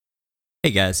Hey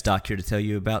guys, Doc here to tell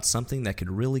you about something that could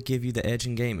really give you the edge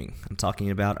in gaming. I'm talking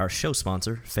about our show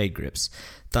sponsor, Fade Grips.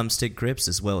 Thumbstick grips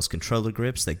as well as controller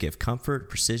grips that give comfort,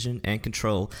 precision, and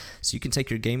control so you can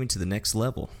take your gaming to the next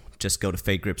level. Just go to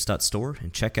fadegrips.store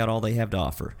and check out all they have to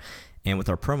offer. And with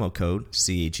our promo code,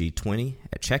 CAG20,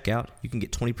 at checkout, you can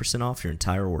get 20% off your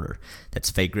entire order.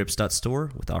 That's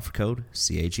fadegrips.store with offer code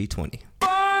CAG20.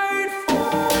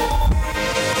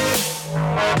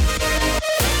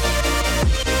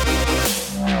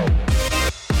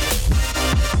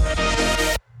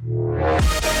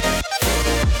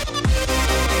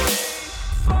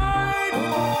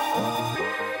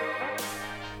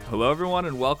 Hello everyone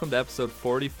and welcome to episode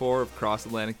 44 of Cross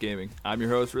Atlantic Gaming. I'm your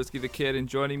host, Risky the Kid, and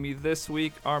joining me this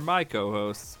week are my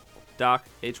co-hosts, Doc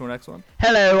H1X1.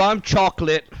 Hello, I'm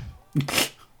Chocolate.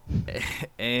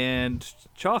 And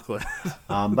Chocolate.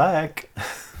 I'm back.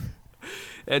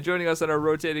 And joining us on our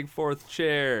rotating fourth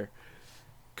chair,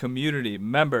 community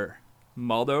member,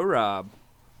 Maldo Rob.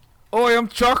 Oi, I'm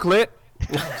Chocolate.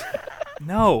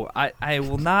 No, I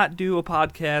will not do a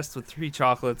podcast with three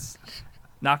chocolates.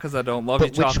 Not because I don't love you,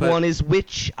 Chocolate. Which one is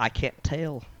which? I can't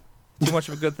tell. Too much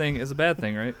of a good thing is a bad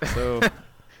thing, right? So,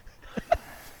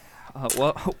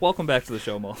 welcome back to the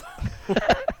show, Maldo.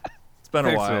 It's been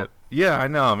a while. Man. Yeah, I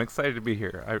know. I'm excited to be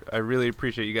here. I really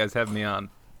appreciate you guys having me on.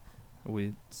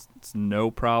 It's no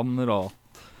problem at all.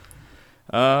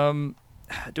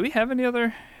 Do we have any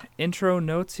other intro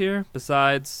notes here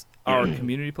besides our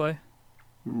community play?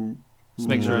 Just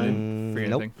make sure I didn't forget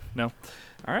anything. No.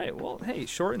 All right. Well, hey,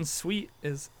 short and sweet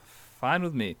is fine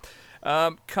with me.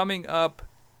 Coming up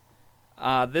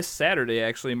this Saturday,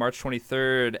 actually, March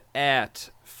 23rd at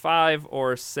 5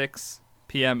 or 6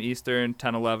 p.m. Eastern,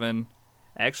 10:11.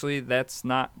 Actually, that's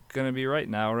not going to be right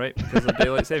now, right? Because of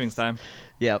daylight savings time.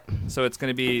 Yep. So it's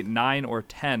going to be 9 or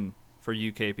 10 for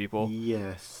UK people.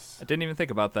 Yes. I didn't even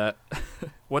think about that.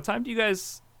 What time do you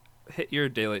guys hit your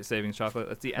daylight savings, Chocolate?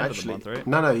 That's the end of the month, right?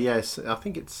 No, yes. I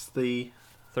think it's the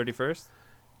 31st?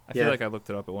 I feel like I looked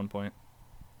it up at one point.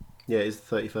 Yeah, it's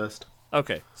the 31st.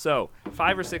 Okay, so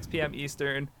 5 or 6 p.m.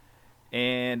 Eastern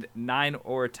and 9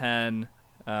 or 10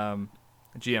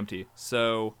 GMT.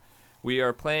 So we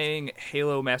are playing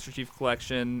Halo Master Chief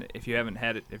Collection. If you haven't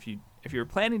had it, if you're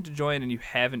planning to join and you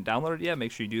haven't downloaded it yet,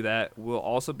 make sure you do that. We'll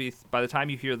also be, by the time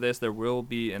you hear this, there will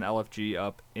be an LFG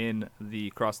up in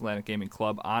the Cross Atlantic Gaming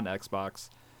Club on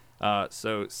Xbox.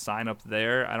 So sign up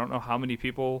there. I don't know how many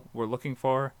people we're looking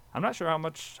for. I'm not sure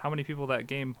how many people that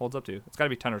game holds up to. It's got to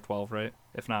be 10 or 12, right?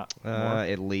 If not more.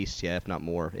 At least, yeah, if not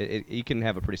more. You can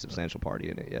have a pretty substantial party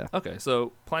in it, yeah. Okay,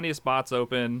 so plenty of spots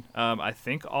open. I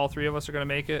think all three of us are going to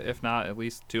make it. If not, at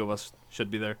least two of us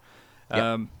should be there.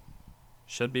 Yep.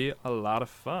 Should be a lot of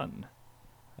fun.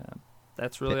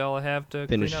 That's really all I have to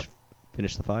clean up.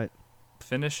 Finish the fight.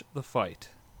 Finish the fight,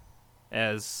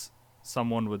 as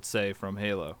someone would say from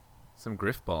Halo. Some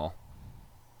Griffball.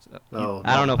 Oh,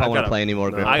 I don't know if I want to play any more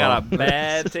Griffball. I got a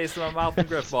bad taste in my mouth from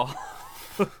Griffball.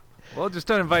 Well, just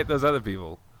don't invite those other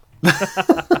people.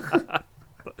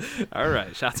 All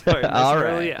right, shots fired. All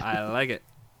Early. right. I like it.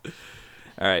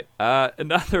 All right,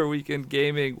 another weekend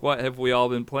gaming. What have we all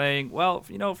been playing? Well,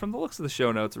 from the looks of the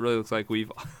show notes, it really looks like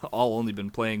we've all only been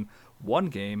playing one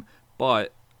game.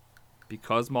 But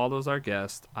because Maldo's our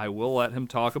guest, I will let him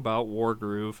talk about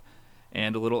Wargroove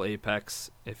and a little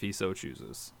Apex if he so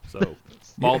chooses. So,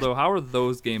 Maldo, how are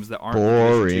those games that aren't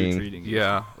boring treating you?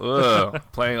 Yeah,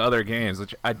 playing other games,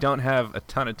 which I don't have a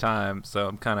ton of time, so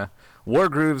I'm kind of...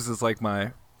 Wargrooves is like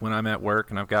when I'm at work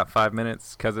and I've got 5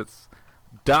 minutes, because it's...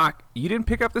 Doc, you didn't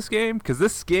pick up this game? Because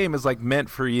this game is like meant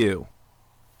for you.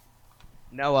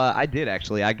 No, I did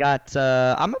actually. I got...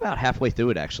 I'm about halfway through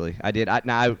it, actually. I did.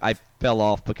 I fell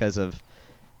off because of...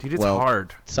 Dude, it's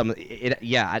hard.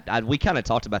 We kind of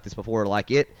talked about this before. Like,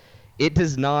 it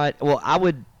does not... Well, I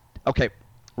would... Okay,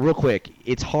 real quick.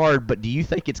 It's hard, but do you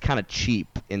think it's kind of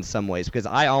cheap in some ways? Because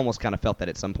I almost kind of felt that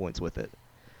at some points with it.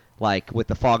 Like, with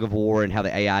the fog of war and how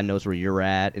the AI knows where you're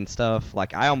at and stuff.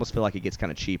 Like, I almost feel like it gets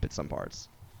kind of cheap at some parts.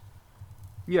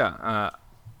 Yeah,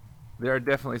 there are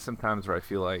definitely some times where I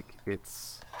feel like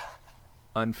it's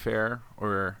unfair.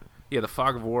 Or, the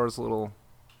fog of war is a little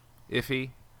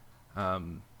iffy.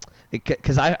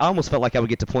 Because I almost felt like I would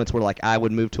get to points where, like, I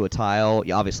would move to a tile.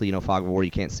 Obviously, fog of war,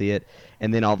 you can't see it.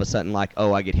 And then all of a sudden, like,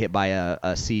 I get hit by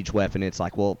a siege weapon. It's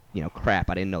like, well, crap,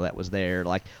 I didn't know that was there.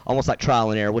 Like, almost like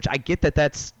trial and error, which I get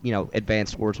that's,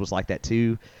 Advanced Wars was like that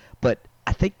too. But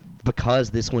I think because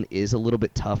this one is a little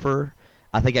bit tougher,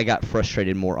 I think I got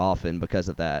frustrated more often because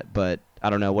of that. But I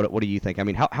don't know. What do you think? I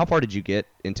mean, how far did you get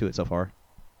into it so far?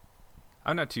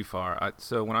 I'm not too far.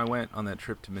 So when I went on that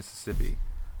trip to Mississippi,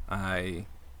 I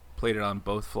played it on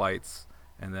both flights,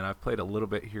 and then I've played a little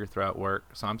bit here throughout work.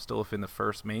 So I'm still within the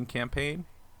first main campaign,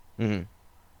 Mhm.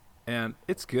 and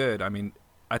it's good. I mean,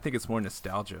 I think it's more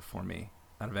nostalgia for me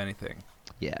out of anything.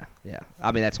 Yeah, yeah.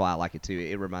 I mean, that's why I like it too.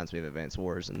 It reminds me of Advance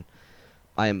Wars, and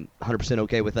I am 100%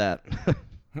 okay with that.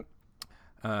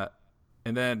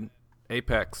 And then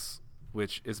Apex,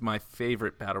 which is my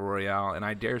favorite battle royale, and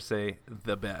I dare say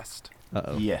the best.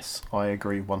 Uh-oh. Yes, I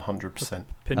agree 100%.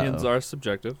 Opinions Uh-oh. are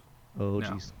subjective. Oh, No.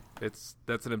 jeez.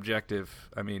 That's an objective.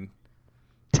 I mean,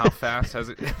 how fast has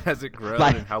it grown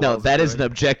and how well No, is that it is an doing?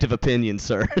 objective opinion,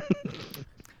 sir.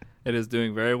 It is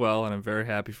doing very well, and I'm very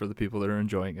happy for the people that are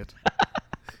enjoying it.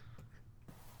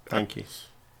 Thank you.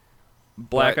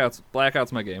 Blackout's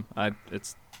my game.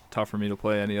 It's tough for me to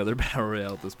play any other battle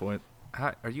royale at this point.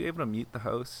 Hi, are you able to mute the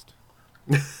host?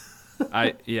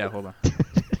 Yeah, hold on.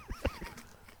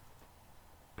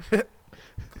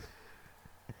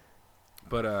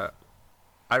 But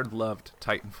I loved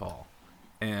Titanfall,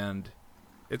 and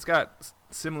it's got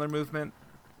similar movement.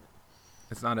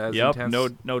 It's not as Yep,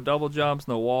 intense. no double jumps,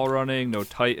 no wall running, no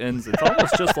titans. It's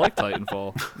almost just like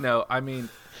Titanfall. No, I mean,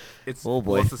 it's Oh,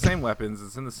 boy. well, it's the same weapons.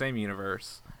 It's in the same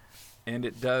universe, and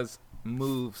it does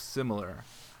move similar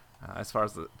as far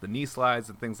as the knee slides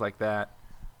and things like that.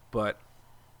 But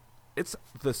it's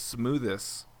the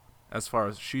smoothest as far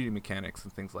as shooting mechanics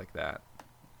and things like that.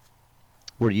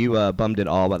 Were you bummed at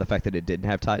all by the fact that it didn't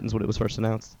have Titans when it was first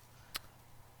announced?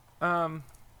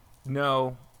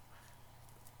 No,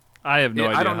 I have no Yeah,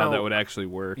 I idea don't how know. that would actually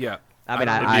work. yeah, I mean,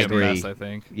 It'd I be a agree. mess, I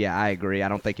think. Yeah, I agree. I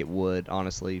don't think it would,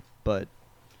 honestly, but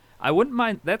I wouldn't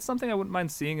mind. That's something I wouldn't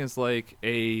mind seeing as like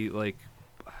a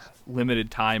limited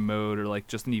time mode or like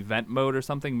just an event mode or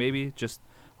something. Maybe just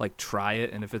like try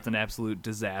it, and if it's an absolute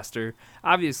disaster,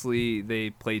 obviously they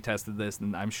play tested this,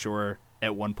 and I'm sure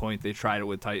at one point they tried it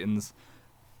with Titans,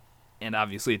 and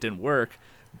obviously it didn't work.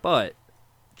 But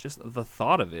just the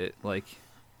thought of it, like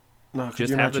No, could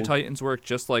just you have the imagine? Titans work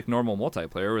just like normal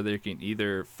multiplayer, where they can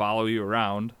either follow you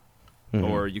around Mhm.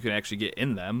 or you can actually get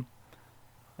in them,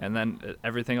 and then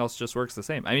everything else just works the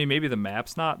same. I mean, maybe the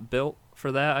map's not built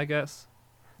for that, I guess.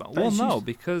 But, well, it's no, used-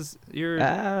 because you're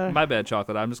Uh, my bad,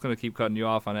 Chocolate. I'm just gonna keep cutting you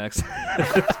off on accident.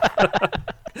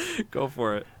 Go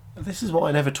for it. This is why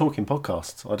I never talk in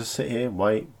podcasts. I just sit here,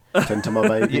 wait, tend to my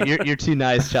baby. you're too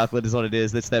nice, Chocolate, is what it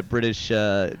is. It's that British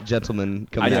gentleman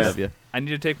coming I out just- of you. I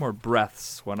need to take more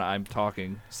breaths when I'm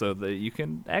talking so that you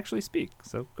can actually speak.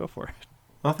 So go for it.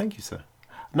 Oh, thank you, sir.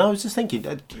 No, I was just thinking,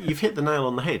 you've hit the nail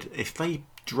on the head. If they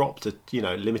dropped a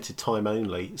limited time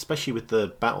only, especially with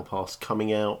the battle pass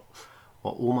coming out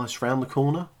almost round the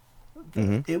corner,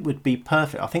 it would be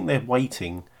perfect. I think they're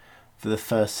waiting for the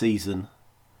first season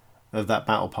of that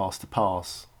battle pass to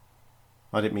pass.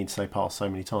 I didn't mean to say pass so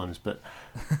many times, but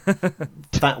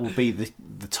that will be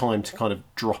the time to kind of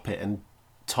drop it and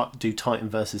do Titan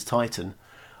versus Titan,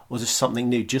 or just something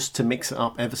new, just to mix it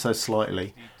up ever so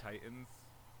slightly. Titans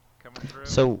coming through.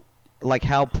 So, like,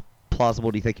 how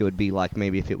plausible do you think it would be, like,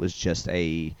 maybe if it was just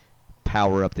a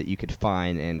power-up that you could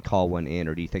find and call one in,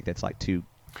 or do you think that's, like, too,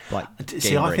 like,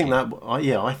 See, I think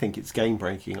game-breaking? I think it's game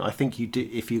breaking. I think you do,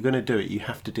 if you're going to do it, you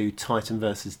have to do Titan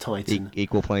versus Titan.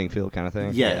 Equal playing field kind of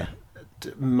thing? Yeah.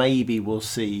 Maybe we'll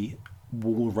see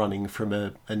wall running from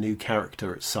a new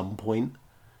character at some point.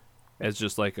 As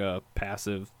just like a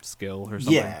passive skill or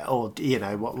something. Yeah, or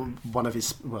one of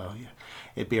his. Well, yeah,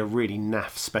 it'd be a really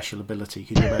naff special ability.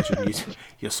 Can you imagine?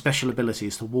 Your special ability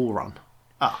is to wall run.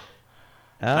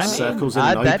 Circles in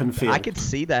an open field. I could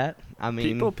see that. I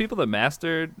mean, People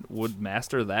that would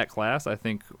master that class, I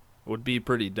think, would be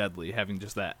pretty deadly, having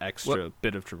just that extra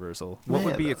bit of traversal. What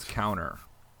would Yeah, be its counter?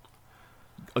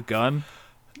 A gun?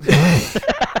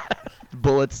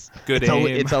 bullets. Good it's aim.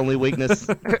 Its only weakness.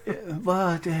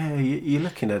 Well, yeah, you're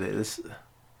looking at it.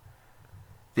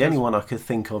 The only one I could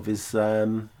think of is.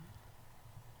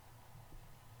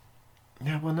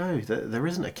 Yeah, well, no, there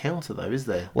isn't a counter though, is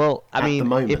there? Well, I At mean, the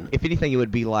moment. if anything, it would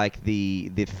be like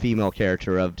the female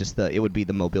character of just it would be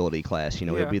the mobility class. It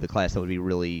Yeah. would be the class that would be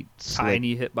really slick.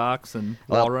 Tiny hitbox and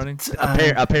Well, wall running?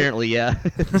 Apparently, yeah.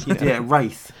 You know. Yeah,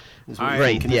 Wraith. Is what you're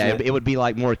Right, thinking, yeah, isn't it would be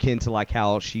like more akin to like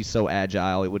how she's so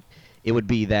agile. It would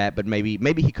be that, but maybe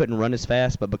he couldn't run as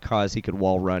fast, but because he could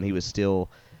wall run, he was still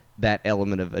that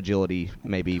element of agility.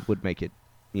 Maybe would make it,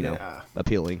 Yeah.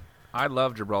 appealing. I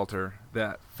love Gibraltar.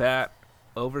 That fat,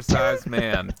 oversized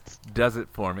man does it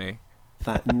for me.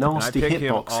 That nasty pick him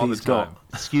hitbox all the he's got. time.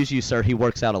 Excuse you, sir. He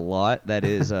works out a lot. That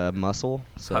is muscle.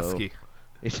 So Husky.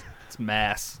 It's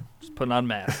mass. Just putting on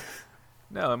mass.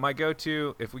 No, my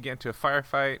go-to, if we get into a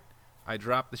firefight, I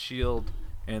drop the shield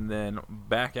and then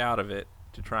back out of it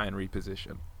to try and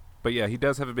reposition. But yeah, he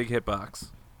does have a big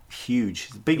hitbox. Huge. It's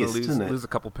the He'll biggest, lose, isn't it? lose a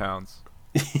couple pounds.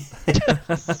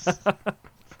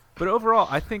 But overall,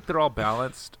 I think they're all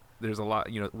balanced. There's a lot,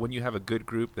 when you have a good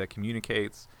group that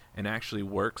communicates and actually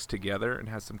works together and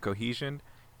has some cohesion,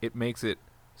 it makes it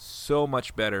so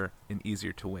much better and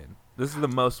easier to win. This is the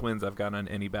most wins I've gotten on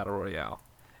any battle royale.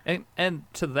 And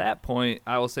to that point,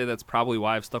 I will say that's probably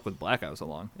why I've stuck with Blackout so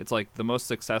long. It's like the most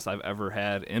success I've ever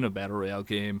had in a battle royale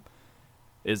game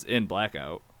is in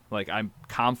Blackout. Like, I'm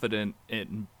confident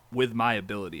with my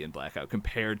ability in Blackout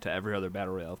compared to every other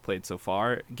battle royale I've played so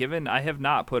far. Given I have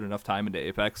not put enough time into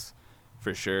Apex,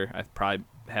 for sure. I probably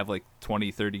have like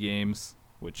 20, 30 games,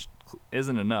 which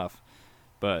isn't enough.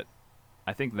 But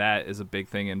I think that is a big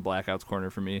thing in Blackout's corner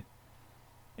for me.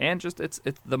 And just it's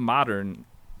the modern.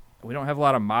 We don't have a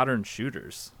lot of modern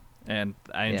shooters, and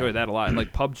I enjoy that a lot. And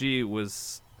like PUBG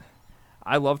was,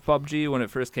 I loved PUBG when it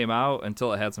first came out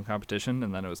until it had some competition,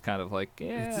 and then it was kind of like,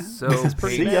 yeah, It's so this is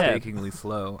pretty bad. painstakingly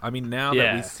slow. I mean, now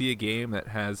that we see a game that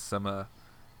has some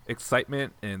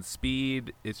excitement and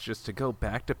speed, it's just to go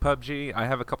back to PUBG. I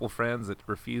have a couple friends that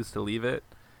refuse to leave it,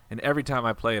 and every time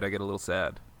I play it, I get a little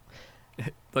sad.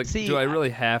 Like, See, do I really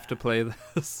have to play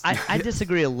this? I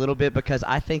disagree a little bit because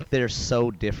I think they're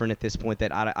so different at this point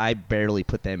that I barely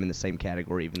put them in the same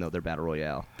category, even though they're battle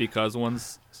royale. Because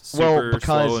one's super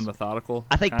because slow and methodical.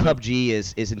 I think kind of? PUBG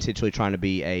is intentionally trying to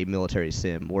be a military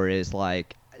sim, whereas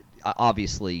like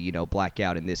obviously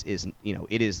Blackout in this isn't.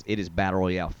 It is battle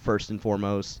royale first and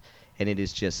foremost, and it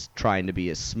is just trying to be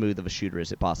as smooth of a shooter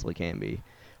as it possibly can be.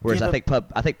 Whereas Yeah,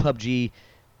 I think PUBG,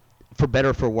 for better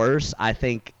or for worse, I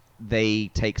think they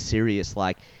take serious,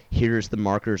 like, here's the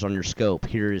markers on your scope,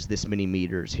 here is this many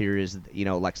meters, here is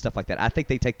like stuff like that. I think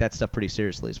they take that stuff pretty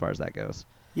seriously as far as that goes.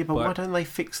 Yeah, but why don't they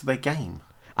fix their game?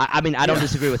 I mean, I don't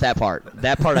disagree with that part.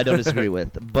 That part I don't disagree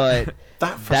with, but That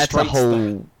that's a frustrates whole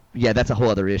them. that's a whole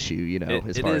other issue.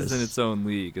 As It far is as in its own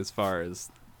league as far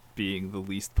as being the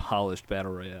least polished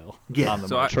battle royale Yeah. on the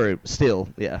So market. true. Still,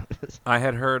 yeah. I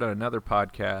had heard on another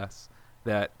podcast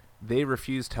that they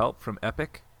refused help from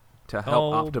Epic to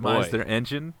help Oh, optimize boy. their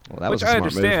engine, Well, that which was a I smart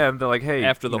move. understand. They're like, hey,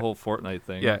 After the whole Fortnite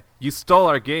thing. yeah, you stole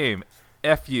our game,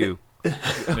 F you.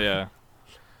 Yeah.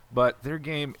 But their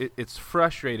game, it's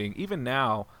frustrating. Even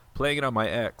now, playing it on my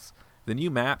X, the new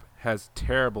map has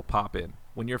terrible pop-in.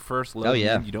 When you're first loading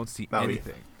yeah. in, you don't see Oh, yeah.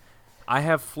 anything. I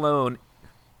have flown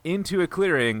into a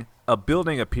clearing, a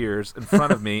building appears in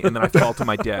front of me, and then I fall to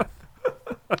my death.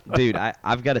 Dude,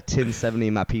 I've got a 1070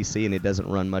 in my PC, and it doesn't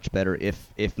run much better,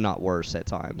 if not worse at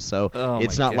times. So Oh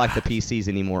it's my not like the gosh. PC's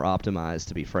any more optimized,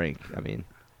 to be frank. I mean,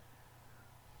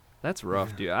 That's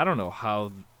rough, dude. I don't know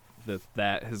how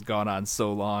that has gone on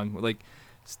so long. Like,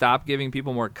 stop giving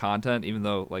people more content, even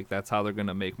though like that's how they're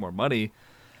gonna make more money.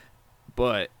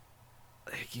 But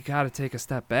like, you got to take a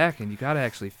step back and you got to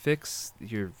actually fix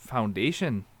your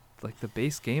foundation, like the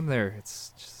base game. There,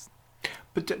 it's just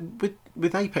But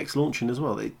with Apex launching as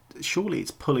well, surely it's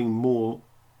pulling more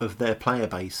of their player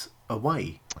base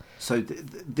away. So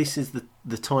this is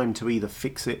the time to either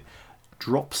fix it,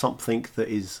 drop something that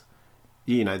is,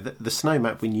 the snow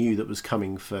map we knew that was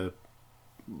coming for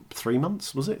 3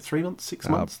 months. Was it 3 months, 6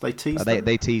 months? They teased it.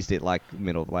 they teased it like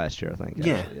middle of last year, I think.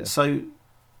 Yeah. actually, So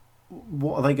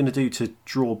what are they going to do to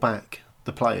draw back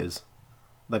the players?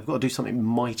 They've got to do something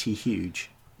mighty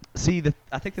huge. See,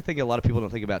 I think the thing a lot of people don't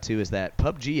think about too is that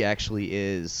PUBG actually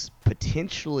is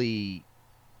potentially,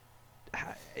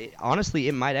 honestly,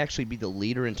 it might actually be the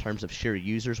leader in terms of sheer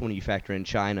users when you factor in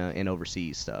China and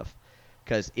overseas stuff,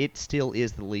 because it still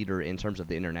is the leader in terms of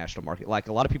the international market. Like,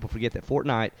 a lot of people forget that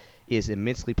Fortnite is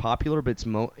immensely popular, but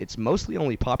it's mostly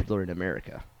only popular in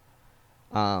America.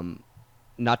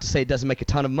 Not to say it doesn't make a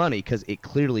ton of money, because it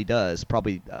clearly does,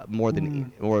 probably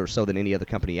more so than any other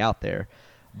company out there.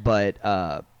 But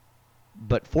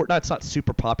Fortnite's not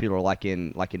super popular like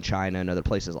in China and other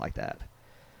places like that.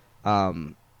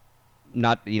 I'm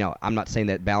not saying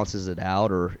that balances it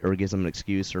out or gives them an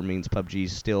excuse or means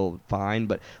PUBG's still fine,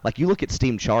 but like, you look at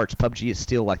Steam charts, PUBG is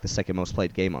still like the second most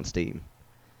played game on Steam.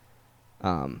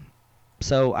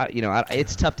 So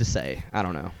it's tough to say. I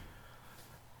don't know.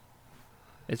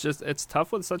 it's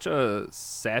tough with such a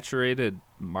saturated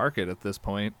market at this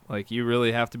point. Like, you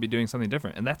really have to be doing something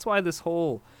different, and that's why this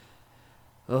whole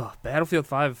Battlefield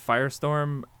 5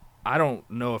 Firestorm, I don't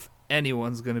know if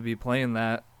anyone's going to be playing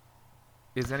that.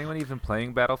 Is anyone even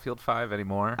playing Battlefield 5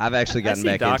 anymore? I've actually gotten I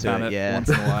see back Doc into on it. it Yeah, once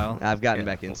in a while. I've gotten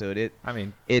Yeah. back into it. I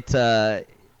mean,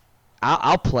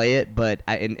 I'll play it, but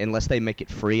unless they make it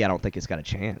free, I don't think it's got a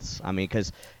chance. I mean,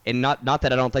 not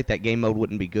that I don't think that game mode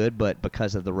wouldn't be good, but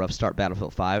because of the rough start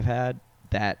Battlefield 5 had,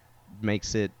 that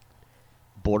makes it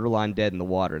borderline dead in the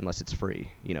water unless it's free,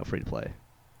 free to play.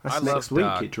 That's I love next week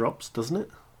Doc. it drops, doesn't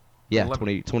it? Yeah, Let-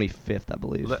 25th, I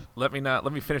believe. Let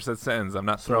me finish that sentence. I'm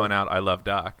not throwing out I love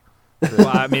Doc. Well,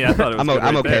 I mean, I thought it was. I'm good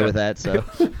right okay there. with that. So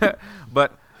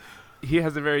But he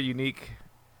has a very unique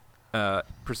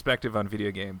perspective on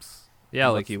video games. Yeah,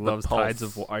 like What's he the loves Tides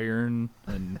pulse? of Iron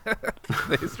and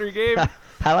The history game.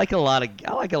 I like a lot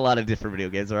of different video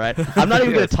games. All right, I'm not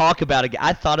even going Yes. to talk about it.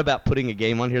 I thought about putting a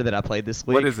game on here that I played this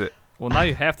week. What is it? well, now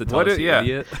you have to tell What us, is- you yeah.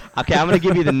 idiot. Okay, I'm going to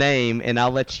give you the name, and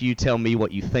I'll let you tell me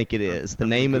what you think it is. The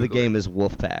name of the Google it. game is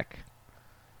Wolfpack.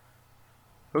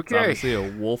 It's Okay. obviously a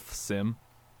wolf sim.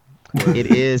 It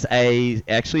is a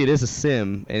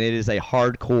sim, and it is a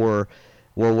hardcore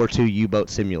World War II U-boat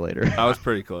simulator. I was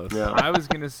pretty close. Yeah. I was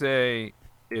gonna say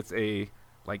it's a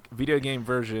like video game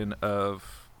version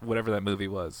of whatever that movie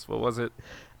was. What was it?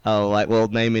 Oh, well,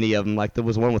 name any of them. Like there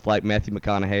was one with like Matthew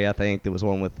McConaughey, I think. There was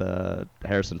one with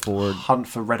Harrison Ford. Hunt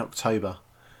for Red October.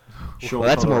 Sean Well,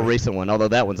 that's a more Connery. recent one, although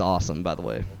that one's awesome, by the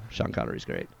way. Sean Connery's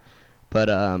great. But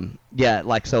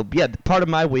part of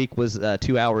my week was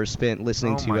 2 hours spent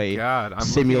listening Oh to my a God, I'm looking at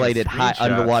simulated screenshots.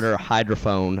 underwater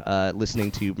hydrophone, listening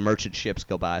to merchant ships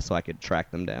go by so I could track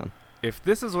them down. If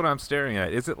this is what I'm staring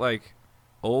at, is it like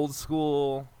old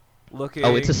school looking?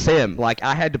 Oh, it's a sim. Like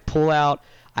I had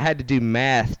to do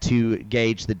math to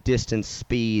gauge the distance,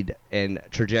 speed, and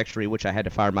trajectory which I had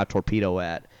to fire my torpedo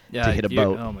at Yeah, to hit a you-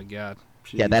 boat. Oh my god,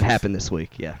 Yeah, that Jesus. happened this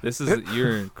week. Yeah,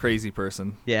 you're a crazy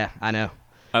person. yeah, I know.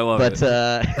 I love But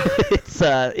it. it's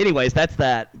anyways, that's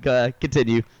that.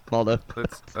 Continue, Maldo.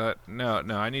 Let's, no,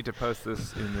 I need to post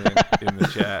this in the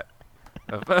chat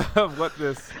of what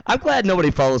this. I'm glad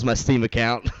nobody follows my Steam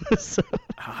account. So,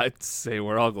 I'd say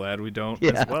we're all glad we don't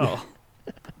Yeah. as well.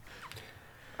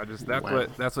 Wow.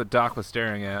 That's what Doc was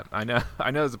staring at. I know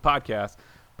it's a podcast,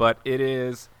 but it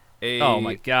is a. Oh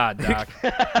my god, Doc.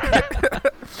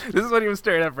 This is what he was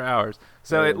staring at for hours.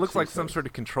 So Oh, it looks like some Jesus. sort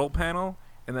of control panel,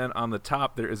 and then on the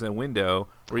top there is a window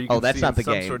where you can oh, that's see not the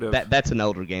some game. Sort of, That's an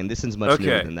older game. This is much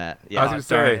newer Okay. than that. I Yeah, was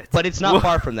gonna darn say. it. but it's not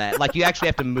far from that. Like you actually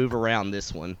have to move around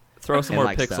this one. Throw some And more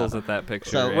like pixels stuff. at that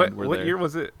picture. So and What we're what there. year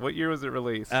was it? What year was it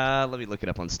released? Let me look it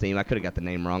up on Steam. I could have got the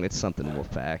name wrong. It's something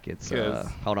Wolfpack. It's Yes.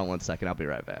 hold on one second. I'll be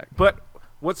right back. But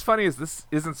what's funny is this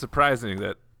isn't surprising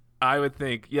that I would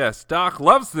think, yes, Doc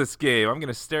loves this game. I'm going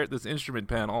to stare at this instrument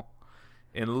panel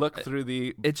and look through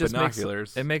the It just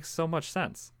binoculars. makes so much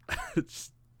sense. it's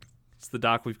the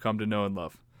Doc we've come to know and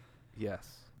love. Yes.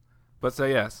 But so,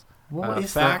 yes. What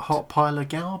is fact, that hot pile of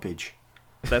garbage?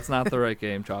 That's not the right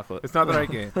game, Chocolate. It's not the right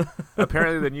game.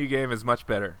 Apparently, the new game is much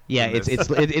better. Yeah, than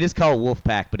it is called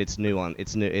Wolfpack, but it's new on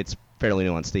it's fairly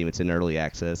new on Steam. It's in early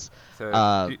access.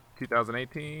 So,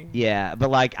 2018? Yeah,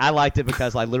 but like I liked it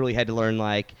because I literally had to learn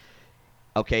like,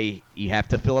 okay, you have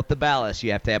to fill up the ballast,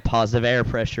 you have to have positive air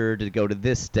pressure to go to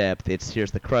this depth.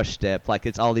 Here's the crush depth. Like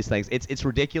it's all these things. It's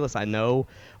ridiculous, I know,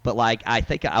 but like I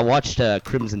think I watched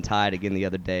Crimson Tide again the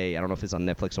other day. I don't know if it's on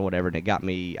Netflix or whatever, and it got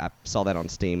me. I saw that on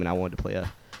Steam, and I wanted to play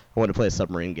a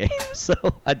submarine game, so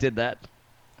I did that.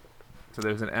 So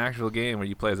there's an actual game where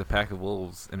you play as a pack of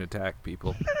wolves and attack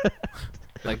people.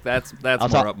 Like that's I'll more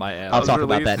talk- up my alley. I'll was talk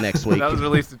about released- that next week. That was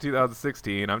released in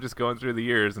 2016. I'm just going through the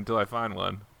years until I find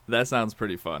one. That sounds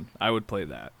pretty fun. I would play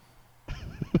that.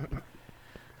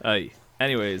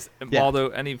 Anyways, Yeah. Waldo,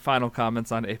 any final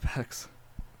comments on Apex?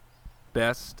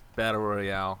 Best battle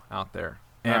royale out there.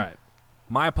 And All right.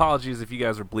 my apologies if you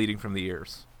guys were bleeding from the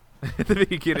ears at the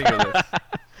beginning of this.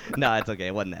 No, it's okay.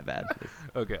 It wasn't that bad.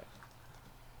 Okay.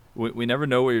 We never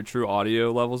know what your true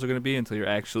audio levels are going to be until you're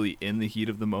actually in the heat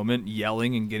of the moment,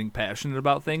 yelling and getting passionate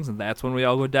about things, and that's when we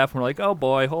all go deaf. And we're like, "Oh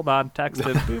boy, hold on, text it,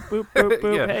 boop boop boop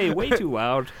boop. Yeah. Hey, way too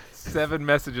loud." 7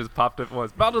 messages popped up at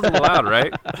once. Baldo's a little loud,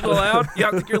 right? A little loud? Yeah,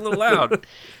 I think you're a little loud.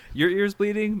 Your ears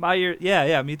bleeding? My ear?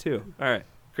 Yeah, me too. All right,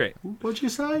 great. What'd you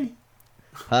say?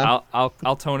 Huh?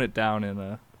 I'll tone it down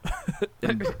in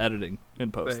in editing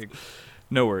in post. Thanks.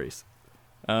 No worries.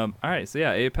 All right, so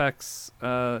yeah, Apex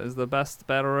is the best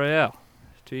battle royale.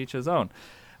 To each his own.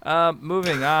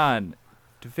 Moving on,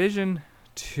 Division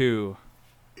 2,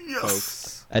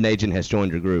 folks, An agent has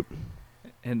joined your group.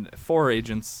 and 4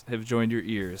 agents have joined your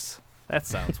ears. That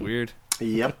sounds weird.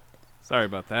 Yep. Sorry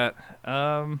about that.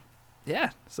 Yeah.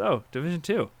 So Division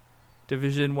 2,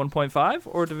 Division 1.5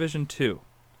 or Division 2.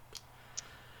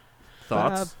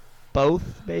 Thoughts?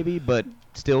 Both, maybe, but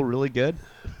still really good.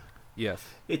 Yes.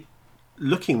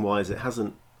 Looking wise, it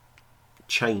hasn't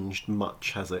changed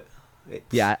much, has it?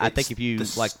 Yeah, I it's think if you,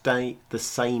 the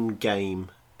same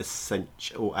game,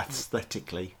 essential or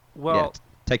aesthetically. Well, yeah,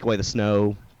 take away the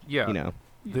snow, yeah. you know.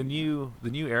 The new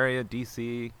area,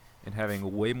 DC, and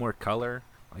having way more color.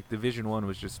 Like Division 1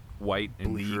 was just white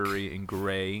and Bleak. dreary and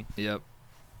gray. Yep.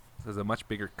 So there's a much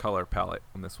bigger color palette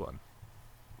on this one.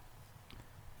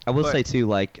 I will But- say too,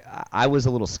 like I was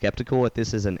a little skeptical at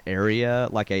this as an area,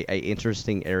 like a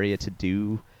interesting area to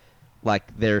do,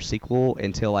 like their sequel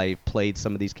until I played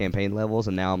some of these campaign levels,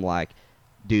 and now I'm like,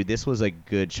 dude, this was a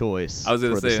good choice. I was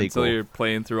gonna for the say sequel. until you're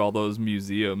playing through all those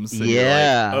museums. And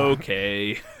Yeah. You're like, okay,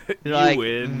 you Like,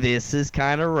 win. this is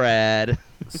kind of rad.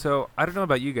 So I don't know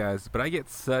about you guys, but I get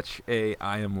such a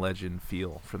I Am Legend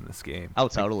feel from this game. Oh,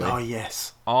 totally. Oh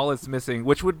yes. All it's missing,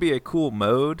 which would be a cool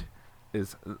mode,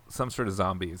 is some sort of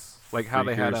zombies, like how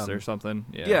they had Freakers or something.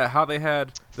 Yeah. yeah, how they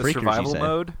had the Freakers, you survival say?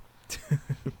 mode.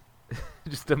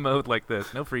 Just a mode like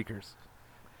this, no freakers.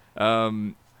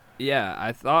 Yeah.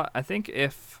 I think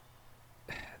if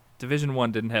Division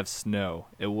 1 didn't have snow,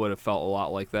 it would have felt a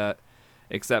lot like that.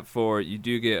 Except for you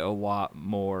do get a lot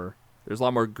more. There's a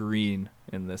lot more green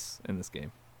in this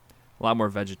game. A lot more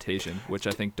vegetation, which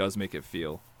I think does make it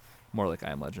feel more like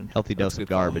I Am Legend. Healthy That's dose a of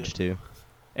good thought. garbage too.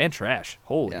 And trash.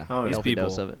 Holy. Yeah, Oh, these healthy people.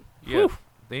 dose of it. Yeah,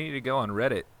 they need to go on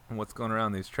Reddit and what's going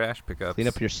around these trash pickups. Clean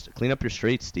up your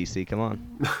streets, DC. Come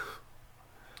on.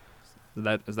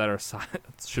 Is that our side?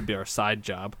 Should be our side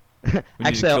job. We need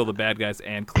Actually, to kill the bad guys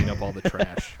and clean up all the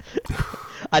trash.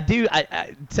 I do.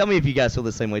 I tell me if you guys feel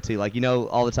the same way too. Like, you know,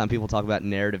 all the time people talk about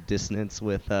narrative dissonance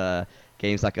with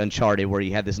games like Uncharted, where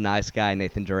you have this nice guy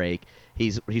Nathan Drake.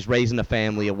 He's raising a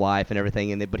family, a wife, and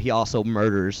everything, but he also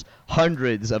murders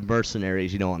hundreds of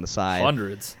mercenaries, you know, on the side.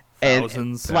 Hundreds, And,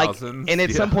 thousands. like, Thousands, and at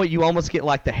yeah. some point, you almost get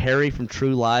like the Harry from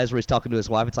True Lies, where he's talking to his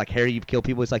wife. It's like, Harry, you've killed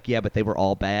people. He's like, yeah, but they were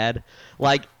all bad.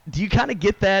 Like, do you kind of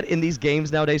get that in these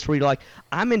games nowadays, where you're like,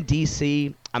 I'm in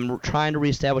D.C., I'm trying to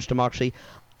reestablish democracy.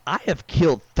 I have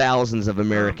killed thousands of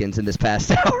Americans in this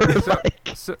past hour.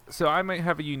 Like, So I might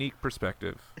have a unique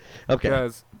perspective. okay.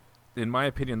 Because, in my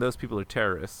opinion, those people are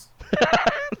terrorists.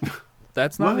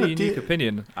 That's not Well, a unique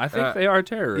opinion. I think Uh, they are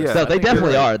terrorists. yeah. So I they think you're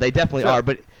definitely right. are. They definitely So- are.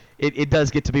 But it does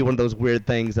get to be one of those weird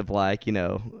things of like, you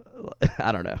know,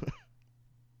 I don't know.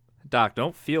 Doc,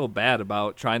 don't feel bad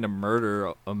about trying to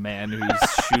murder a man who's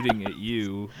shooting at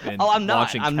you and Oh, I'm not.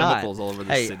 launching I'm chemicals not. all over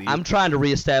the Hey, city. I'm trying to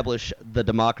reestablish the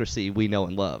democracy we know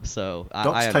and love. So I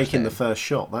Doc's taking understand. the first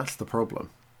shot. That's the problem.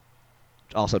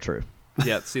 Also true.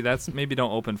 Yeah, see, that's maybe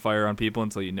don't open fire on people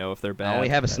until you know if they're bad. I only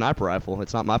have a sniper rifle.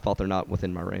 It's not my fault they're not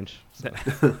within my range.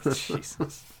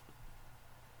 Jesus.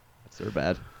 They're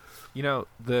bad. You know,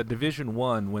 the Division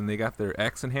 1, when they got their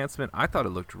X enhancement, I thought it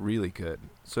looked really good.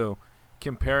 So,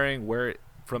 comparing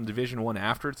from Division 1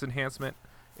 after its enhancement,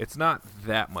 it's not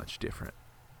that much different.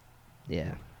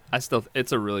 Yeah.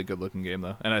 It's a really good looking game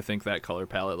though, and I think that color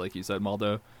palette, like you said,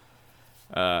 Maldo,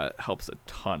 helps a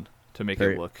ton to make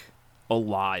Very- it look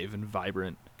alive and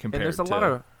vibrant compared And there's a to lot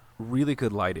of really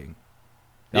good lighting.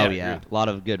 Oh, Yeah, yeah. agreed. A lot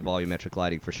of good volumetric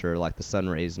lighting for sure, like the sun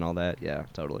rays and all that. Yeah,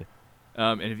 totally.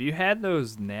 and have you had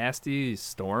those nasty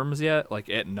storms yet? Like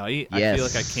at night, I Yes. feel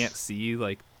like I can't see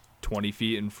like 20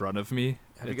 feet in front of me.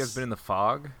 Have you guys been in the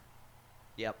fog?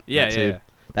 Yep. Yeah, That yeah, too. yeah.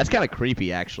 That's kind of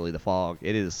creepy, actually, the fog.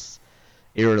 It is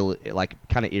eerily, like,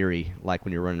 kind of eerie, like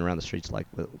when you're running around the streets like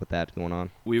with that going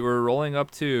on. We were rolling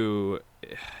up to,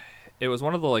 it was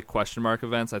one of the like question mark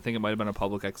events. I think it might have been a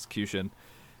public execution,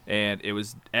 and it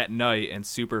was at night and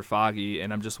super foggy.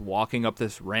 And I'm just walking up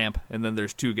this ramp, and then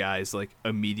there's two guys like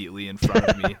immediately in front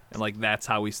of me, and like that's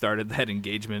how we started that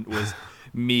engagement, was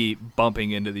me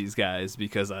bumping into these guys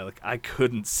because I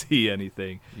couldn't see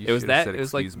anything. You It was should've that said, it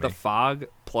was like "Excuse the me." fog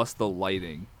plus the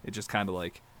lighting. It just kind of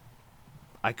like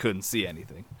I couldn't see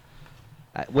anything.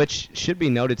 Which should be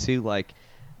noted too, like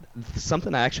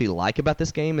something I actually like about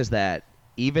this game is that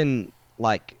even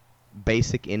like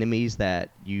basic enemies that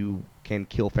you can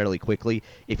kill fairly quickly,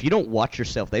 if you don't watch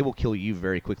yourself, they will kill you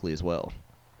very quickly as well.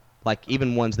 Like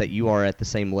even ones that you are at the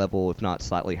same level, if not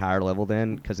slightly higher level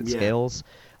than, because it Yeah. scales.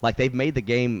 Like they've made the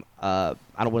game, I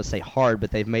don't want to say hard,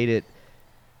 but they've made it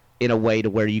in a way to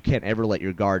where you can't ever let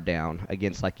your guard down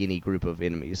against like any group of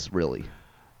enemies, really.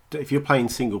 If you're playing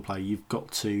single player, you've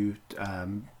got to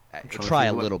Try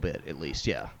a little bit at least,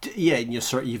 yeah. Yeah, and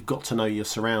you've got to know your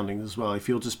surroundings as well. If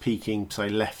you're just peeking, say,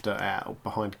 left or out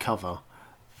behind cover,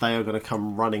 they are going to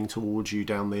come running towards you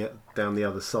down the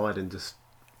other side and just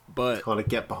But kind of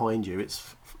get behind you.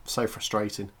 It's so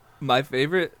frustrating. my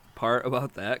favorite part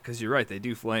about that, because you're right, they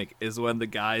do flank, is when the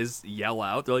guys yell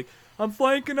out. They're like, "I'm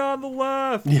flanking on the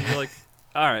left." Yeah. You're like,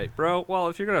 "All right, bro. Well,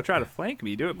 if you're gonna try to flank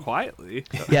me, do it quietly."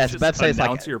 Yeah, it's Just about to say, it's like-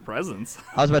 announce your presence.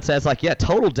 I was about to say, it's like, yeah,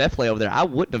 total deathplay over there. I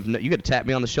wouldn't have, you could have tapped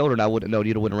me on the shoulder and I wouldn't have known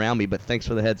you'd have went around me, but thanks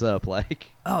for the heads up.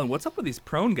 Like, Oh, and what's up with these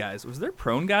prone guys? Was there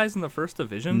prone guys in the first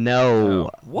division?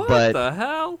 no. What but the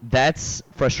hell? that's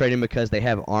frustrating because they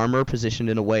have armor positioned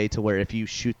in a way to where if you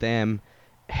shoot them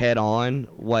head on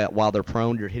while they're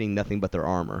prone, you're hitting nothing but their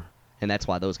armor. and that's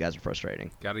why those guys are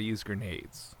frustrating. Got to use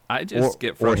grenades. I just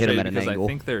get or hit 'em frustrated at an because angle. I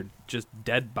think they're just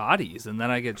dead bodies, and then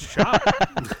I get shot.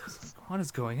 What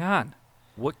is going on?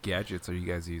 What gadgets are you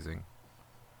guys using?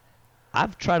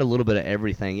 I've tried a little bit of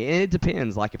everything, and it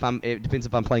depends. Like it depends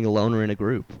if I'm playing alone or in a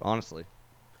group. Honestly,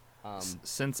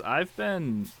 Since I've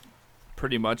been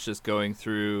pretty much just going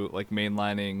through like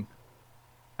mainlining,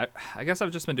 I guess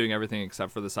I've just been doing everything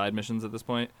except for the side missions at this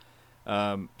point.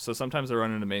 So sometimes I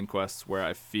run into main quests where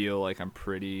I feel like I'm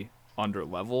pretty under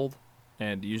leveled,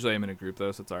 and usually I'm in a group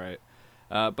though, so it's all right.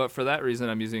 But for that reason,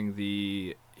 I'm using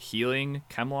the healing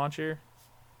chem launcher,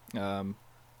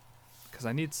 because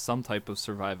I need some type of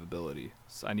survivability.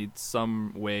 So I need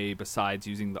some way besides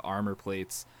using the armor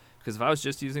plates. Because if I was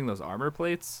just using those armor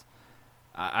plates,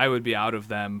 I would be out of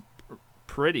them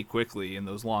pretty quickly in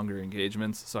those longer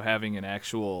engagements. So having an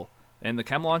actual... And the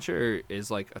chem launcher is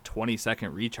like a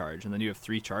 20-second recharge, and then you have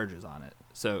 3 charges on it.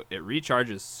 So it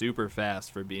recharges super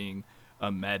fast for being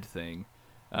a med thing.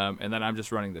 And then I'm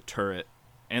just running the turret.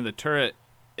 And the turret,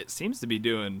 it seems to be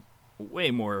doing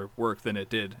way more work than it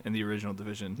did in the original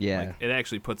Division. Yeah. Like, it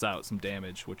actually puts out some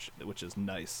damage, which is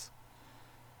nice.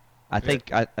 I think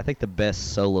the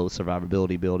best solo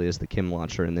survivability build is the chem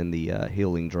launcher and then the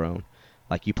healing drone.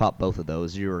 Like you pop both of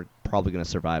those, you're probably going to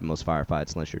survive most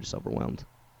firefights unless you're just overwhelmed.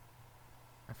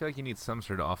 I feel like you need some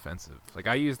sort of offensive. Like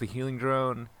I use the healing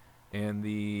drone and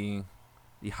the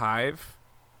hive,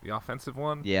 the offensive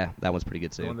one. Yeah, that one's pretty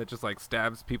good The too. one that just like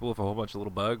stabs people with a whole bunch of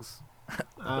little bugs.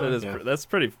 That's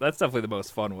definitely the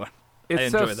most fun one. I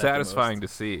It's so enjoy that the satisfying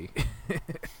most. to see.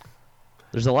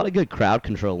 There's a lot of good crowd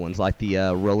control ones, like the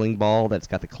rolling ball that's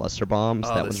got the cluster bombs.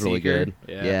 Oh, that the one's really Seeker? good.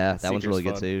 Yeah, that one's Seeker's really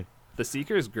good fun. too. The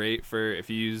Seeker is great for if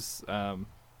you use...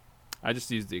 I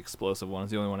just used the explosive one.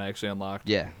 It's the only one I actually unlocked.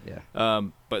 Yeah.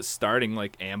 But starting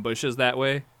like ambushes that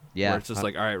way, Yeah. where it's just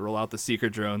like, all right, roll out the Seeker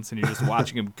drones, and you're just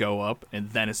watching them go up, and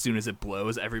then as soon as it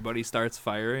blows, everybody starts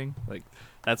firing. Like,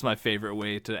 that's my favorite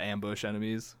way to ambush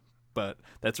enemies. But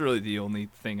that's really the only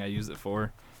thing I use it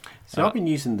for. So I've been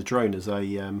using the drone as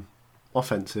a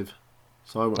offensive.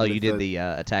 So I went Oh, with you did the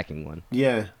attacking one.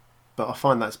 Yeah, but I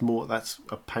find that's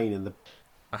a pain in the...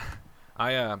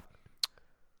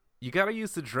 You gotta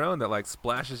use the drone that like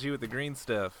splashes you with the green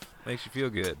stuff. Makes you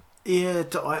feel good. Yeah,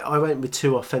 I went with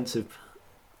two offensive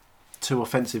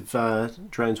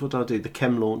drones. What did I do? The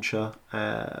chem launcher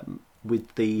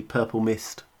with the purple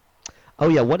mist. Oh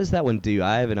yeah, what does that one do?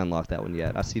 I haven't unlocked that one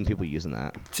yet. I've seen people using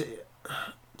that.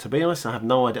 To be honest, I have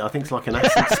no idea. I think it's like an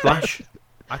acid splash.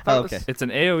 I thought Oh, okay. It's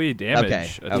an AoE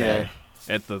damage Okay, attack,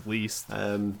 at the least.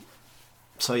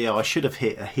 So yeah, I should have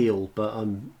hit a heal, but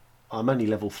I'm only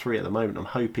level 3 at the moment. I'm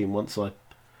hoping once I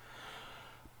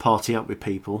party up with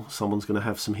people, someone's going to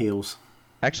have some heals.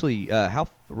 Actually,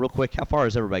 real quick, how far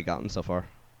has everybody gotten so far?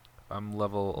 I'm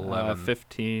level 11.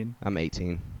 15. I'm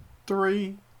 18.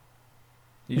 3.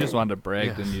 You just wanted to brag,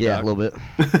 Yeah. didn't you? Yeah, a Doc? little bit.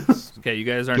 Okay, you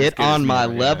guys aren't as Get good as on me my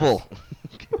over here. level.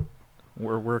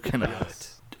 We're working on it.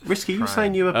 Risky, you were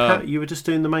Trying. saying you were just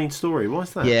doing the main story. Why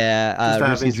is that? Yeah, Just out of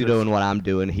Risky's interest. doing what I'm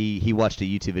doing. He watched a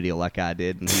YouTube video like I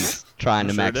did, and he's trying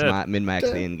to Sure did. min-max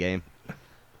the end game.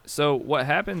 So what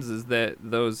happens is that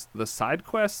the side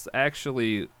quests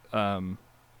actually,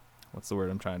 what's the word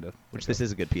I'm trying to? Which this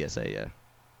is a good PSA, yeah.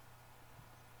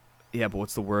 Yeah, but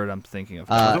what's the word I'm thinking of?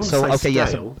 I don't So wanna say okay, yeah.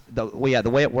 scale. So the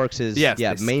way it works is Yes,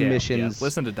 yeah, they main scale. missions. Yeah,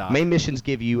 listen to Doc. Main missions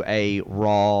give you a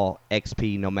raw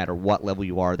XP no matter what level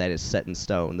you are. That is set in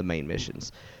stone. The main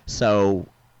missions. So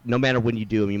no matter when you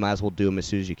do them, you might as well do them as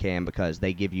soon as you can because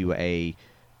they give you a,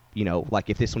 like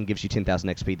if this one gives you 10,000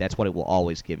 XP, that's what it will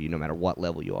always give you no matter what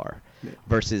level you are. Yeah.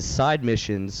 Versus side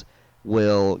missions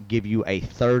will give you a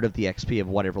third of the XP of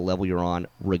whatever level you're on,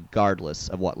 regardless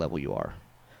of what level you are.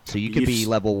 So you could be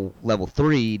level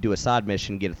 3, do a side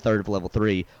mission, get a third of level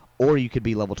 3, or you could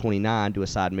be level 29, do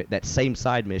that same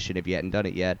side mission if you hadn't done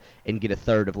it yet, and get a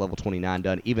third of level 29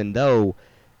 done. Even though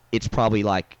it's probably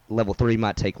like level 3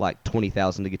 might take like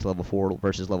 20,000 to get to level 4,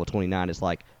 versus level 29 is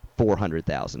like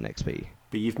 400,000 XP.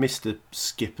 But you've missed a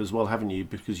skip as well, haven't you?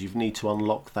 Because you need to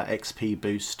unlock that XP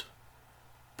boost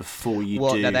before you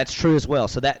Well, do. now that's true as well.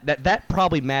 So that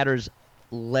probably matters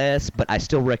less, but I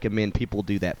still recommend people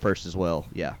do that first as well.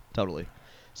 Yeah, totally.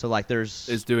 So like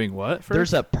Is doing what?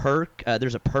 First? there's a perk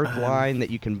line that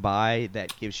you can buy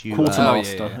that gives you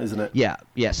Quartermaster, yeah. isn't it?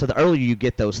 yeah. So the earlier you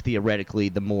get those, theoretically,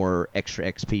 the more extra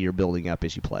XP you're building up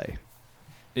as you play.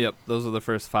 Yep, those are the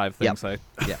first 5 things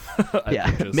Yeah. I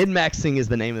Yeah, purchased. min-maxing is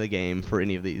the name of the game for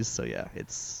any of these. So yeah,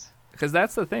 it's Because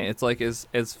that's the thing. It's like as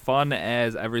fun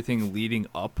as everything leading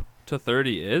up to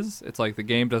 30 is, it's like the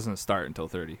game doesn't start until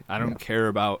 30. I don't care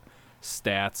about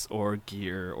stats or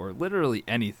gear or literally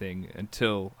anything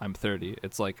until I'm 30.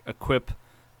 It's like equip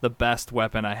the best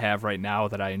weapon I have right now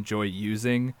that I enjoy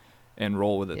using and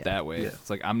roll with it that way. Yeah. It's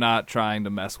like I'm not trying to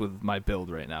mess with my build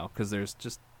right now because there's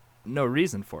just no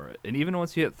reason for it. And even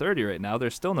once you hit 30 right now,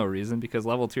 there's still no reason because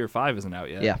level tier 5 isn't out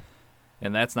yet. Yeah.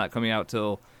 And that's not coming out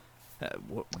till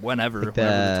whenever the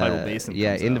title basin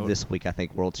comes end out. of this week, I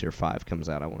think World Tier 5 comes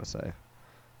out, I want to say.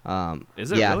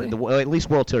 Is it yeah, really? well, at least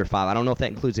World Tier 5. I don't know if that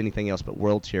includes anything else, but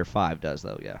World Tier 5 does,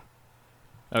 though, yeah.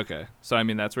 Okay. So, I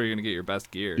mean, that's where you're going to get your best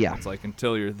gear. Yeah. It's like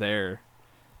until you're there,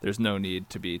 there's no need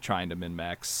to be trying to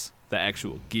min-max the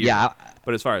actual gear. Yeah,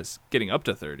 But as far as getting up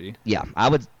to 30, yeah, I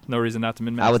would no reason not to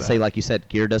min-max I would that. say, like you said,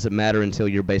 gear doesn't matter until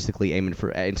you're basically aiming for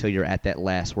until you're at that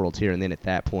last World Tier, and then at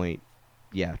that point,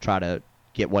 yeah, try to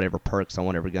get whatever perks on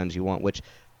whatever guns you want. Which,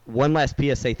 one last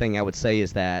PSA thing I would say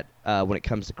is that when it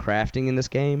comes to crafting in this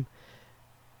game,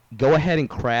 go ahead and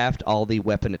craft all the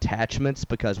weapon attachments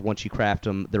because once you craft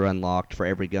them, they're unlocked for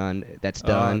every gun that's Oh,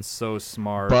 done. it's so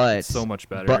smart. But It's so much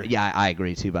better. But yeah, I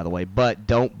agree too. By the way, but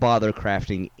don't bother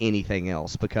crafting anything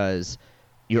else because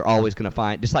you're always going to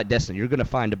find, just like Destiny, you're going to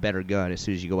find a better gun as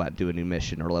soon as you go out and do a new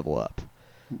mission or level up.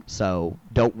 So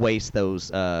don't waste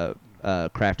those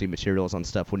crafting materials on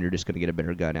stuff when you're just going to get a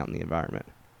better gun out in the environment.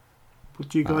 What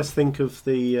do you guys think of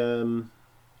the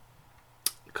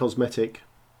cosmetic,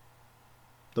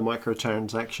 the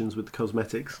microtransactions with the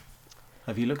cosmetics?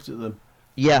 Have you looked at them?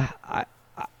 Yeah,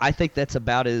 I think that's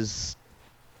about as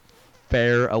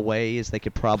fair a way as they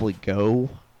could probably go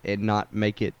and not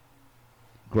make it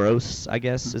gross, I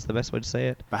guess, is the best way to say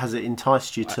it. But has it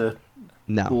enticed you to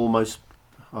No. almost...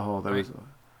 Oh, there was...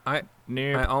 I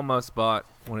Nope. almost bought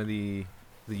one of the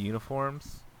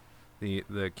uniforms, the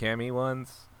cami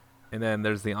ones, and then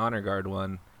there's the honor guard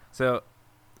one. So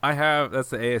that's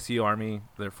the ASU Army,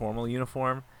 their formal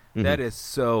uniform. Mhm. That is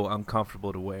so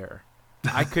uncomfortable to wear.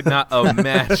 I could not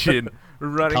imagine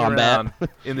running Combat. around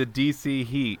in the DC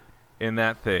heat in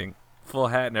that thing, full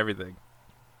hat and everything.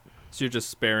 So you're just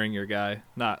sparing your guy,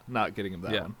 not getting him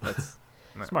that Yeah. one. That's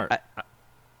No. smart.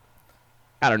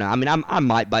 I don't know. I mean, I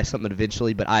might buy something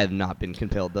eventually, but I have not been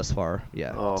compelled thus far.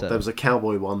 Yeah. Oh, to- there was a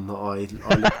cowboy one that I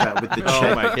looked at with the Oh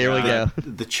check, my Here we go.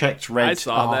 the checked red. I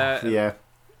saw oh, that. Yeah,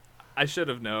 I should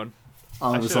have known. I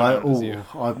I was should've like, known it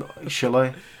was oh, shall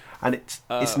I? And it's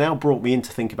now brought me in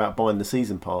to think about buying the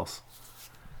season pass.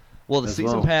 Well, the as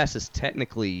season well. pass is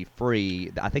technically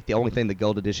free. I think the only thing the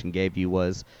gold edition gave you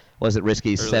was it risky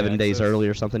Early 7 days access. early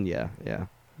or something? Yeah, yeah.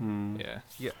 Yeah.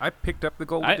 Yeah, I picked up the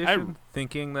gold I- edition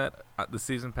thinking that the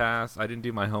season pass, I didn't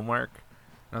do my homework.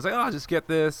 And I was like, oh, I'll just get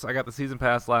this. I got the season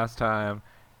pass last time.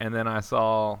 And then I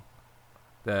saw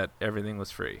that everything was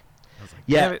free. I was like,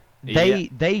 damn Yeah,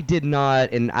 it. they did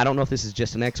not, and I don't know if this is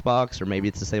just an Xbox or maybe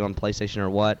it's the same on PlayStation or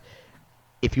what.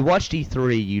 If you watched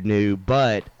E3, you knew,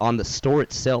 but on the store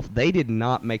itself, they did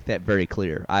not make that very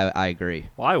clear. I agree.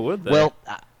 Why would they? Well,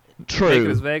 true. Make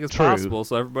it as vague as true, possible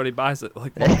so everybody buys it.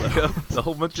 Like Waldo. a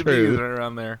whole bunch of True. bees running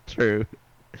around there. True.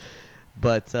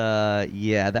 But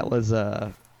yeah, that was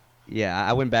yeah.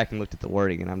 I went back and looked at the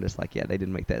wording, and I'm just like, yeah, they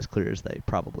didn't make that as clear as they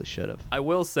probably should have. I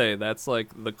will say that's like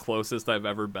the closest I've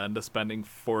ever been to spending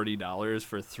 $40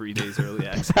 for 3 days early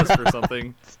access for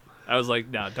something. I was like,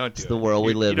 no, don't do It's it. the world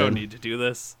we live You don't in. need to do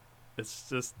this. It's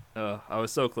just, I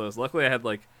was so close. Luckily, I had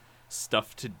like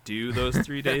stuff to do those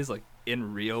 3 days, like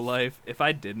in real life. If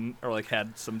I didn't, or like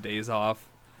had some days off,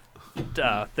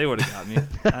 they would have got me.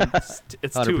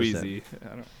 It's too 100%. easy.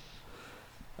 I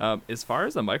don't. As far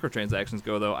as the microtransactions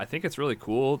go, though, I think it's really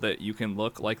cool that you can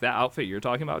look like that outfit you're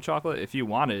talking about, Chocolate. If you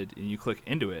wanted and you click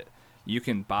into it, you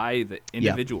can buy the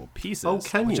individual pieces, Oh,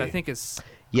 can which you? I think is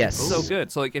Yes. so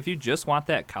good. So, like, if you just want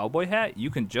that cowboy hat, you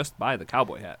can just buy the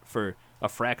cowboy hat for a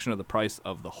fraction of the price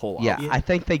of the whole Yeah, outfit. I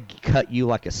think they cut you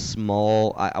like a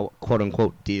small, quote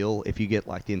unquote, deal if you get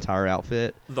like the entire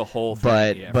outfit. The whole thing.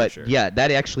 But yeah, but for sure. yeah,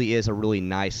 that actually is a really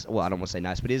nice. Well, I don't want to say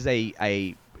nice, but is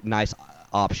a nice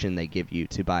option they give you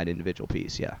to buy an individual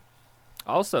piece. Yeah.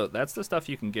 Also, that's the stuff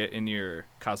you can get in your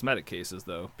cosmetic cases,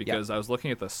 though, because I was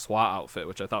looking at the SWAT outfit,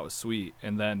 which I thought was sweet,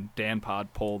 and then Dan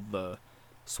Pod pulled the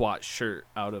SWAT shirt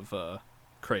out of a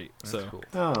crate. That's so cool.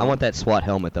 Oh, I want that SWAT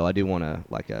helmet though. I do want a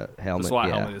the helmet. SWAT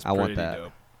yeah, helmet is I pretty want that.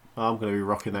 dope. I'm going to be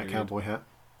rocking that Dude. cowboy hat.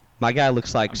 My guy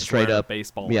looks like I'm just straight wearing a up.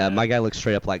 baseball Yeah, hat. my guy looks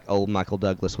straight up like old Michael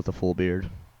Douglas with a full beard.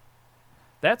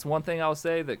 That's one thing I'll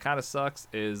say that kind of sucks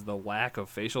is the lack of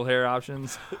facial hair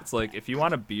options. It's like if you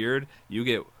want a beard, you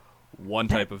get one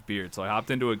type of beard. So I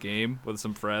hopped into a game with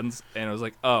some friends, and I was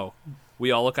like, oh, we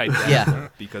all look identical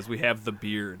because we have the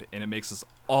beard, and it makes us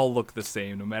all look the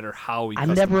same no matter how we I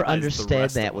never customize the understand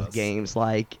rest that of with us. games.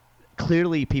 Like,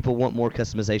 clearly people want more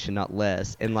customization, not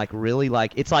less. And like really,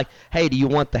 like it's like, hey, do you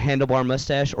want the handlebar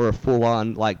mustache or a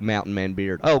full-on like mountain man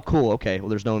beard? Oh, cool. Okay, well,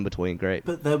 there's no in between. Great.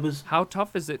 But there was How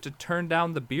tough is it to turn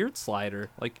down the beard slider?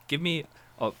 Like, give me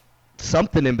a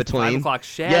Something in 5 between. o'clock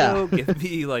shadow. Yeah. Give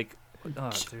me like,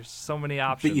 there's so many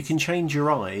options. but you can change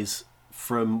your eyes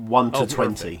from 1 to Oh,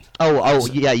 20. perfect. Oh,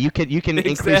 yeah. You can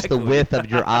increase the Exactly. width of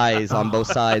your eyes on both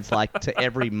sides, like to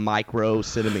every micro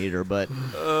centimeter. But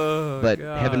God.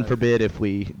 heaven forbid if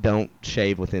we don't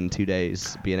shave within 2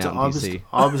 days, being So out in DC.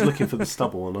 I was looking for the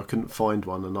stubble and I couldn't find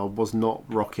one, and I was not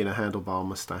rocking a handlebar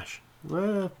mustache.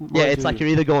 Yeah, it's like you're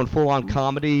either going full on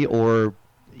comedy or,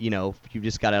 you know, you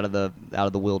just got out of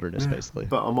the wilderness, basically.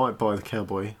 But I might buy the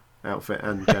cowboy outfit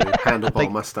and go handlebar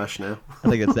think- mustache now. I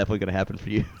think that's definitely going to happen for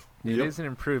you. It Yep. is an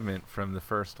improvement from the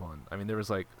first one. I mean, there was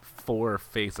like 4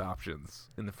 face options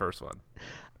in the first one.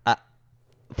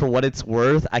 For what it's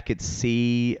worth, I could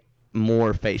see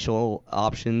more facial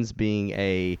options being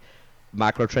a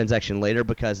microtransaction later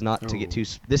because not to get too.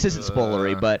 This isn't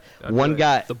spoilery, but okay. one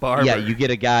guy. The barber. Yeah, you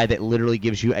get a guy that literally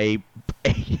gives you a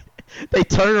they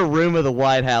turn a room of the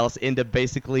White House into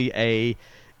basically a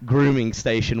grooming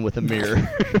station with a mirror,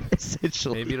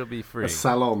 essentially. Maybe it'll be free. A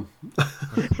salon.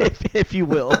 if you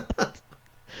will.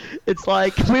 It's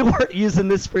like, we weren't using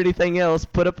this for anything else.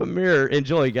 Put up a mirror.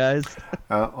 Enjoy, guys.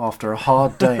 After a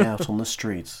hard day out on the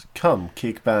streets, come,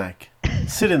 kick back.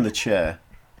 Sit in the chair.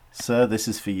 Sir, this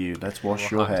is for you. Let's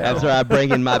wash your hair. After I bring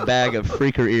in my bag of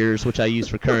freaker ears, which I use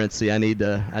for currency, I need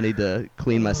to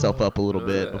clean myself up a little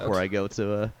bit before I go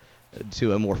to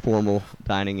a more formal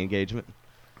dining engagement.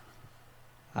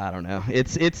 I don't know.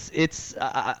 It's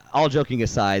all joking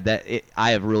aside,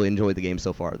 I have really enjoyed the game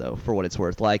so far, though, for what it's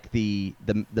worth. Like the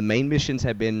main missions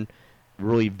have been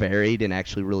really varied and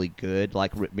actually really good.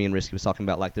 Like me and Risky was talking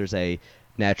about, like there's a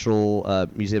natural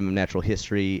museum of natural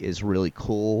history is really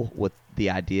cool with the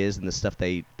ideas and the stuff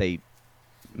they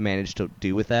managed to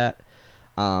do with that.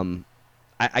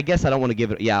 I guess I don't want to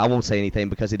give it. Yeah, I won't say anything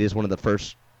because it is one of the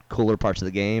first cooler parts of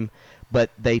the game. But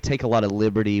they take a lot of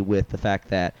liberty with the fact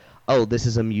that, oh, this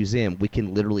is a museum. We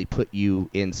can literally put you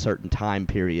in certain time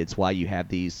periods while you have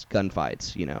these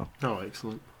gunfights, you know. Oh,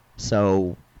 excellent.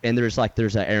 So, and there's an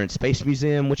Air and Space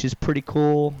Museum, which is pretty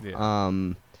cool. Yeah.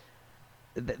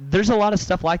 There's a lot of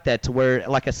stuff like that to where,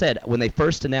 like I said, when they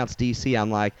first announced DC,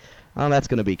 I'm like, oh, that's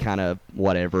going to be kind of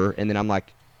whatever. And then I'm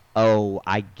like, oh,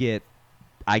 I get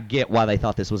why they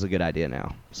thought this was a good idea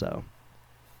now. So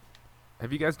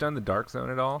Have you guys done the Dark Zone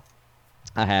at all?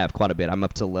 I have quite a bit. I'm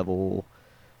up to level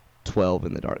 12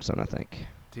 in the Dark Zone, I think.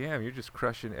 Damn, you're just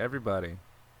crushing everybody.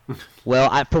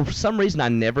 Well, for some reason, I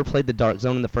never played the Dark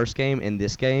Zone in the first game. In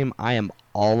this game, I am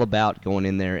all about going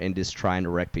in there and just trying to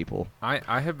wreck people.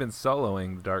 I have been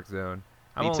soloing the Dark Zone.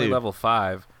 I'm Me only too. level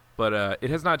 5, but it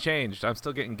has not changed. I'm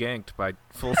still getting ganked by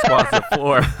full swaths of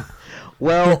floor.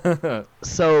 Well,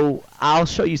 so I'll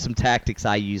show you some tactics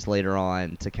I use later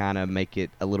on to kind of make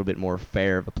it a little bit more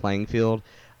fair of a playing field.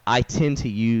 I tend to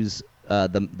use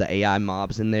the AI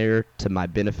mobs in there to my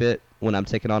benefit when I'm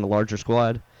taking on a larger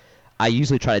squad. I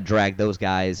usually try to drag those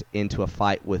guys into a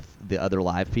fight with the other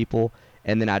live people,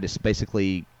 and then I just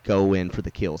basically go in for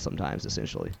the kill sometimes,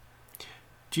 essentially.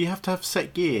 Do you have to have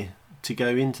set gear to go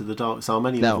into the Dark Zone? I'm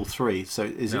only No. level 3, so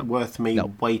is No. it worth me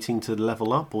No. waiting to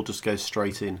level up or just go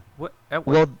straight in? What?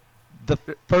 Well, the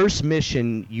first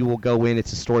mission you will go in,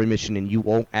 it's a story mission, and you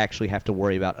won't actually have to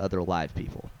worry about other live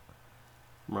people.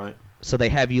 Right. So they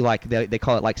have you like they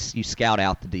call it like you scout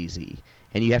out the DZ,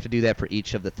 and you have to do that for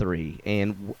each of the 3.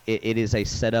 And it is a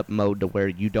setup mode to where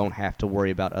you don't have to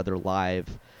worry about other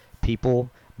live people.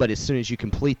 But as soon as you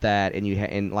complete that and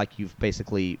and like you've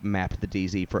basically mapped the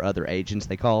DZ for other agents,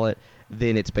 they call it,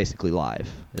 then it's basically live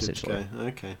essentially.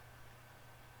 Okay.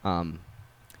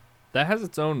 That has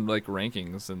its own like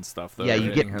rankings and stuff, though. Yeah, you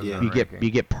right? get has yeah. a ranking.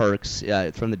 you get perks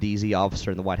from the DZ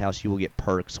officer in the White House. You will get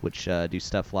perks which do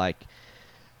stuff like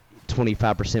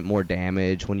 25% more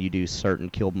damage when you do certain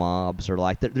kill mobs, or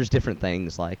like there's different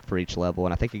things like for each level,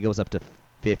 and I think it goes up to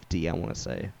 50. I want to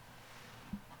say.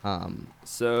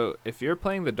 So if you're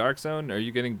playing the Dark Zone, are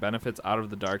you getting benefits out of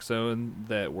the Dark Zone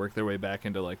that work their way back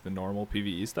into like the normal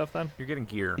PvE stuff then? You're getting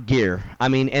gear. Gear. I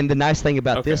mean, and the nice thing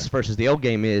about Okay. this versus the old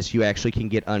game is you actually can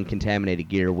get uncontaminated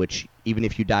gear, which even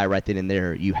if you die right then and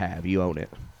there, you own it.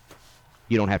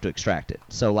 You don't have to extract it.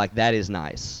 So like that is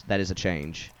nice. That is a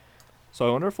change. So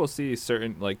I wonder if we'll see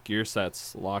certain like gear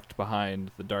sets locked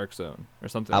behind the Dark Zone or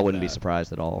something. I like wouldn't be that.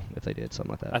 surprised at all if they did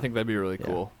something like that. I think that'd be really Yeah.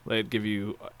 cool. They'd give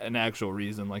you an actual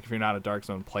reason. Like if you're not a Dark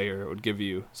Zone player, it would give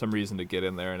you some reason to get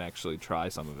in there and actually try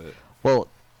some of it. Well,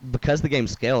 because the game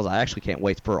scales, I actually can't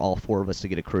wait for all 4 of us to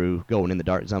get a crew going in the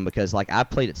Dark Zone because, like, I've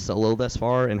played it solo thus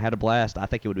far and had a blast. I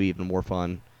think it would be even more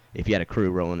fun if you had a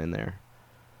crew rolling in there.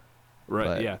 Right?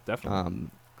 But, yeah, definitely.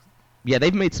 Yeah,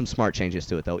 they've made some smart changes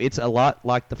to it, though. It's a lot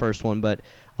like the first one, but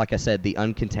like I said, the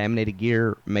uncontaminated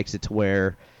gear makes it to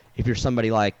where if you're somebody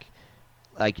like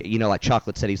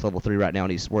Chocolate said he's level 3 right now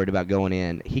and he's worried about going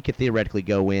in, he could theoretically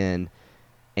go in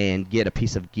and get a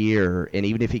piece of gear, and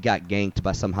even if he got ganked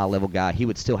by some high-level guy, he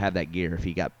would still have that gear if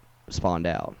he got spawned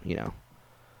out,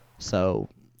 So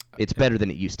it's better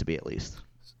than it used to be, at least.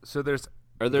 So there's...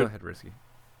 Are there- Go ahead, Risky.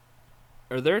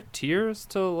 Are there tiers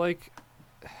to, like...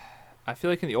 I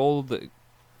feel like in the old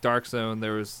Dark Zone,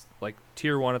 there was, like,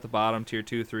 Tier 1 at the bottom, Tier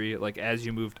 2, 3. Like, as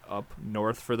you moved up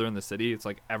north further in the city, it's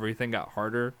like everything got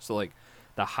harder. So, like,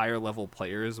 the higher-level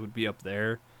players would be up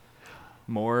there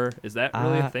more. Is that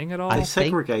really a thing at all? They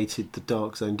segregated the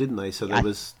Dark Zone, didn't they? So there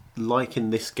was, like in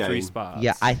this game... 3 spots.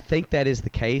 Yeah, I think that is the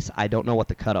case. I don't know what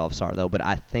the cutoffs are, though, but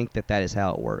I think that is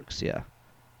how it works, yeah.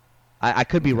 I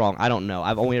could be wrong. I don't know.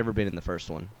 I've only ever been in the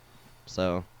first one.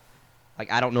 So...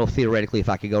 Like, I don't know theoretically if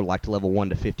I could go to level 1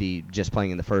 to 50 just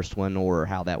playing in the first one or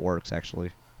how that works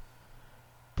actually.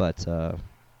 But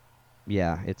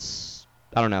yeah, it's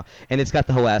I don't know. And it's got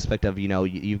the whole aspect of,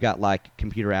 you've got like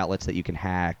computer outlets that you can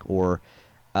hack or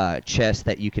chests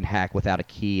that you can hack without a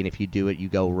key, and if you do it you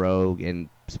go rogue and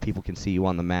people can see you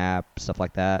on the map, stuff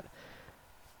like that.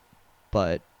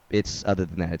 But other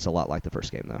than that, it's a lot like the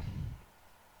first game though.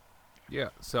 Yeah,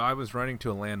 so I was running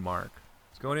to a landmark.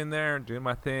 I was going in there, doing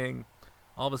my thing.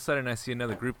 All of a sudden, I see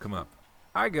another group come up.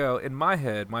 I go, in my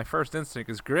head, my first instinct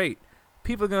is, great,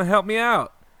 people are going to help me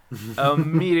out.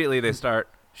 Immediately, they start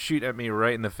shoot at me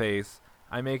right in the face.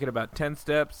 I make it about 10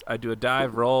 steps. I do a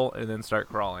dive, roll, and then start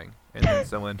crawling. And then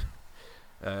someone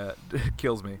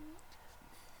kills me.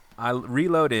 I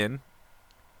reload in.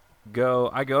 I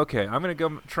go, okay, I'm going to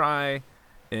go try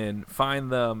and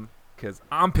find them because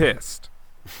I'm pissed.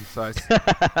 So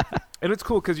and it's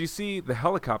cool because you see the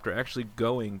helicopter actually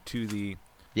going to the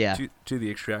to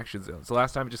the extraction zone. So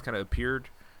last time it just kind of appeared.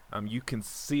 You can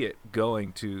see it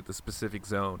going to the specific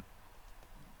zone.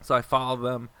 So I follow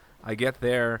them. I get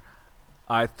there.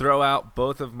 I throw out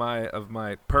both of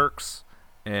my perks,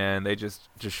 and they just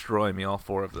destroy me, all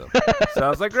 4 of them. So I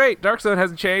was like, great, Dark Zone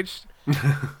hasn't changed.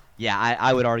 Yeah,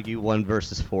 I would argue 1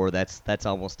 versus 4. That's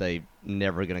almost a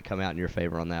never going to come out in your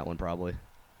favor on that one probably.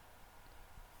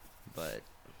 But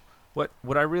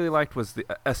what I really liked was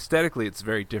aesthetically it's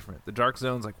very different. The Dark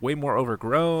Zone's like way more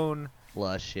overgrown,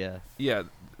 lush, yeah. Yeah,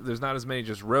 there's not as many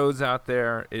just roads out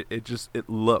there. It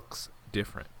looks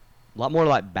different. A lot more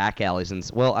like back alleys and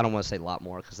well, I don't want to say a lot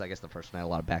more because I guess the first one had a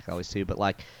lot of back alleys too. But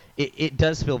like it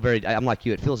does feel very. I'm like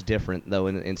you. It feels different though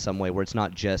in some way where it's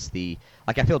not just the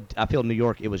like I feel New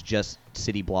York. It was just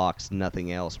city blocks,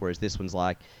 nothing else. Whereas this one's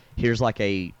like here's like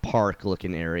a park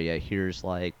looking area. Here's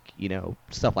like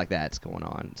stuff like that's going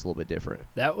on. It's a little bit different.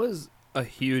 That was a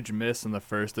huge miss in the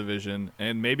first division,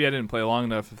 and maybe I didn't play long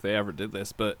enough if they ever did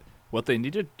this, but what they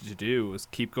needed to do was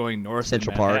keep going north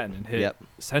Central in Park Manhattan and hit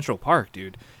Central Park,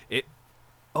 dude.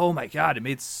 Oh my god, it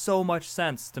made so much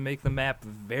sense to make the map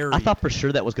very... I thought for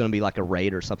sure that was going to be like a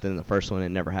raid or something in the first one. It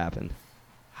never happened.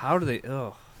 How do they...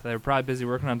 they were probably busy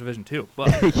working on Division 2, but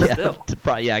still.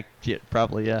 Probably,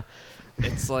 yeah.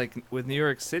 It's like with New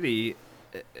York City,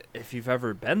 if you've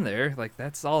ever been there, like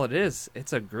that's all it is.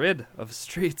 It's a grid of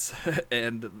streets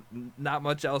and not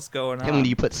much else going on. And when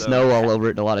you put snow all over it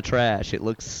and a lot of trash, it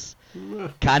looks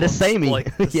kind of samey.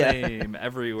 Like the same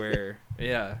everywhere.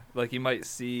 Yeah, like you might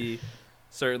see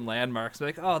certain landmarks,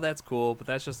 like, oh, that's cool, but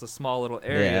that's just a small little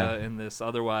area in this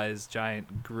otherwise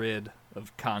giant grid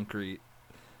of concrete.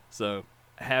 So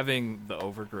having the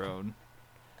overgrown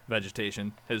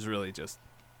vegetation has really just,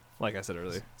 like I said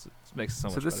earlier, it makes it so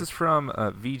much better. So this is from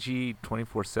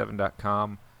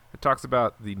VG247.com. It talks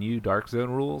about the new Dark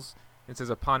Zone rules. It says,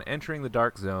 upon entering the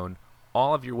Dark Zone,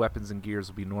 all of your weapons and gears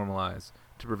will be normalized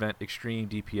to prevent extreme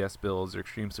DPS builds or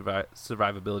extreme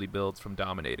survivability builds from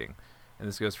dominating. And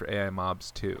this goes for AI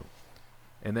mobs too.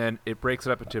 And then it breaks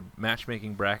it up into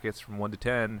matchmaking brackets from 1 to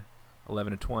 10,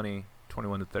 11 to 20,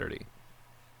 21 to 30.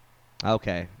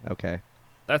 Okay.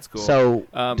 That's cool. So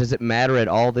does it matter at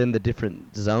all then, the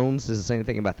different zones? Does it say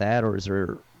anything about that, or is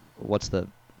there, what's the...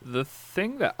 The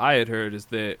thing that I had heard is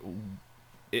that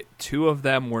 2 of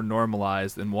them were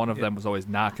normalized and one of them was always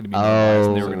not going to be normalized,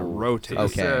 and they were going to rotate. So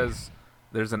it says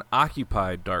there's an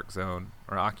occupied Dark Zone,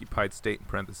 or occupied state in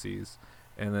parentheses,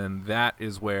 and then that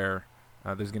is where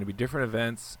there's going to be different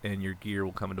events and your gear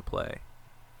will come into play.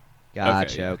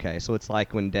 Gotcha, okay. So it's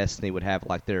like when Destiny would have,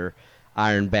 like, their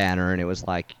Iron Banner, and it was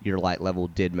like your light level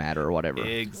did matter or whatever.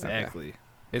 Exactly.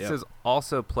 It Yep. says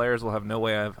also players will have no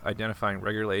way of identifying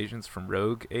regular agents from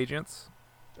rogue agents.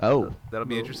 Oh, That'll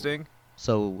be interesting.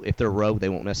 so if they're rogue, they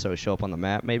won't necessarily show up on the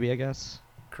map. Maybe I guess.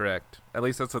 Correct. At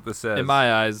least that's what this says. In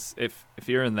my eyes, if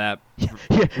you're in that,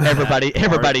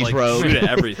 Everybody's like, rogue. shoot at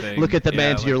everything. Look at the Yeah,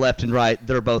 man to like- your left and right.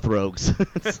 They're both rogues.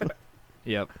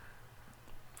 Yep.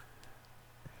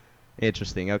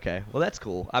 Interesting. Okay. Well, that's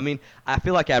cool. I mean, I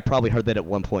feel like I probably heard that at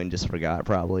one point and just forgot,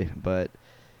 probably. But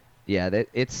yeah,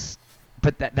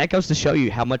 But that goes to show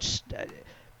you how much.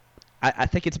 I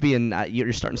think it's being.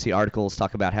 You're starting to see articles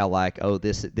talk about how like, oh,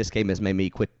 this game has made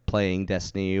me quit playing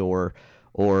Destiny or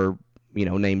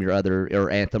name your other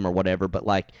or Anthem or whatever. But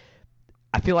like,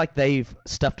 I feel like they've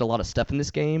stuffed a lot of stuff in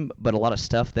this game, but a lot of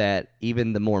stuff that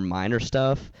even the more minor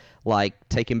stuff, like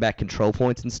taking back control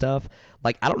points and stuff.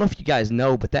 Like, I don't know if you guys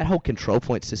know, but that whole control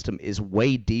point system is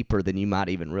way deeper than you might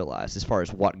even realize as far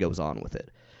as what goes on with it.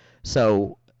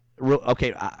 So,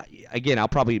 okay, again, I'll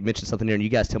probably mention something here, and you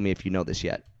guys tell me if you know this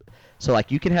yet. So, like,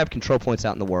 you can have control points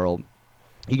out in the world.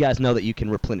 You guys know that you can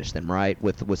replenish them, right,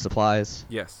 with supplies?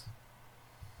 Yes.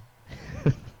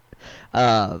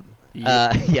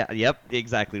 Yep,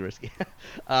 exactly, Risky.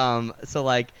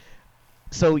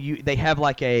 They have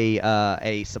like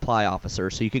a supply officer,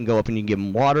 so you can go up and you can give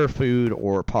them water, food,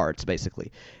 or parts,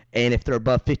 basically. And if they're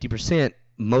above 50%,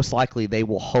 most likely they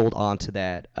will hold on to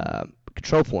that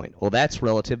control point. Well, that's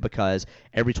relative because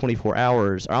every 24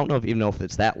 hours, I don't know even know if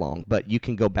it's that long, but you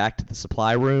can go back to the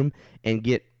supply room and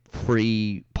get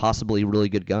free, possibly really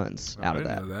good guns out of I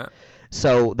that. didn't know that.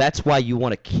 So that's why you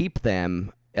want to keep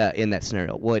them in that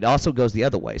scenario. Well, it also goes the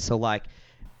other way. So, like,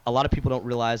 a lot of people don't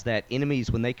realize that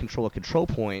enemies, when they control a control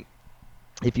point,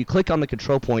 if you click on the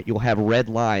control point, you'll have red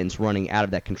lines running out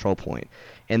of that control point.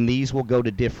 And these will go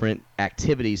to different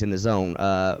activities in the zone,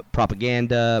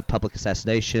 propaganda, public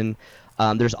assassination.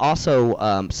 There's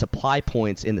also supply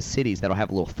points in the cities that'll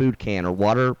have a little food can or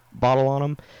water bottle on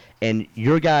them. And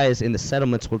your guys in the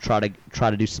settlements will try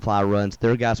to do supply runs.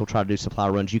 Their guys will try to do supply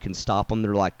runs. You can stop them.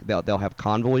 They'll have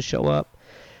convoys show up.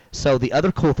 So the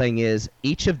other cool thing is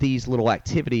each of these little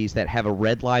activities that have a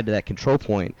red line to that control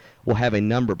point will have a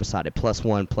number beside it,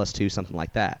 +1, +2, something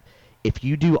like that. If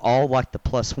you do all like the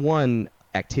 +1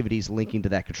 activities linking to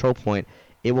that control point,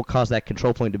 it will cause that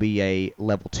control point to be a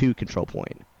level 2 control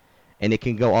point. And it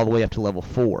can go all the way up to level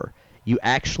 4.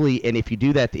 And if you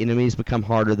do that, the enemies become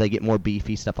harder, they get more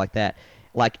beefy, stuff like that.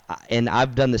 And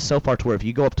I've done this so far to where if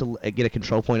you go up to get a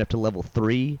control point up to level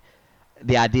 3,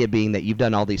 the idea being that you've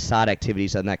done all these side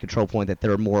activities on that control point, that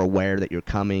they're more aware that you're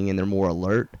coming and they're more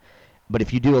alert. But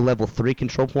if you do a level 3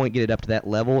 control point, get it up to that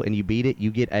level, and you beat it,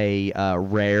 you get a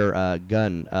rare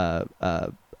gun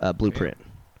blueprint.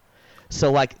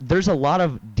 So, like, there's a lot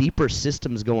of deeper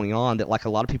systems going on that, like, a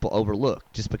lot of people overlook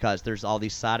just because there's all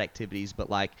these side activities. But,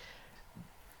 like,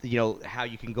 how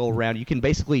you can go around. You can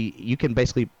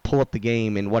basically pull up the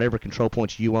game, and whatever control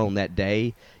points you own that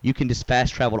day, you can just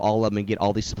fast travel to all of them and get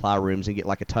all these supply rooms and get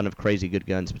like a ton of crazy good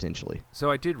guns potentially.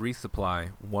 So I did resupply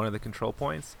one of the control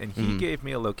points, and he gave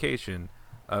me a location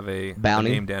of a Bounty?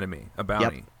 named enemy, a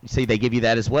bounty. Yep. See, they give you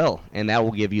that as well, and that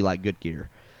will give you like good gear.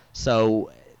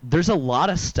 So there's a lot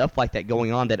of stuff like that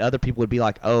going on that other people would be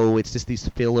like, oh, it's just these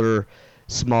filler,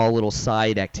 small little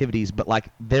side activities. But like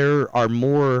there are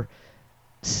more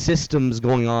systems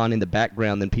going on in the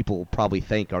background than people probably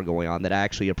think are going on that I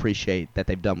actually appreciate that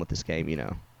they've done with this game.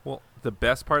 Well, the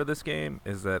best part of this game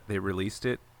is that they released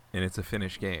it, and it's a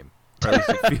finished game. Or at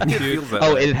least it feels that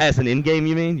Oh, way. it has an end game,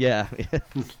 you mean? Yeah.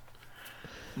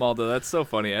 Maldo, that's so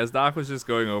funny. As Doc was just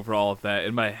going over all of that,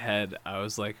 in my head, I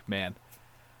was like, man,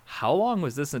 how long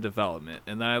was this in development?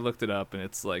 And then I looked it up, and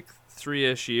it's like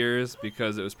 3-ish years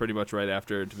because it was pretty much right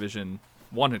after Division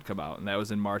 1 had come out, and that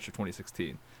was in March of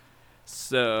 2016.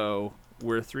 So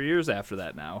we're 3 years after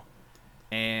that now.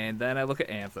 And then I look at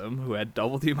Anthem, who had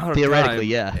double the amount of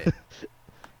Theoretically, time.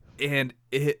 yeah. And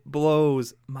it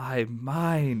blows my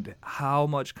mind how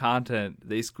much content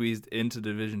they squeezed into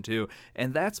Division 2.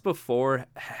 And that's before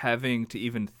having to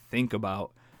even think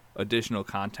about additional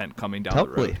content coming down the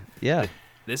Totally. road. Yeah.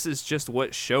 This is just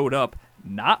what showed up,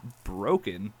 not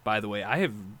broken, by the way.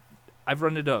 I've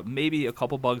run into maybe a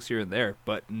couple bugs here and there,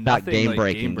 but Not nothing game like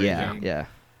breaking. game-breaking. Yeah.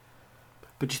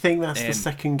 But do you think that's the And-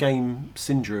 second game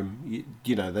syndrome?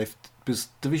 Because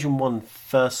Division 1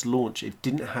 first launch, it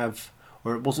didn't have,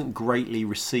 or it wasn't greatly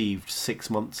received 6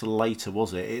 months later,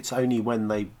 was it? It's only when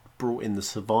they brought in the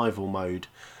survival mode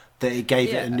that it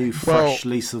gave it a new, fresh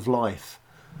lease of life.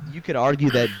 You could argue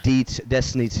that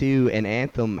Destiny 2 and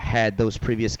Anthem had those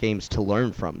previous games to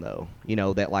learn from, though.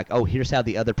 That like, oh, here's how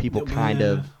the other people kind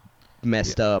of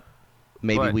messed up.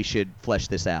 Maybe But- we should flesh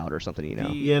this out or something,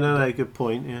 Yeah, no, good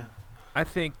point, yeah. I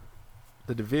think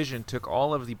the Division took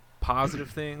all of the positive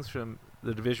things from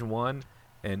the Division 1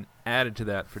 and added to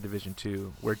that for Division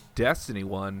 2, where Destiny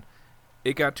 1,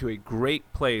 it got to a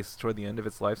great place toward the end of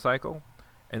its life cycle,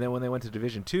 and then when they went to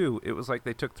Division 2, it was like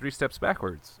they took 3 steps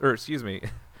backwards. Or, excuse me.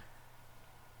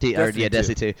 Destiny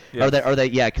 2. Yeah. Are they?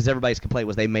 Yeah, because everybody's complaint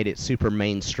was they made it super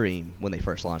mainstream when they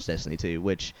first launched Destiny 2,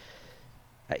 which,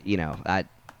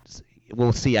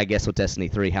 we'll see, I guess, with Destiny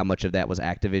 3 how much of that was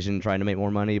Activision trying to make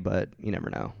more money, but you never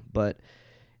know. But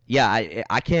yeah,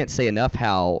 I can't say enough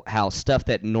how stuff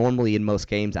that normally in most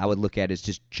games I would look at as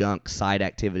just junk side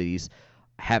activities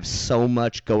have so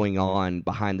much going on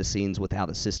behind the scenes with how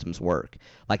the systems work.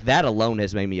 Like, that alone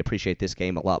has made me appreciate this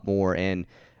game a lot more, and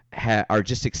are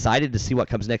just excited to see what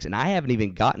comes next. And I haven't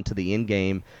even gotten to the end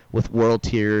game with world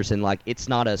tiers, and like, it's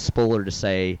not a spoiler to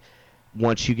say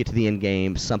once you get to the end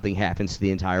game something happens to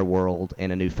the entire world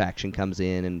and a new faction comes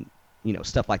in, and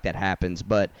stuff like that happens.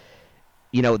 But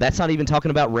that's not even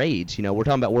talking about raids. We're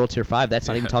talking about world tier 5. That's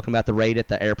not even talking about the raid at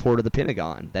the airport of the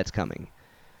Pentagon that's coming.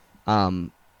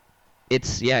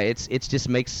 It's just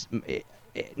makes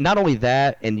not only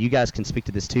that, and you guys can speak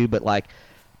to this too, but like,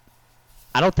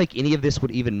 I don't think any of this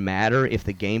would even matter if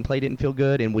the gameplay didn't feel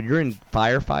good. And when you're in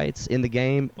firefights in the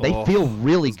game, they feel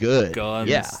really good. Guns,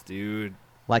 yeah, dude.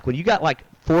 Like, when you got like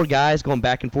 4 guys going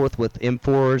back and forth with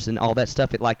M4s and all that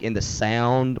stuff, in the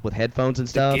sound with headphones and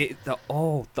stuff. The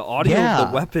audio of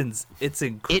the weapons, it's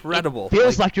incredible. It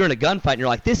feels like you're in a gunfight and you're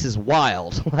like, this is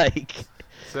wild. Like,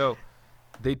 So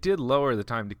they did lower the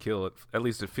time to kill it. At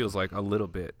least it feels like a little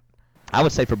bit. I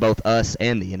would say for both us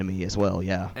and the enemy as well.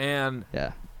 Yeah. And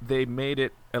Yeah. they made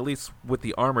it, at least with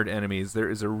the armored enemies, there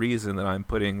is a reason that I'm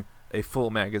putting a full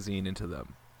magazine into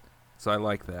them. So I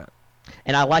like that.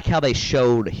 And I like how they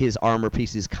showed his armor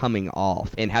pieces coming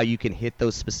off and how you can hit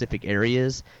those specific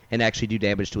areas and actually do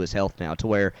damage to his health now, to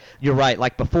where you're right.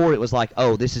 Like, before it was like,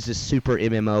 oh, this is just super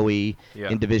MMOE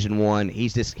in Division 1.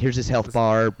 Here's his health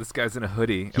bar. This guy's in a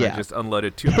hoodie, and I just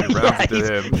unloaded 200 rounds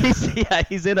into him.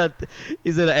 He's in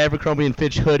an Abercrombie and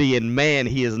Fitch hoodie, and man,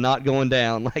 he is not going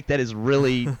down. Like, that is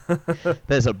really that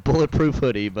is a bulletproof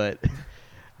hoodie,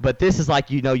 But this is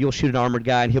like, you'll shoot an armored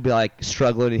guy and he'll be like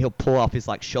struggling and he'll pull off his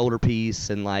like shoulder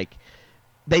piece, and like,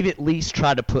 they've at least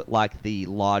tried to put like the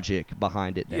logic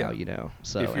behind it now,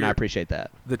 So, and I appreciate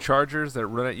that. The chargers that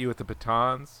run at you with the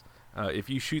batons, if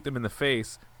you shoot them in the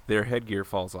face, their headgear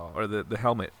falls off, or the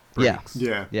helmet breaks.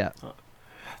 Yeah.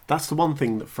 That's the one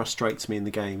thing that frustrates me in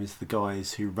the game, is the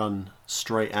guys who run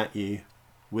straight at you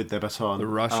with their baton. The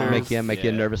rushers. Make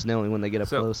you nervous knowing when they get up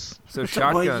close. So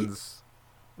shotguns.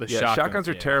 Shotguns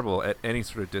are yeah. terrible at any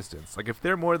sort of distance. Like, if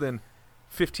they're more than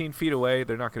 15 feet away,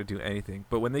 they're not going to do anything.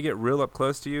 But when they get real up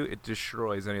close to you, it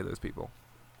destroys any of those people.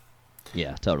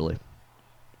 Yeah, totally.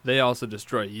 They also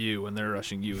destroy you when they're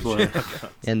rushing you.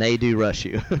 And they do rush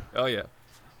you. Oh, yeah.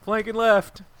 Flanking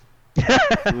left.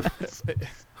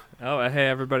 Oh, hey,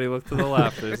 everybody look to the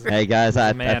left. Hey, guys,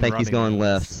 I man think he's running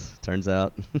going this. left, turns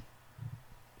out.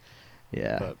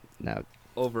 Yeah. But No,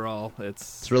 overall,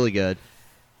 it's really good.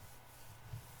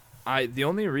 the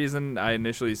only reason I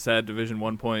initially said Division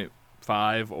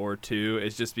 1.5 or 2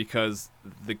 is just because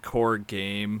the core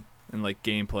game and like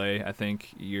gameplay, I think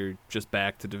you're just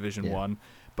back to Division 1,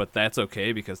 but that's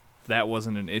okay because that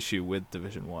wasn't an issue with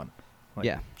Division 1.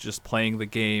 Like, just playing the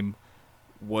game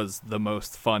was the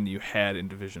most fun you had in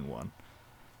Division 1.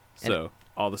 So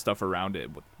all the stuff around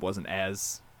it wasn't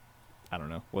as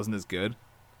good.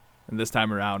 And this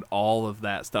time around, all of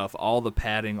that stuff, all the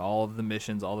padding, all of the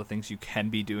missions, all the things you can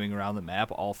be doing around the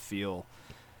map all feel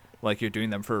like you're doing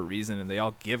them for a reason, and they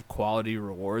all give quality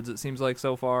rewards, it seems like,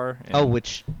 so far. And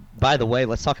which, by the way,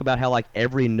 let's talk about how like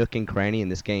every nook and cranny in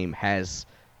this game has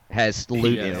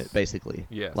loot in it, basically.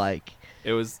 Yes. Like,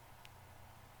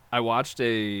 I watched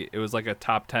it was like a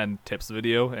top 10 tips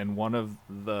video, and one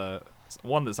that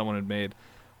someone had made,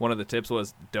 one of the tips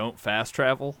was don't fast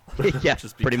travel. Yeah,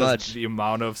 just pretty because much. the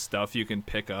amount of stuff you can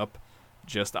pick up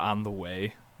just on the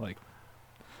way, like,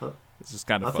 it's just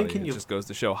kind of funny. It just goes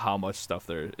to show how much stuff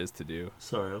there is to do.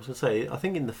 Sorry, I was going to say, I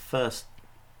think in the first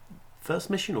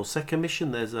mission or second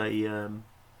mission, there's a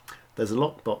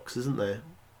lockbox, isn't there?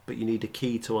 But you need a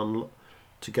key to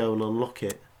go and unlock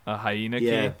it. A hyena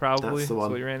key, probably. That's the one.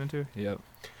 What you ran into. Yep.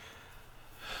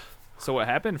 So what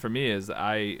happened for me is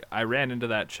I ran into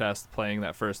that chest playing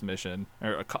that first mission,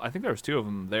 or I think there was 2 of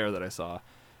them there that I saw,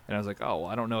 and I was like, oh, well,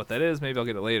 I don't know what that is. Maybe I'll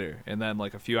get it later. And then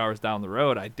like a few hours down the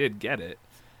road, I did get it,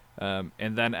 and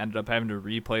then ended up having to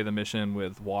replay the mission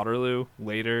with Waterloo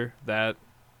later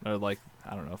or like,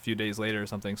 I don't know, a few days later or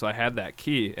something. So I had that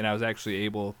key, and I was actually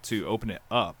able to open it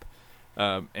up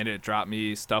and it dropped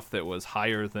me stuff that was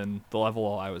higher than the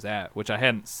level I was at, which I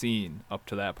hadn't seen up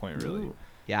to that point really. Ooh.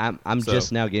 Yeah, I'm So,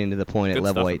 just now getting to the point at good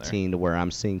level stuff in there. 18 to where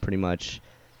I'm seeing pretty much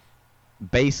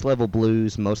base level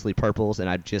blues, mostly purples, and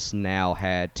I've just now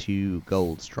had 2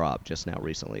 golds drop just now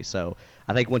recently. So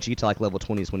I think once you get to like level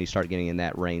 20 is when you start getting in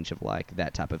that range of like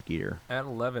that type of gear. At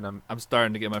 11, I'm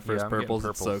starting to get my first I'm getting purples.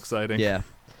 It's so purples. exciting. Yeah.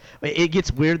 It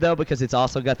gets weird though because it's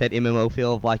also got that MMO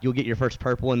feel of like you'll get your first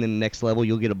purple and then the next level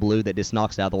you'll get a blue that just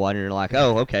knocks it out of the water and you're like,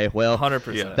 oh, okay, well,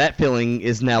 100%. that feeling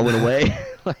is now went away.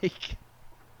 Like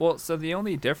Well, so the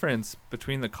only difference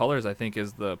between the colors, I think,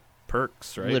 is the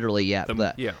perks, right? literally, yeah. The-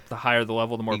 but- Yeah. The higher the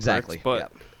level, the more Exactly, perks. But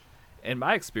yep. in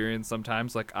my experience,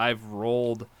 sometimes, like, I've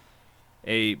rolled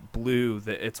a blue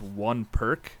that its 1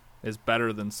 perk is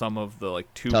better than some of the,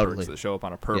 like, 2 Totally. perks that show up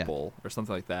on a purple or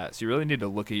something like that. So you really need to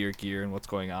look at your gear and what's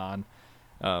going on.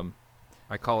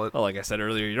 I call it Well, like I said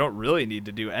earlier, you don't really need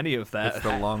to do any of that it's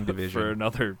the long for division.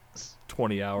 another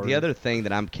 20 hours. The other thing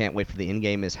that I can't wait for the end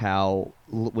game is how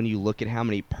when you look at how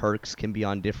many perks can be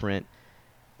on different,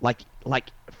 like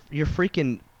your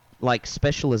freaking like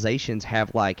specializations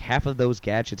have like half of those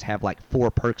gadgets have like 4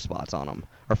 perk spots on them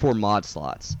or 4 mod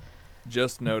slots.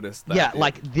 Just noticed that. Yeah, dude.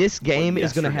 like this game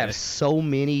is gonna have yesterday. so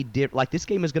many like this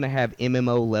game is gonna have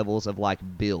MMO levels of like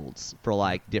builds for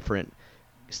like different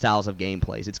styles of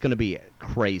gameplays. It's gonna be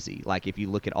crazy. Like if you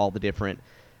look at all the different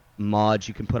mods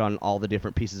you can put on all the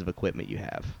different pieces of equipment you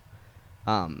have.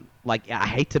 Like I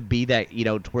hate to be that, you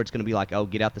know, to where it's gonna be like, oh,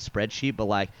 get out the spreadsheet, but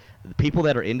like the people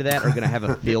that are into that are gonna have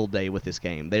a field day with this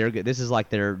game. This is like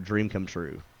their dream come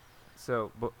true.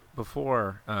 So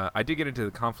before, I did get into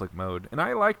the conflict mode, and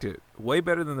I liked it way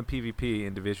better than the PvP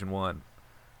in Division 1.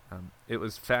 It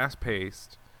was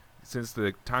fast-paced, since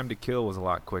the time to kill was a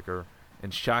lot quicker,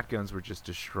 and shotguns were just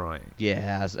destroying.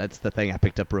 Yeah, that's the thing I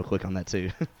picked up real quick on that too.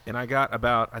 And I got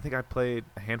I think I played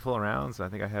a handful of rounds. I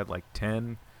think I had like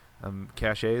 10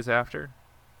 caches after.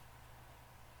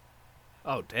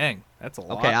 Oh, dang. That's a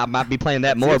lot. Okay, I might be playing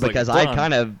that It more seems like because it's I done.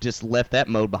 kind of just left that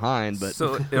mode behind. But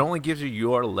So it only gives you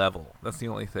your level. That's the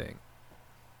only thing.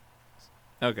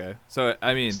 Okay. So,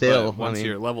 I mean, Still, but once I mean,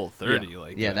 you're level 30,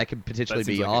 like... yeah, that could potentially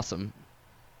seems be like a- awesome.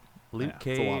 Loot yeah,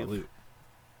 cave. It's a lot of loot.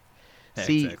 Yeah,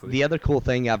 See, exactly. the other cool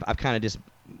thing I've kind of just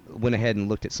went ahead and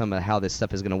looked at some of how this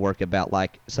stuff is going to work about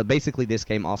like so basically this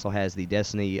game also has the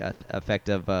Destiny effect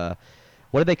of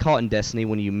what do they call it in Destiny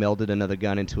when you melded another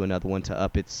gun into another one to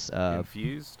up its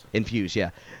Infused. infuse,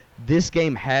 yeah. This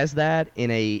game has that in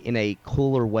a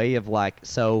cooler way of like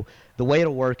so the way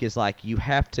it'll work is like you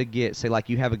have to get say like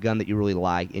you have a gun that you really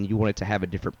like and you want it to have a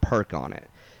different perk on it.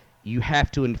 You have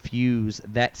to infuse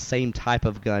that same type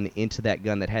of gun into that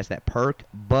gun that has that perk,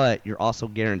 but you're also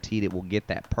guaranteed it will get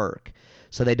that perk.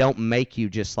 So they don't make you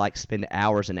just like spend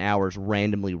hours and hours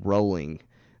randomly rolling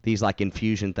these like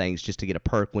infusion things just to get a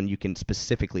perk when you can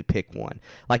specifically pick one.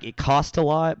 Like it costs a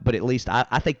lot, but at least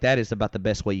I think that is about the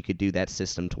best way you could do that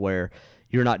system to where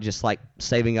you're not just like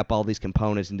saving up all these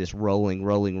components and just rolling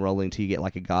till you get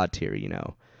like a god tier, you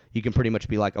know. You can pretty much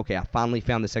be like, okay, I finally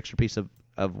found this extra piece of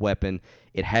weapon.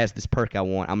 It has this perk I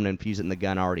want. I'm going to infuse it in the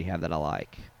gun I already have that I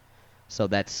like. So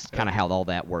that's kind of how all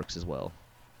that works as well.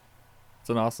 It's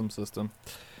an awesome system.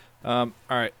 All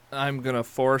right, I'm gonna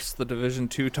force the Division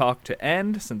 2 talk to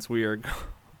end since we are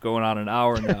going on an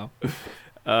hour now.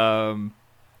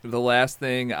 The last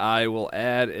thing I will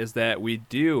add is that we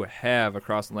do have a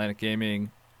Cross Atlantic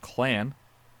Gaming clan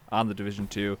on the Division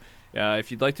 2.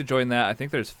 If you'd like to join that, I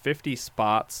think there's 50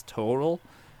 spots total,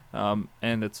 and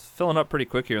it's filling up pretty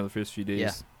quick here in the first few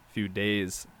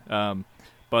days.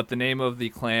 But the name of the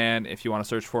clan, if you want to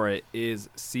search for it, is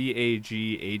CAG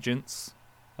Agents.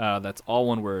 That's all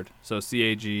one word. So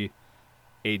CAG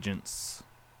Agents.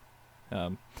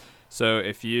 So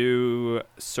if you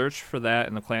search for that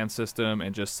in the clan system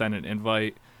and just send an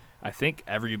invite, I think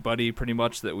everybody pretty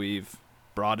much that we've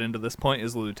brought into this point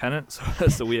is a lieutenant.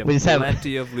 So we have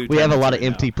plenty of lieutenants. We have a lot of right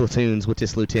empty now. platoons with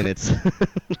just lieutenants.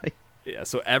 Yeah,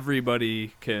 so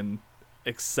everybody can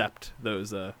accept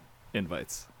those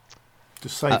invites.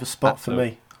 Just save a spot for so-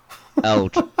 me.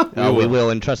 We will,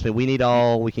 and trust me, we need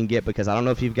all we can get because I don't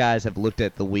know if you guys have looked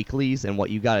at the weeklies and what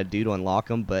you got to do to unlock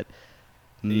them, but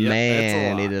Yep, it's a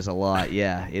man, lot. it is a lot.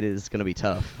 Yeah, it is going to be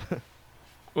tough.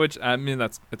 Which, I mean,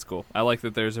 it's cool. I like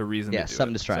that there's a reason Yeah, to do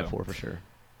something it, to strive so for sure.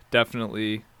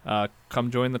 Definitely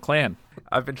come join the clan.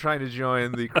 I've been trying to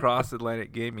join the Cross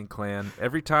Atlantic Gaming clan.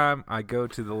 Every time I go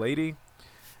to the lady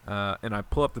and I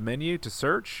pull up the menu to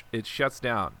search, it shuts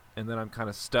down, and then I'm kind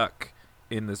of stuck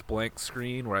in this blank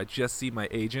screen where I just see my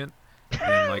agent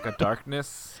and like a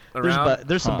darkness around.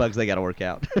 There's some bugs they got to work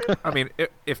out. I mean,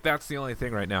 if that's the only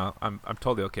thing right now, I'm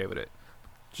totally okay with it.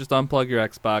 Just unplug your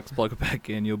Xbox, plug it back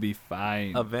in, you'll be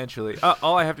fine. Eventually.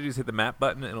 All I have to do is hit the map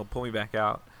button, and it'll pull me back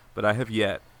out. But I have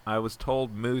yet. I was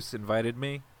told Moose invited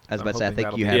me. I was I'm about to say, I hoping think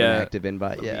that'll you be- have Yeah. an active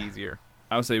invite. It'll Yeah. be easier.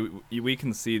 I would say we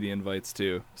can see the invites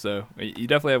too. So you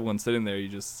definitely have one sitting there. You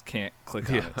just can't click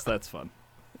on Yeah. it. So that's fun.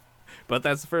 But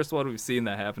that's the first one we've seen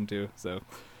that happen to. So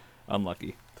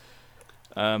unlucky.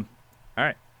 All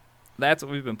right. That's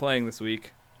what we've been playing this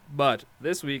week. But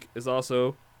this week is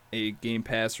also a Game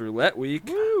Pass Roulette week.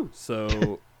 Woo!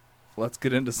 So let's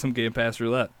get into some Game Pass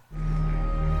Roulette.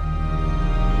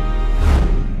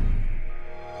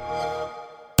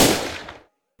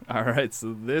 All right,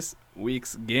 so this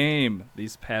week's game,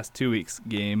 these past 2 weeks'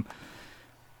 game,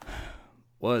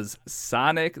 was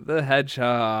Sonic the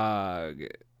Hedgehog.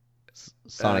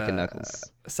 Sonic and Knuckles.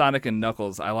 Sonic and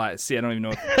Knuckles. I lied. See, I don't even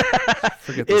know.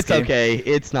 Forget this It's game. okay.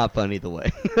 It's not fun either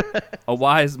way. A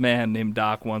wise man named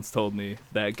Doc once told me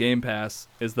that Game Pass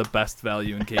is the best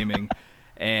value in gaming.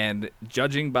 And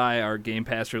judging by our Game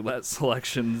Pass Roulette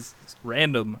selections,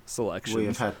 random selections, We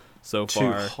have had so too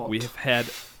far, hot. we have had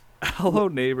Hello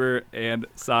Neighbor and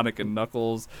Sonic and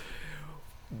Knuckles.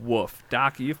 Woof.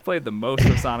 Doc, you've played the most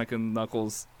of Sonic and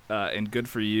Knuckles, and good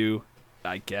for you,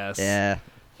 I guess. Yeah.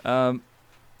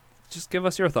 Just give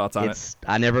us your thoughts on it.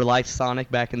 I never liked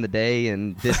Sonic back in the day,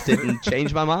 and this didn't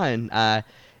change my mind.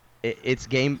 It's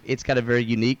got a very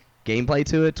unique gameplay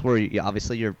to it, where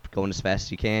obviously you're going as fast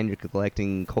as you can. You're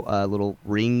collecting little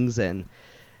rings, and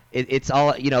it's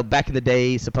all, back in the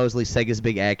day, supposedly Sega's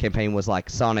big ad campaign was like,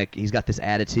 Sonic, he's got this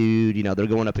attitude, they're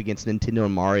going up against Nintendo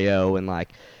and Mario, and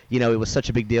it was such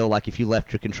a big deal, like if you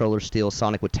left your controller still,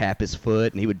 Sonic would tap his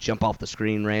foot and he would jump off the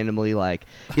screen randomly, it's like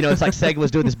Sega was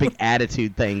doing this big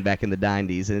attitude thing back in the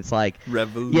 90s, and it's like,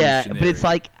 Revolutionary. yeah, but it's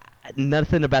like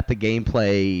nothing about the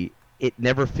gameplay, it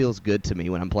never feels good to me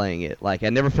when I'm playing it. Like, I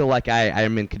never feel like I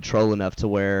am in control enough to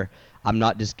where I'm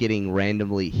not just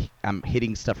I'm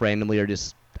hitting stuff randomly, or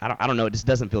just, I don't know, it just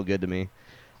doesn't feel good to me.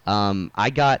 I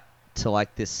got to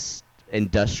this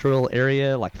industrial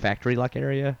area, factory-like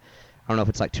area. I don't know if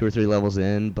it's 2 or 3 levels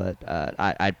in, but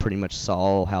I pretty much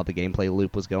saw how the gameplay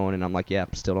loop was going, and I'm like, yeah,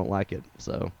 still don't like it.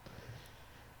 So,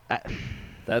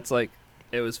 That's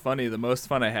it was funny. The most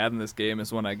fun I had in this game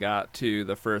is when I got to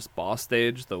the first boss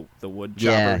stage, the wood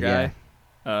chopper guy.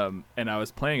 And I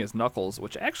was playing as Knuckles,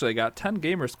 which actually I got 10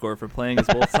 gamer score for playing as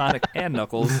both Sonic and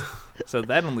Knuckles. So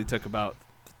that only took about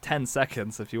 10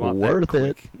 seconds if you want Worth that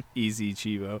quick, easy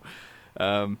Chivo.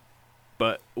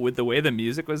 But with the way the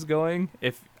music was going,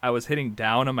 if I was hitting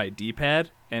down on my D-pad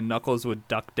and Knuckles would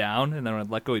duck down, and then when I'd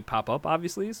let go, he'd pop up,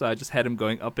 obviously. So I just had him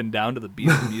going up and down to the beat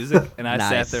of the music, and I sat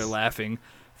Nice. there laughing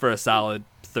for a solid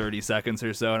 30 seconds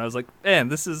or so. And I was like, man,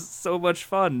 this is so much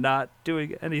fun not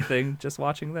doing anything, just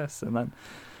watching this. And then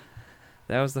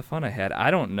that was the fun I had. I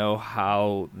don't know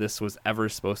how this was ever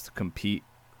supposed to compete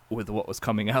with what was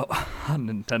coming out on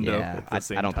Nintendo yeah, at the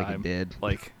same I don't time. think it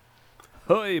did.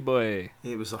 Hey boy.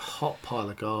 It was a hot pile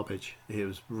of garbage. It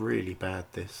was really bad,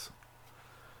 this.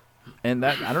 And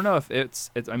that, I don't know if it's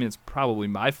probably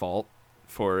my fault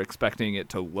for expecting it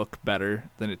to look better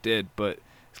than it did, but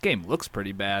this game looks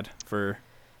pretty bad for,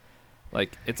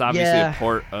 it's obviously Yeah. a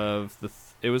port of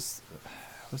was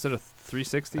it a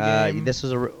 360 game?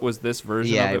 Was this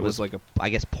version yeah, of it was I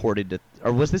guess ported to,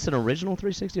 or was this an original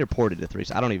 360 or ported to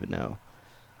 360? I don't even know.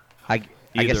 I guess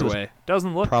either it was way.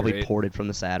 Doesn't look probably great. ported from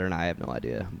the Saturn. I have no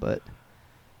idea, but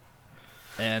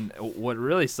And what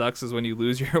really sucks is when you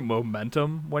lose your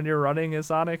momentum when you're running as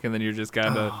Sonic, and then you're just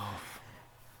kind of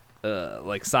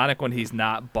like Sonic when he's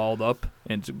not balled up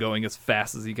and going as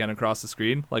fast as he can across the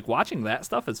screen. Watching that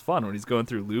stuff is fun when he's going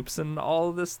through loops and all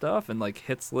of this stuff, and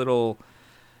hits little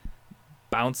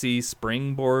bouncy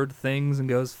springboard things and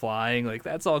goes flying.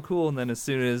 That's all cool. And then as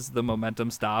soon as the momentum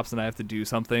stops and I have to do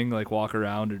something walk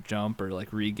around or jump or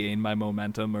regain my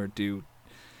momentum or do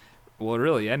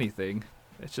really anything,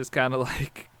 it's just kind of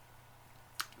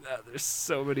there's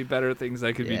so many better things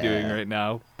I could be doing Yeah. right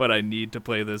now, but I need to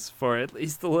play this for at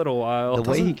least a little while. the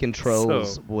way he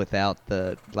controls So- without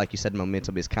the, like you said,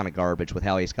 momentum is kind of garbage. With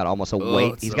how he's got almost a Oh,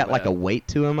 weight, it's he's so got a bad. weight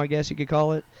to him, I guess you could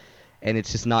call it, and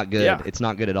it's just not good. Yeah. It's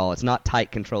not good at all. It's not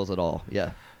tight controls at all.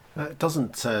 Yeah. It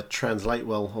doesn't translate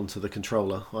well onto the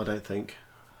controller, I don't think.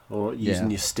 Or using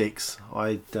Yeah. your sticks.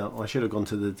 I should have gone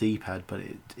to the D-pad, but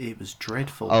it was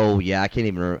dreadful. Oh yeah, I can't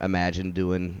even imagine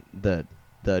doing the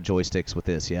joysticks with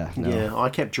this. Yeah. No. Yeah, I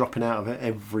kept dropping out of it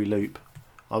every loop.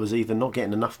 I was either not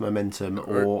getting enough momentum,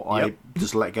 or I Yep.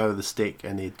 just let go of the stick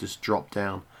and it just dropped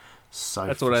down. So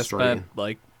That's what I frustrating.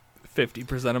 spent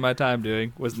 50% of my time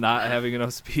doing, was not having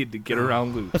enough speed to get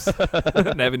around loops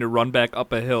and having to run back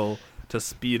up a hill to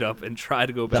speed up and try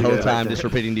to go The back. whole Yeah. time just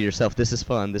repeating to yourself, "This is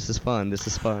fun. This is fun. This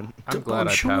is fun." I'm glad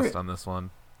I sure passed on this one.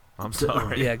 I'm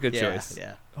sorry. Yeah, good Yeah, choice.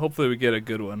 yeah. Hopefully we get a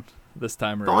good one this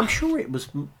time But I'm around. sure it was.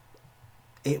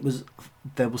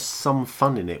 There was some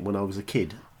fun in it when I was a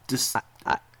kid. Just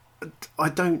I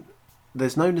don't.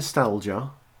 There's no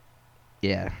nostalgia.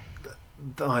 Yeah.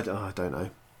 I don't know.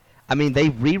 I mean, they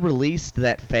re-released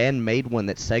that fan-made one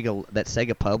that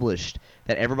Sega published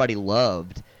that everybody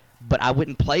loved, but I went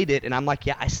and played it, and I'm like,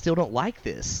 yeah, I still don't like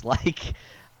this. Like,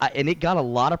 and it got a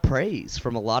lot of praise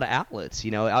from a lot of outlets.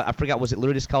 You know, I forgot, was it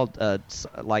literally just called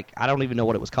I don't even know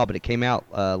what it was called, but it came out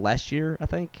last year, I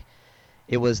think.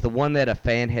 It was the one that a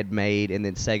fan had made, and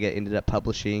then Sega ended up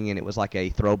publishing, and it was like a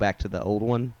throwback to the old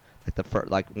one, like the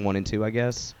like 1 and 2, I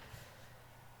guess.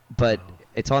 But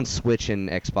it's on Switch and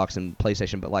Xbox and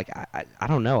PlayStation. But like, I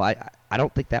don't know. I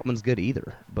don't think that one's good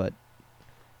either. But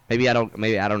maybe I don't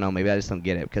know. Maybe I just don't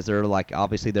get it because there are like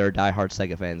obviously there are diehard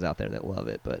Sega fans out there that love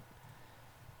it. But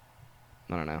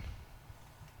I don't know.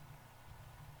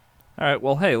 All right.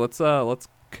 Well, hey, let's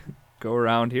go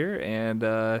around here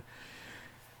and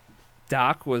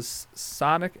Doc, was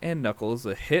Sonic and Knuckles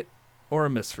a hit or a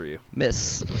miss for you?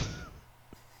 Miss.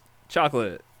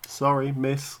 Chocolate Sorry,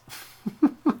 miss.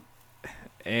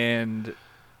 and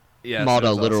yeah, Maldo,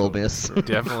 so it's literal also- miss.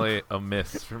 Definitely a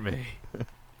miss for me.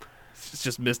 It's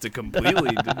just missed it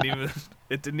completely.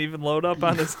 It didn't even load up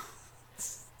on his.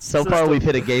 So far, system. we've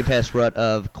hit a Game Pass rut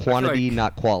of quantity, like-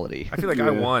 not quality. I feel like I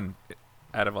Yeah. won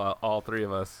out of all three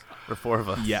of us, or four of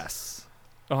us. Yes,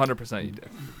 100% you did.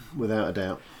 Without a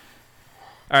doubt.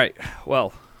 All right.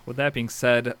 Well, with that being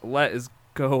said, let us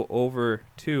go over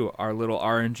to our little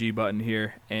RNG button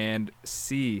here and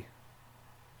see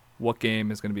what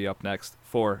game is going to be up next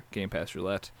for Game Pass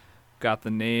Roulette. Got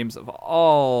the names of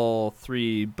all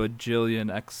 3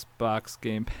 bajillion Xbox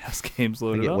Game Pass games I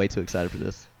loaded get up. way too excited for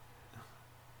this.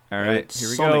 All right, It's here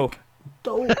we Sonic.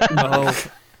 Don't. go.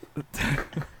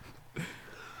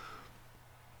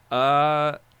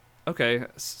 Okay.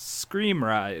 Scream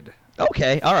Ride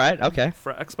Okay, all right, okay.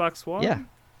 for Xbox One. Yeah.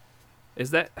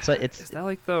 Is that So is that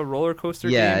like the roller coaster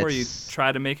Yeah, game where you it's-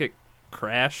 try to make it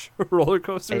crash roller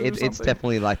coasters? or It's something?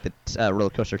 definitely like the roller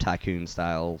coaster tycoon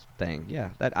style thing. Yeah,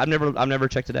 that I've never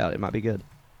checked it out. It might be good.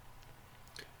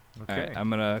 All Okay. right, I'm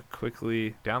gonna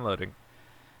quickly. Downloading.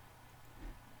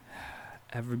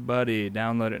 Everybody,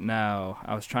 download it now.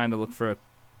 I was trying to look for a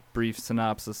brief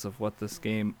synopsis of what this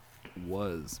game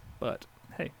was, but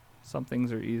hey, some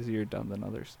things are easier done than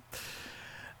others.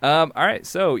 All right,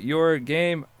 so your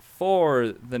game for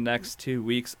the next 2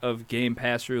 weeks of Game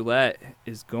Pass Roulette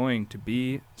is going to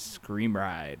be Scream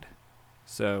Ride.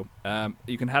 So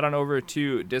you can head on over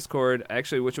to Discord,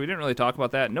 actually, which we didn't really talk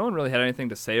about that. No one really had anything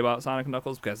to say about Sonic and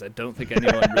Knuckles because I don't think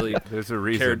anyone really There's a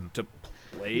reason. cared to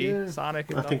play Yeah, Sonic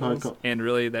and I think I Knuckles, got- and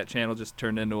really that channel just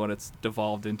turned into what it's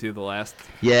devolved into the last.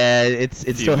 Yeah, it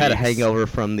Few still had a weeks. hangover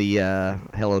from the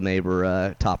Hello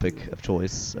Neighbor topic of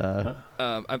choice.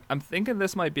 I'm thinking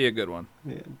this might be a good one.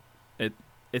 Yeah.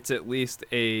 It's at least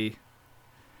a.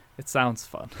 It sounds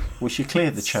fun. We should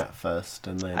clear the chat first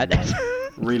and then I-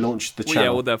 relaunch the Well, channel. yeah,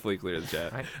 we'll definitely clear the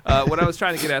chat. What I was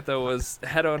trying to get at, though, was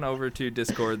head on over to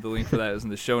Discord. The link for that is in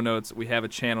the show notes. We have a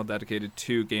channel dedicated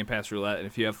to Game Pass Roulette, and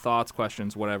if you have thoughts,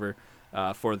 questions, whatever,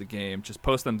 for the game, just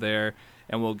post them there,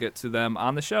 and we'll get to them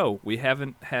on the show. We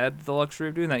haven't had the luxury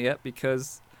of doing that yet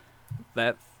because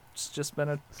that's just been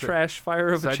a So- trash fire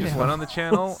of So a I channel. just went on the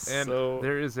channel, and So-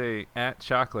 there is a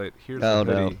 @chocolate. Here's Oh, a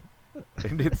no. hoodie.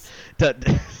 And it's That-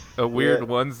 a weird Yeah.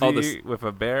 onesie with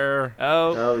a bear.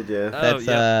 Oh, Oh yeah.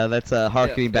 that's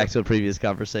harkening Yeah, back yeah. to a previous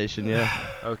conversation. Yeah,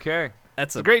 Okay.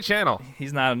 that's It's a great channel.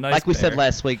 He's not a nice. like we said bear.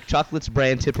 last week, Chocolate's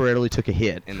brand temporarily took a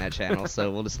hit in that channel,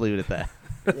 so we'll just leave it at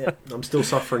Yeah. I'm still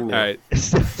suffering now. All right.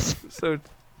 that. So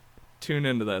tune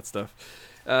into that stuff.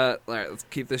 All right, let's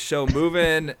keep this show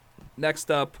moving. Next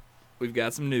up, we've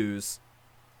got some news.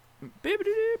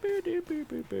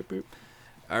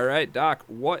 All right, Doc,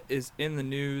 what is in the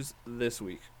news this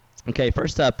week? Okay,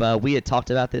 first up, we had talked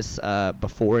about this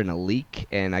before in a leak,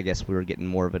 and I guess we were getting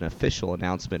more of an official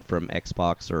announcement from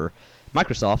Xbox or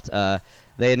Microsoft.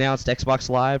 They announced Xbox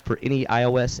Live for any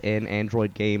iOS and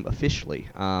Android game officially.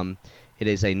 It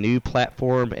is a new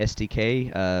platform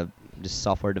SDK, just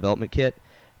software development kit,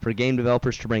 for game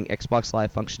developers to bring Xbox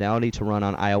Live functionality to run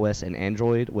on iOS and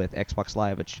Android with Xbox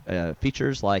Live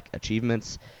features like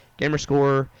achievements, gamer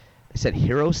score. They said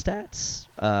hero stats.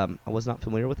 I was not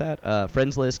familiar with that.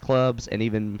 Friends list, clubs, and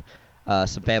even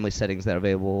some family settings that are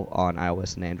available on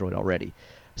iOS and Android already.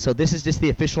 So this is just the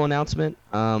official announcement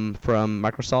from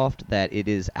Microsoft that it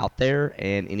is out there,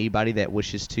 and anybody that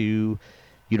wishes to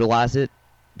utilize it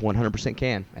 100%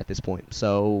 can at this point.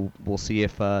 So we'll see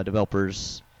if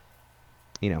developers,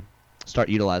 start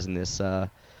utilizing this.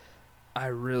 I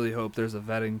really hope there's a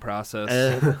vetting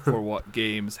process for what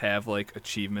games have like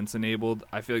achievements enabled.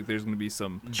 I feel like there's going to be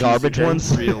some Garbage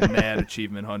ones? real mad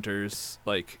achievement hunters.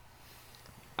 Like,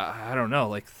 I don't know,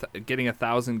 like getting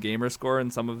 1,000 gamer score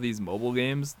in some of these mobile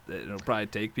games. It'll probably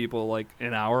take people like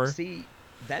an hour. See,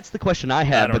 that's the question I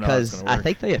have I don't know how it's because gonna I work.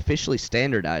 think they officially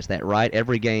standardized that, right?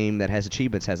 Every game that has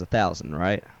achievements has 1,000,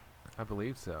 right? I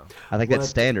believe so. I think Well, that's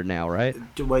standard now, right?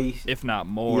 The way If not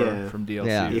more Yeah. from DLC.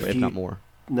 Yeah, If if you- not more.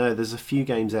 No, there's a few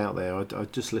games out there. I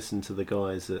just listened to the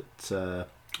guys at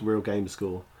Real Game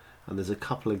Score, and there's a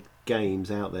couple of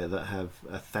games out there that have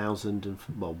 1,000 and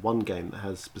one game that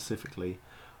has specifically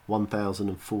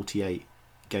 1,048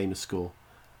 gamer score,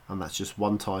 and that's just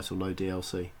one title, no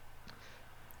DLC.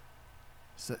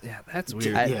 So, yeah, that's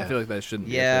weird. Yeah. I feel like that shouldn't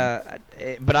be a Yeah,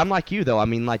 but I'm like you though. I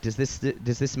mean, like, does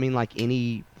this mean like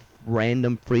any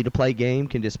random free to play game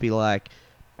can just be like,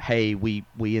 hey, we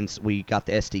got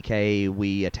the SDK,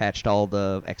 we attached all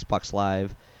the Xbox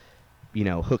Live,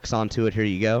 hooks onto it. Here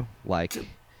you go. Like,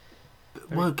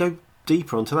 Well, go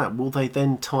deeper onto that. Will they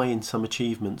then tie in some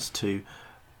achievements to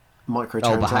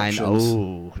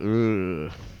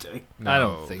microtransactions? thing. I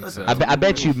don't think so. I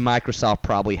bet you Microsoft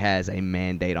probably has a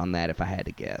mandate on that. If I had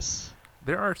to guess.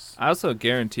 There are. I also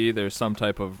guarantee there's some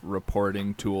type of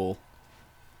reporting tool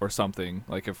or something.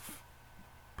 Like if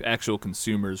actual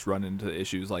consumers run into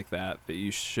issues like that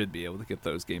you should be able to get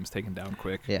those games taken down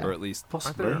quick, Yeah. or at least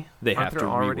Possibly. they Aren't have there to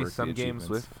already rework some the games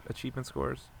achievements. with achievement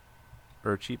scores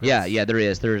or achievements? Yeah, there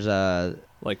is. There's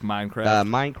like Minecraft.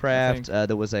 Minecraft.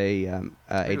 There was a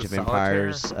Age of Solitaire.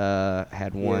 Empires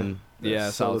had one. Yeah,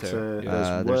 Solitaire.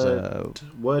 Yeah. There's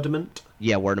Wordament.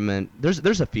 Yeah, Wordament.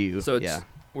 There's a few. So it's, yeah.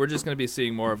 we're just going to be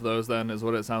seeing more of those then, is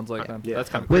what it sounds like then. Yeah. That's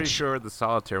kind I'm of pretty Which- sure the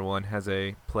Solitaire one has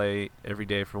a play every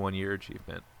day for 1 year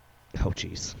achievement. Oh,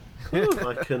 jeez.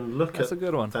 I can look That's at a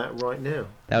good one. that right now.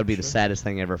 That would be the Sure. saddest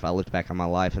thing ever if I looked back on my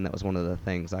life and that was one of the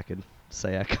things I could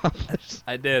say I accomplished.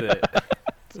 I did it.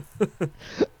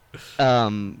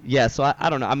 Yeah, so I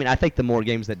don't know. I mean, I think the more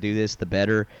games that do this, the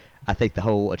better. I think the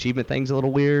whole achievement thing's a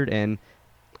little weird, and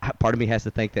part of me has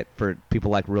to think that for people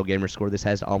like Real Gamer Score, this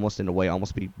has to almost, in a way,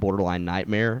 almost be borderline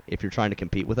nightmare if you're trying to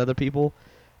compete with other people,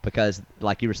 because,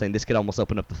 like you were saying, this could almost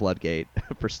open up the floodgate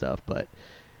for stuff, but...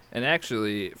 And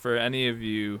actually, for any of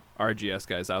you RGS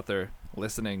guys out there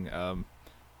listening,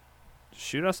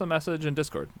 shoot us a message in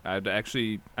Discord. I'm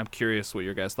curious what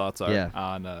your guys' thoughts are Yeah.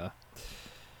 on a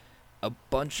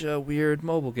bunch of weird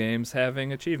mobile games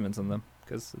having achievements in them.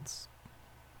 Because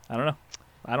I don't know.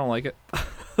 I don't like it.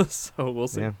 So we'll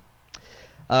see. Yeah.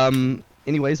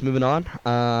 Anyways, moving on.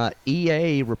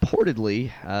 EA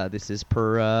reportedly, this is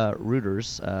per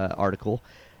Reuters article,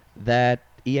 that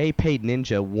EA paid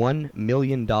Ninja $1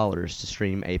 million to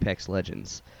stream Apex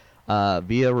Legends.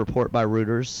 Via a report by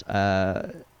Reuters,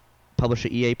 publisher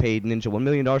EA paid Ninja $1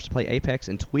 million to play Apex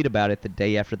and tweet about it the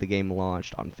day after the game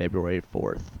launched on February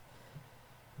 4th.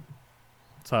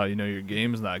 That's how you know your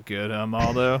game's not good, huh,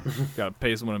 Maldo? Got to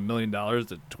pay someone $1 million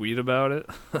to tweet about it.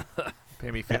 Pay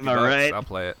me $50, I right? I'll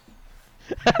play it.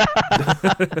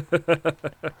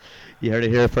 You heard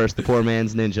it here first. The poor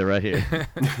man's Ninja right here.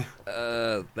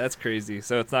 That's crazy.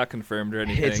 So it's not confirmed or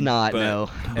anything. It's not, but no.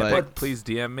 But Please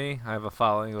DM me. I have a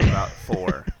following of about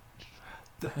 4.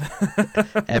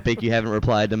 Epic, you haven't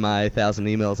replied to my 1,000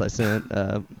 emails I sent.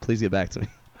 Please get back to me.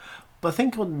 But I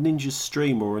think on Ninja's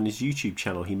stream or on his YouTube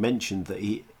channel, he mentioned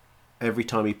that every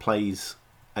time he plays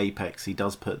Apex, he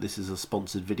does put this as a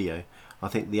sponsored video. I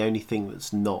think the only thing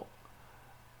that's not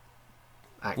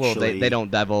actually... Well, they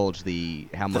don't divulge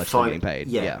how much they're getting paid.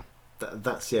 Yeah.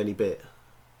 That's the only bit.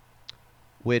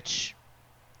 Which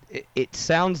it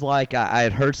sounds like I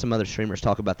had heard some other streamers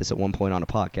talk about this at one point on a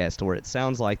podcast, where it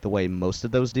sounds like the way most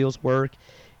of those deals work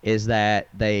is that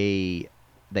they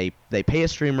pay a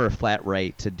streamer a flat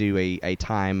rate to do a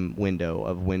time window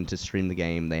of when to stream the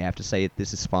game. They have to say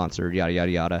this is sponsored, yada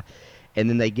yada yada, and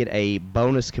then they get a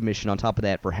bonus commission on top of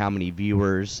that for how many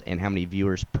viewers and how many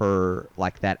viewers per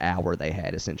like that hour they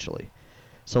had essentially.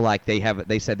 So like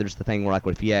they said there's the thing where like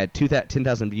if you had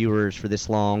 10,000 viewers for this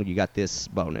long, you got this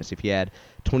bonus. If you had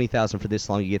 20,000 for this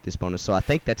long, you get this bonus. So I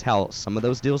think that's how some of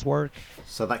those deals work.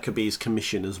 So that could be his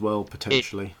commission as well,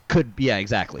 potentially. Yeah,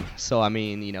 exactly. So I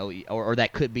mean, or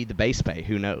that could be the base pay.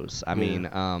 Who knows? I mean,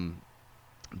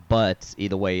 but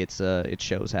either way, it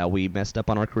shows how we messed up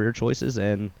on our career choices,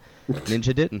 and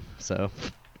Ninja didn't. So,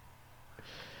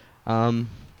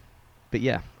 but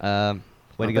yeah,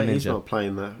 way to go, bet Ninja. he's not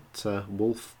playing that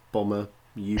Wolf Bomber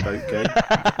U-boat game.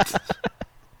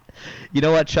 You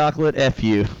know what, Chocolate? F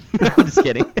you. I'm just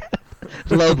kidding.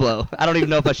 Low blow. I don't even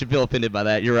know if I should feel offended by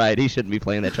that. You're right. He shouldn't be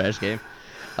playing that trash game.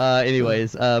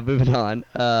 Anyways, moving on.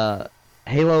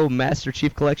 Halo Master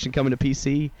Chief Collection coming to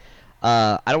PC.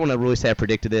 I don't want to really say I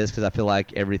predicted this because I feel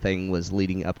like everything was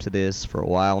leading up to this for a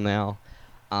while now.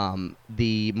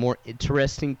 The more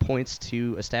interesting points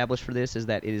to establish for this is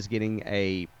that it is getting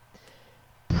a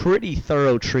pretty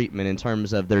thorough treatment in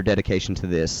terms of their dedication to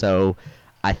this. So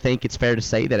I think it's fair to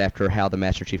say that after how the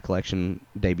Master Chief Collection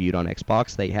debuted on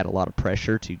Xbox, they had a lot of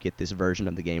pressure to get this version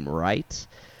of the game right.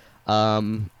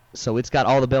 So it's got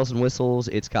all the bells and whistles.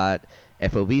 It's got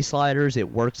FOV sliders. It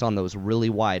works on those really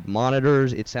wide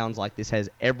monitors. It sounds like this has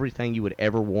everything you would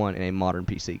ever want in a modern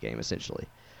PC game, essentially.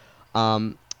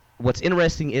 What's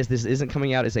interesting is this isn't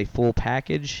coming out as a full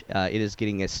package. It is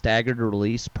getting a staggered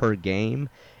release per game,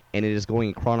 and it is going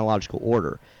in chronological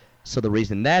order. So the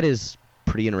reason that is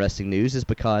pretty interesting news is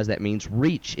because that means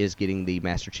Reach is getting the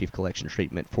Master Chief Collection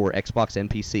treatment for Xbox and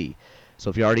PC. So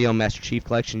if you're already on Master Chief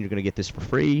Collection, you're going to get this for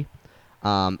free.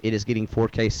 It is getting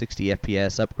 4K 60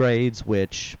 FPS upgrades,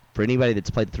 which for anybody that's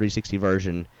played the 360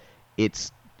 version, it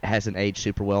hasn't aged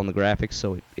super well in the graphics,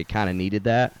 so it kind of needed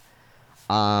that.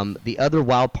 The other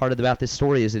wild part about this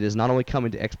story is it is not only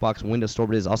coming to Xbox and Windows Store,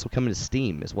 but it is also coming to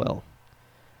Steam as well.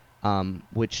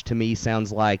 Which to me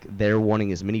sounds like they're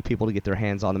wanting as many people to get their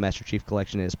hands on the Master Chief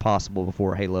Collection as possible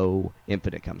before Halo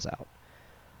Infinite comes out.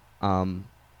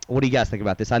 What do you guys think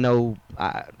about this? I know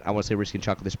I want to say Risky and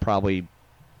Chocolate, this probably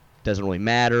doesn't really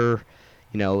matter,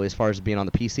 as far as being on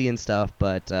the PC and stuff,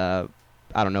 but I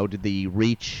don't know. Did the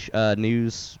Reach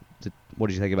news, what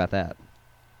did you think about that?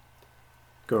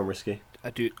 Go on, Risky.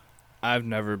 Dude, I've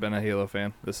never been a Halo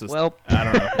fan. This is Well, I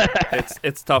don't know.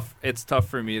 It's tough. It's tough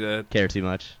for me to care too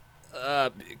much.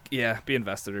 be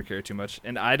invested or care too much,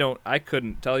 and I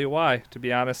couldn't tell you why. To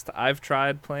be honest, I've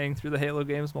tried playing through the Halo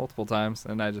games multiple times,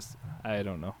 and I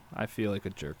don't know. I feel like a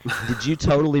jerk. Did you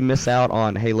totally miss out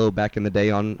on Halo back in the day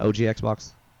on OG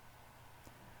Xbox?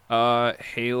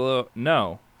 Halo,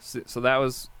 no. So that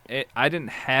was it. I didn't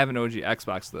have an OG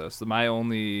Xbox though, so my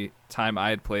only time I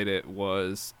had played it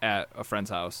was at a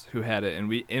friend's house who had it, and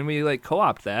we like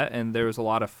co-opted that, and there was a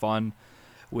lot of fun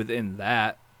within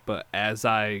that. But as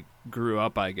I grew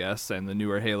up, I guess, and the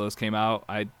newer Halos came out,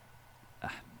 I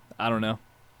don't know.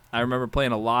 I remember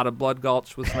playing a lot of Blood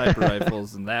Gulch with sniper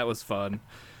rifles, and that was fun.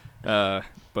 But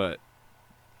I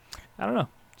don't know.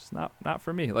 Just not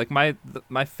for me. Like my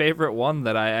favorite one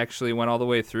that I actually went all the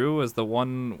way through was the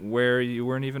one where you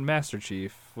weren't even Master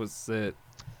Chief. Was it?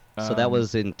 So that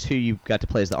was in 2, you got to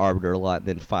play as the Arbiter a lot, and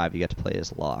then 5, you got to play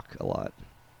as Locke a lot.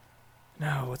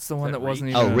 No, what's the one that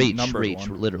wasn't Oh, even Reach,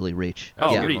 one? literally Reach.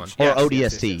 Oh, yeah. Reach. Or Yes,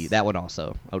 ODST, yes. that one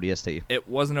also. ODST. It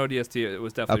wasn't ODST. It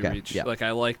was definitely Okay, Reach. yeah. Like, I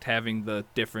liked having the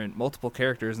different, multiple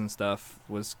characters and stuff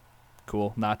was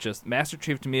cool. Not just Master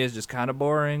Chief to me is just kind of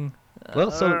boring.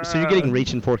 Well, so you're getting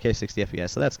Reach in 4K 60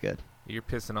 FPS, so that's good. You're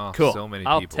pissing off Cool. so many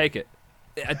I'll people. take it.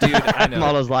 Dude, I know.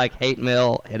 Mono's like, hate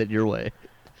mail, headed your way.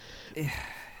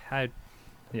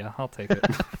 I'll take it.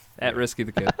 At Risky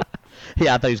the Kid.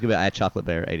 Yeah, I thought he was going to be at Chocolate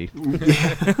Bear 80.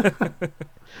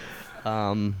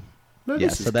 No, Yeah,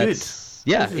 this so is that's...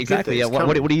 good. Yeah, This is good exactly. that Yeah, it's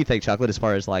what coming. do you think, Chocolate, as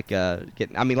far as like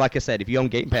getting... I mean, like I said, if you own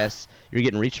Game Pass, you're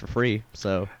getting Reach for free,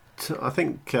 so... I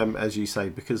think, as you say,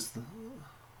 because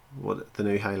the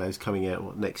new Halo's coming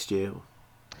out next year.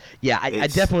 Yeah, I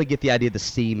It's- definitely get the idea the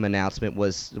Steam announcement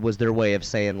was their way of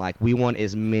saying, like, we want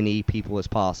as many people as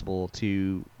possible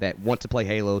that want to play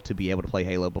Halo to be able to play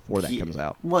Halo before that comes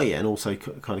out. Well, yeah, and also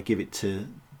kind of give it to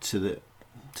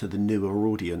the newer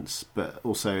audience, but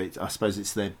also I suppose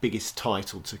it's their biggest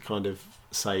title to kind of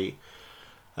say,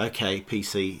 okay,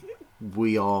 PC,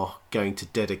 we are going to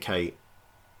dedicate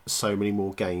so many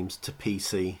more games to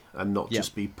PC and not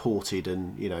just be ported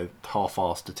and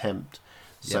half-assed attempt.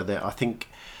 So Yep. that I think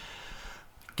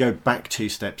go back 2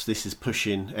 steps. This is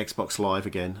pushing Xbox Live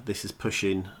again. This is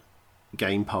pushing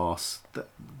Game Pass.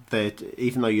 They're,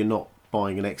 even though you're not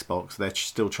buying an Xbox, they're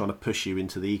still trying to push you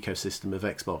into the ecosystem of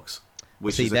Xbox,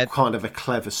 which is kind of a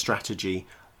clever strategy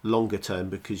longer term,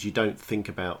 because you don't think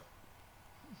about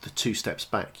the 2 steps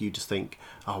back. You just think,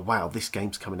 oh wow, this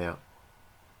game's coming out.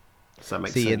 Does that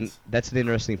make sense? And that's an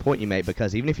interesting point you make,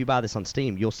 because even if you buy this on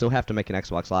Steam, you'll still have to make an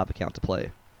Xbox Live account to play.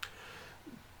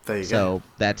 There you go. So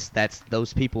that's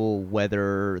those people,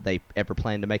 whether they ever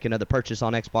plan to make another purchase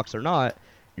on Xbox or not,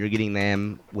 you're getting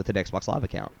them with an Xbox Live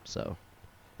account. So,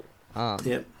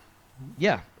 Yep.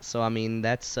 yeah. So I mean,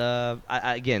 that's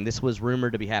again, this was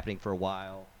rumored to be happening for a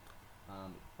while.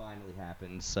 It finally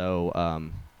happened. So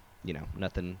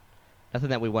nothing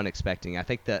that we weren't expecting. I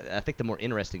think the more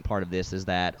interesting part of this is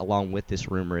that, along with this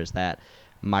rumor, is that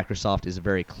Microsoft is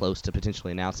very close to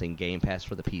potentially announcing Game Pass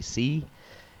for the PC.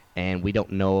 and we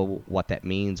don't know what that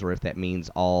means, or if that means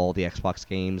all the Xbox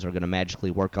games are going to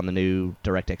magically work on the new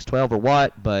DirectX 12 or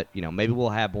what. But maybe we'll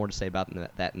have more to say about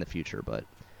that in the future. But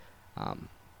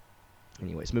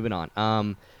anyways, moving on.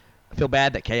 I feel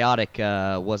bad that Chaotic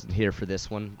wasn't here for this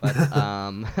one,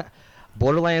 but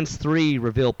Borderlands 3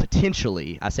 revealed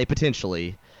potentially, I say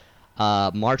potentially,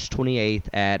 March 28th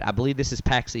at, I believe this is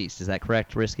PAX East. Is that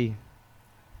correct, Risky?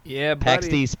 Yeah, PAX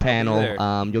buddy. East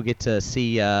panel. You'll get to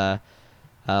see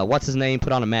what's his name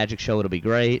put on a magic show. It'll be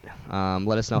great.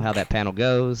 Let us know how that panel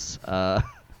goes. I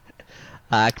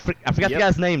forgot the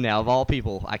guy's name now, of all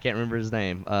people. I can't remember his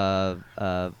name.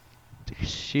 Randy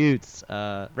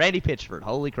Pitchford.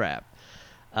 Holy crap.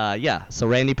 So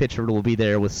Randy Pitchford will be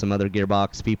there with some other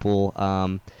Gearbox people.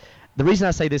 The reason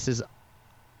I say this is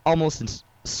almost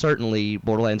certainly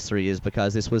Borderlands 3 is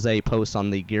because this was a post on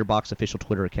the Gearbox official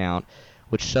Twitter account,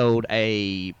 which showed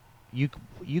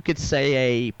you could say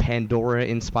a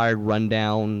Pandora-inspired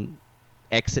rundown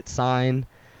exit sign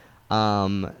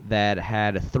that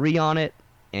had a 3 on it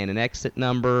and an exit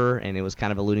number, and it was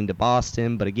kind of alluding to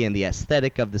Boston. But again, the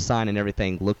aesthetic of the sign and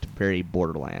everything looked very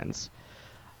Borderlands.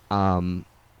 The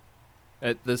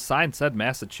sign said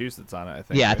Massachusetts on it, I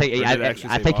think. Yeah, right?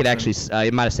 I think it actually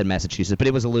it might have said Massachusetts, but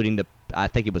it was alluding to. I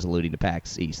think it was alluding to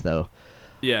PAX East though.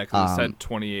 Yeah, because it said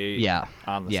 28. Yeah,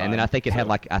 on the yeah, sign, and then I think it had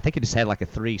it just had like a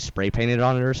 3 spray painted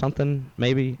on it or something,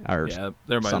 maybe, or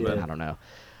there might something. be. I don't know.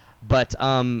 But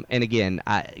and again,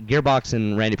 Gearbox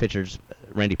and Randy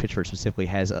Pitchford specifically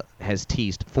has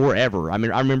teased forever. I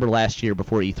mean, I remember last year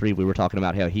before E3 we were talking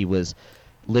about how he was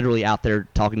literally out there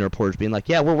talking to reporters, being like,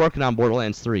 "Yeah, we're working on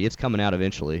Borderlands 3. It's coming out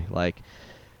eventually."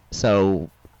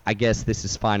 So I guess this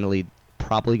is finally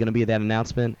probably going to be that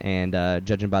announcement. And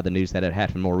judging by the news that had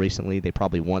happened more recently, they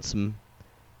probably want some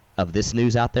of this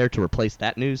news out there to replace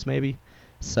that news, maybe.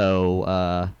 So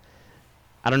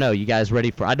I don't know. You guys ready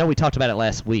for? I know we talked about it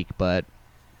last week, but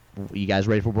you guys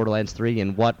ready for Borderlands 3?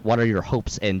 And what are your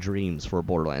hopes and dreams for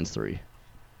Borderlands 3?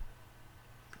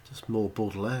 Just more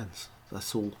Borderlands.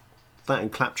 That's all. That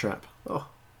and Claptrap. Oh,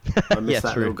 I miss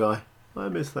that little guy. I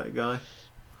miss that guy.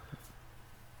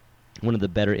 One of the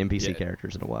better NPC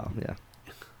characters in a while. Yeah.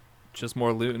 Just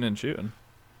more looting and shooting.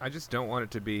 I just don't want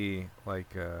it to be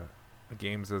like a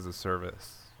games as a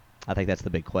service. I think that's the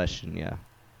big question. Yeah.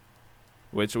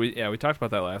 Which we talked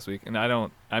about that last week, and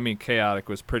I mean Chaotic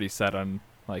was pretty set on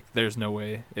there's no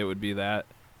way it would be that,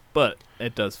 but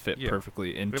it does fit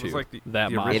perfectly into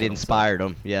that model. It inspired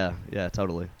them. Yeah,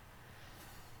 totally.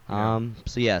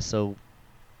 Yeah. So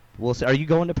we'll see. Are you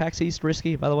going to PAX East,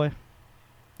 Risky, by the way?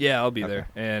 Yeah, I'll be there,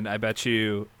 and I bet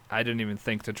you I didn't even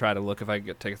think to try to look if I could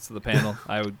get tickets to the panel.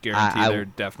 I would guarantee they're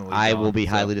definitely. I will be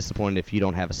highly disappointed if you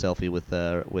don't have a selfie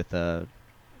with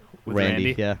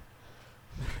Randy. Yeah.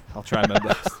 I'll try my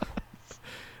best.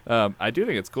 I do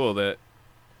think it's cool that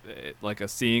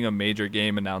seeing a major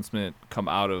game announcement come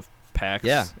out of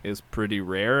PAX is pretty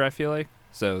rare, I feel like.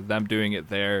 So them doing it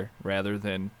there rather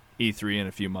than E3 in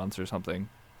a few months or something,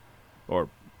 or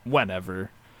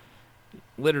whenever.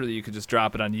 Literally, you could just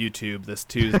drop it on YouTube this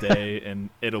Tuesday, and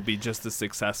it'll be just as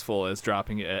successful as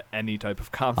dropping it at any type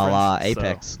of conference. A la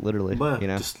Apex, literally. Well,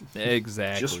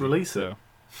 exactly. Just release it.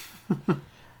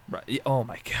 Right. Oh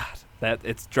my God,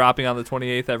 it's dropping on the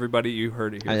 28th. Everybody, you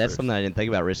heard it here. That's first. something I didn't think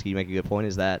about. Risky, you make a good point.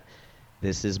 Is that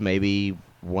this is maybe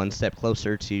one step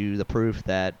closer to the proof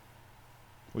that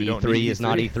E3 is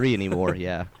not E3 anymore.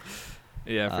 Yeah.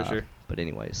 Yeah, for sure. But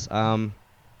anyways,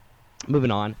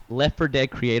 moving on. Left 4 Dead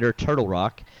creator Turtle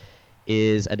Rock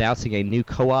is announcing a new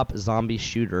co-op zombie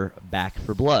shooter, Back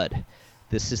 4 Blood.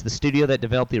 This is the studio that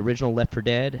developed the original Left 4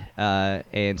 Dead,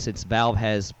 and since Valve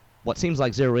has what seems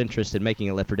like zero interest in making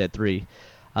a Left 4 Dead 3,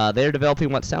 they're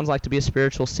developing what sounds like to be a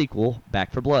spiritual sequel,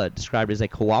 Back 4 Blood, described as a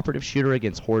cooperative shooter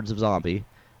against hordes of zombie,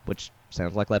 which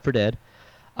sounds like Left 4 Dead.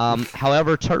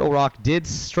 However, Turtle Rock did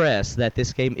stress that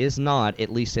this game is not,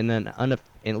 at least in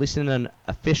an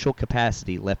official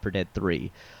capacity, Left 4 Dead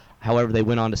 3. However, they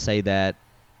went on to say that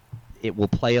it will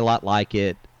play a lot like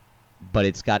it, but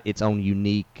it's got its own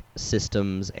unique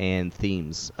systems and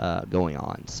themes going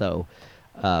on. So,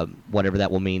 whatever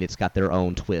that will mean, it's got their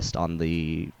own twist on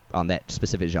that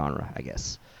specific genre, I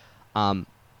guess. What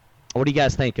do you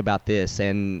guys think about this?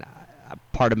 And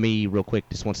part of me, real quick,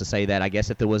 just wants to say that I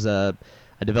guess if there was a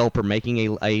developer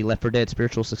making a Left 4 Dead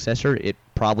spiritual successor, it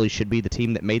probably should be the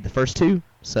team that made the first two.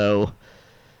 So,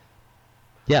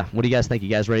 yeah, what do you guys think? You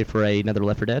guys ready for another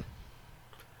Left 4 Dead?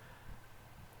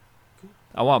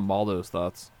 I want Maldo's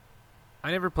thoughts.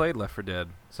 I never played Left 4 Dead,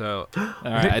 so All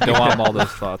right, I don't want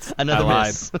Maldo's thoughts. Another I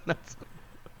miss. lied.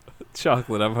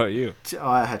 Chocolate, how about you?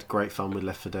 I had great fun with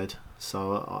Left 4 Dead,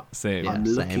 so Same. I'm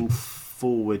Yeah, looking same.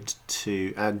 forward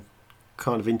to and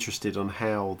kind of interested on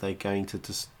how they're going to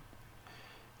just,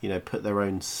 put their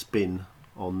own spin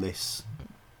on this.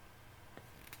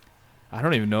 I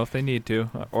don't even know if they need to,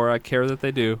 or I care that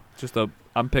they do.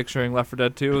 I'm picturing Left 4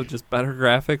 Dead 2 with just better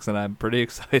graphics, and I'm pretty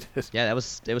excited. Yeah, it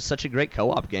was such a great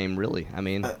co-op game, really. I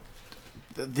mean,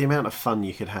 the amount of fun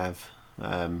you could have,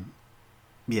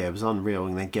 it was unreal.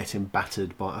 And then getting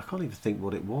battered by, I can't even think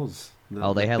what it was.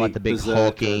 They had like the big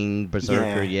hulking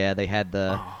berserker. Yeah, they had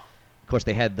of course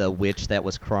they had the witch that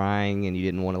was crying, and you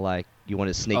didn't want to you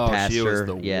wanted to sneak past she her. was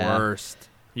the worst.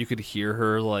 You could hear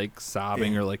her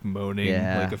sobbing or moaning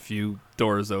a few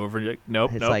doors over. And you're like,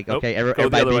 nope, it's nope. Okay, nope.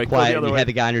 Everybody be quiet. And you had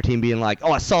the guy on your team being like,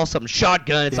 "Oh, I saw something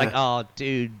shotgun." It's like, "Oh,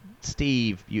 dude,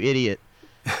 Steve, you idiot."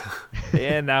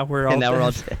 And now we're all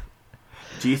dead.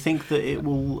 Do you think that it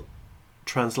will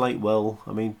translate well?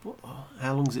 I mean,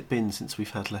 how long has it been since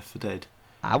we've had Left 4 Dead?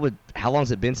 How long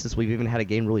has it been since we've even had a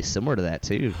game really similar to that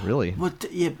too? Really? Well,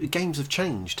 games have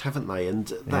changed, haven't they? And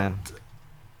that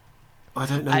I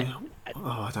don't know.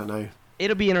 I don't know.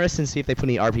 It'll be interesting to see if they put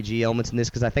any RPG elements in this,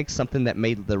 because I think something that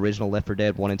made the original Left 4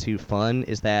 Dead 1 and 2 fun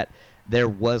is that there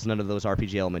was none of those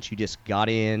RPG elements. You just got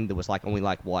in. There was only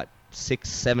 6,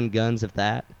 7 guns, if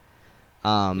that.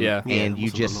 And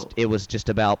it was just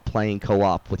about playing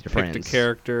co-op with your friends. Picked a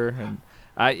character,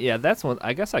 and that's one.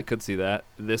 I guess I could see that.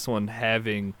 This one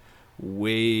having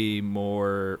way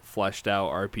more fleshed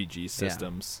out RPG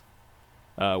systems.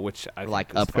 Which I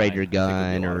think upgrade your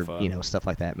gun or fun. Stuff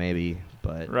like that maybe,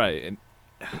 but right. And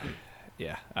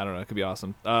I don't know, it could be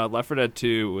awesome. Left 4 Dead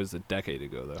 2 was a decade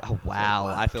ago though. Oh wow,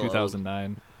 I feel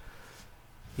 2009.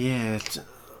 Yeah,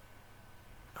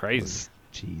 crazy.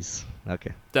 Jeez.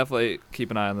 Okay. Definitely keep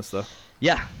an eye on this though.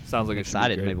 Yeah. Sounds like I'm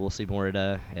excited. Maybe we'll see more at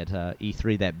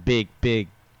E3, that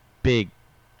big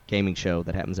gaming show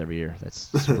that happens every year. That's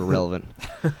super relevant.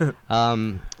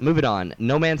 Moving on.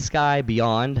 No Man's Sky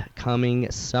Beyond coming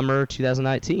summer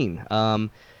 2019.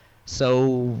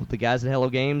 So the guys at Hello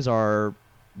Games are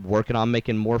working on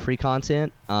making more free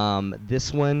content.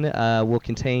 This one will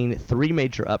contain 3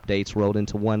 major updates rolled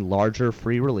into one larger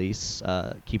free release,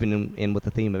 keeping in with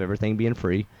the theme of everything being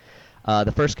free.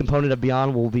 The first component of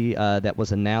Beyond will be that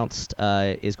was announced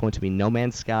is going to be No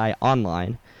Man's Sky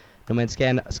Online. No Man's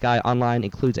Sky Online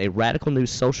includes a radical new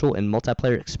social and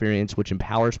multiplayer experience which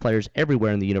empowers players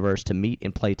everywhere in the universe to meet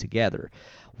and play together.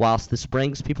 Whilst this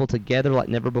brings people together like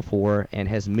never before and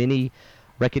has many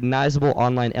recognizable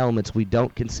online elements, we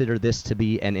don't consider this to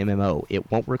be an MMO. It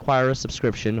won't require a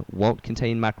subscription, won't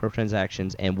contain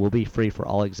microtransactions, and will be free for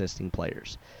all existing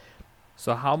players.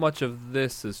 So how much of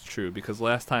this is true? Because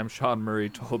last time Sean Murray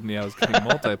told me I was getting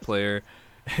multiplayer,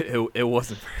 it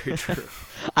wasn't very true.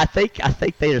 I think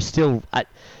they are still.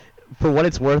 For what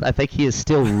it's worth, I think he is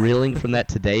still reeling from that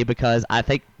today, because I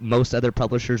think most other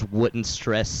publishers wouldn't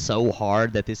stress so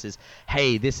hard that this is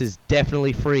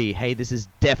definitely free. Hey, this is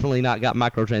definitely not got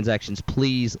microtransactions.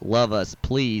 Please love us.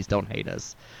 Please don't hate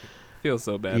us. Feels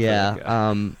so bad. Yeah. For that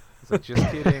guy. It's like,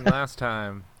 just kidding. Last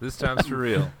time. This time's for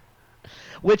real.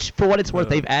 Which, for what it's worth,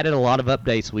 they've added a lot of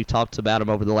updates. We've talked about them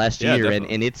over the last year,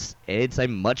 and it's a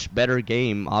much better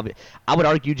game. I would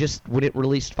argue just when it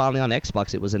released finally on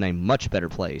Xbox, it was in a much better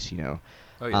place,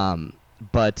 Oh, yeah. And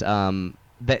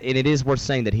it is worth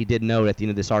saying that he did note at the end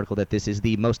of this article that this is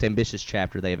the most ambitious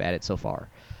chapter they've added so far.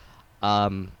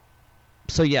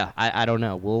 So yeah, I don't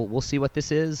know. We'll see what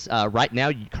this is. Right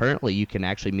now, currently, you can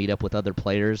actually meet up with other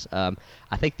players.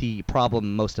 I think the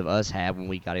problem most of us had when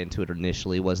we got into it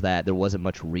initially was that there wasn't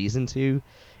much reason to,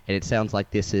 and it sounds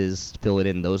like this is filling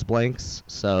in those blanks.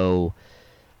 So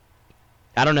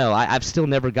I don't know. I've still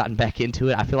never gotten back into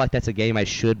it. I feel like that's a game I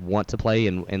should want to play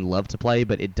and love to play,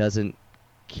 but it doesn't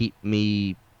keep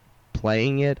me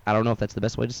playing it. I don't know if that's the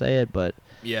best way to say it, but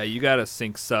yeah, you gotta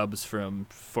sync subs from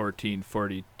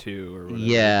 1442 or whatever.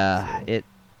 Yeah,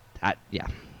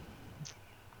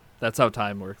 That's how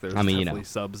time works. There's definitely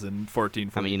subs in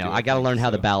 1442. I mean, I gotta learn how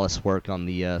the ballasts work on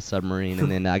the submarine,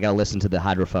 and then I gotta listen to the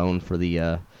hydrophone for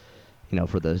the,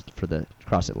 for the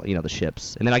cross, the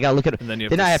ships, and then I gotta look at. And then you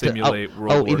have to simulate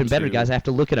World War even better, II guys! I have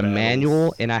to look at a battles.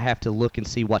 manual, and I have to look and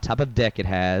see what type of deck it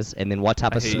has, and then what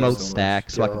type of smokestack,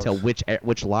 so I can tell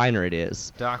which liner it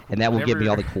is, Doc, and that will give me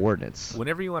all the coordinates.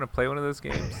 Whenever you want to play one of those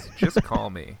games, just call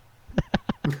me.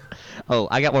 Oh,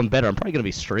 I got one better. I'm probably gonna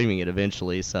be streaming it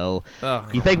eventually. So, Oh.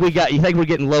 you think we're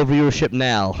getting low viewership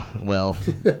now? Well,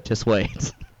 just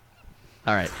wait.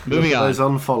 All right, moving on. Those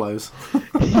unfollows.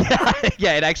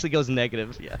 Yeah, it actually goes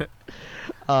negative. Yeah.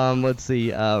 Let's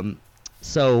see.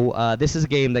 So this is a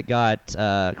game that got,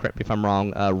 correct me if I'm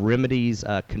wrong, Remedy's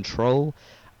Control.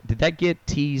 Did that get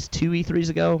teased 2 E3s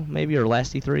ago, maybe, or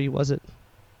last E3, was it?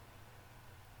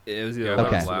 It was either Yeah, the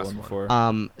that was last the last one one.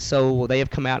 before. So they have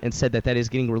come out and said that is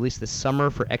getting released this summer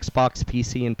for Xbox,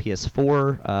 PC, and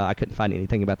PS4. I couldn't find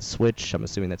anything about the Switch. I'm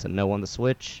assuming that's a no on the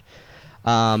Switch.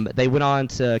 They went on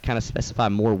to kind of specify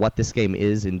more what this game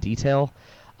is in detail.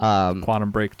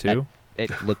 Quantum Break 2. It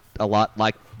looked a lot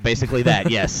like basically that,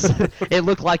 yes. It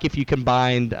looked like if you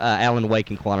combined Alan Wake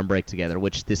and Quantum Break together,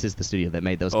 which this is the studio that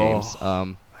made those games.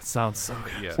 That sounds so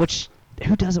good. Yeah. Which,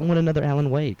 who doesn't want another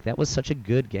Alan Wake? That was such a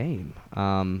good game.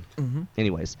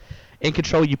 Anyways, in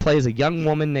Control, you play as a young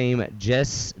woman named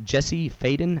Jessie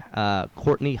Faden.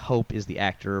 Courtney Hope is the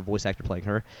voice actor playing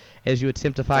her. As you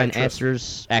attempt to find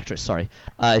answers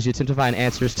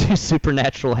to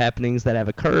supernatural happenings that have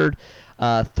occurred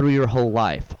through your whole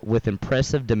life. With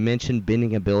impressive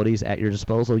dimension-bending abilities at your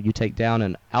disposal, you take down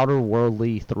an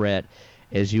outer-worldly threat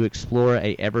as you explore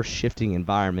a ever-shifting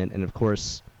environment. And, of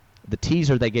course, the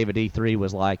teaser they gave at E3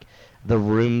 was like the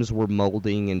rooms were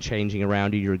molding and changing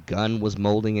around you. Your gun was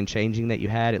molding and changing that you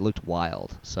had. It looked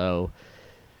wild. So,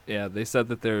 Yeah, they said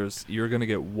that you're going to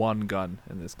get one gun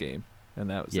in this game, and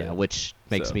that was it. which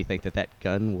makes me think that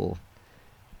gun will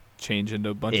Change into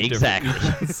a bunch of exactly.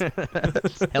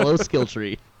 different Hello, skill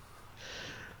tree.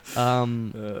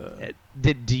 Do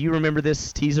you remember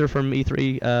this teaser from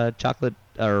E3, Chocolate?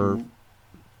 Or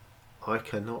I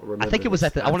cannot remember. I think it was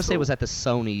this I want to say it all. was at the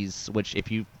Sony's. Which, if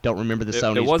you don't remember the It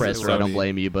Sony's wasn't presser, I don't Sony.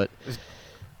 blame you. But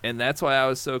And that's why I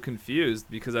was so confused,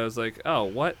 because I was like, oh,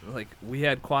 what? Like, we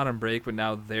had Quantum Break, but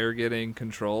now they're getting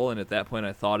Control, and at that point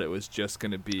I thought it was just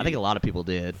going to be I think a lot of people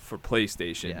did. for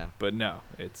PlayStation. Yeah. But no,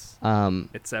 it's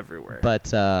everywhere.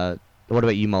 But what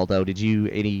about you, Maldo?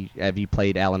 Have you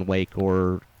played Alan Wake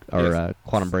or Yes.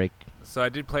 Quantum Break? So I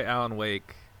did play Alan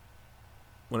Wake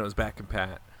when it was back in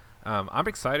Pat. I'm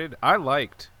excited. I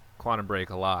liked Quantum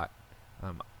Break a lot. Me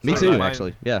so I too, didn't mind-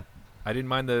 actually. Yeah. I didn't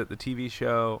mind the TV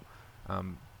show,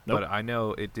 Nope. but I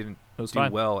know it didn't It was do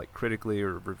fine. well, like critically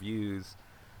or reviews.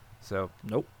 So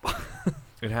Nope.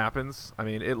 it happens. I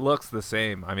mean, it looks the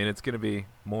same. I mean, it's going to be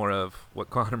more of what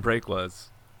Quantum Break was.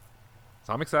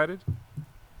 So I'm excited.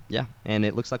 Yeah, and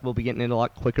it looks like we'll be getting it a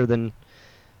lot quicker than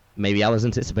maybe I was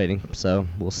anticipating. So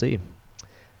we'll see.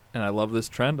 And I love this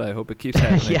trend. I hope it keeps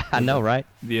happening. Yeah, I know, right?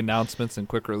 The announcements and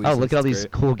quick releases. Oh, look at all it's these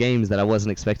great. cool games that I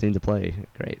wasn't expecting to play.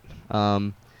 Great.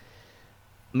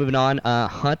 Moving on,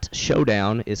 Hunt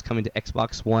Showdown is coming to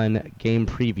Xbox One game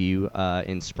preview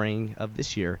in spring of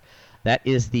this year. That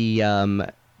is the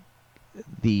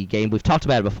game we've talked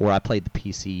about it before. I played the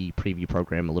PC preview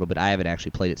program a little bit. I haven't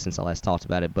actually played it since I last talked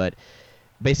about it, but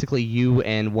basically you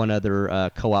and one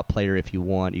other co-op player, if you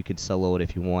want, you could solo it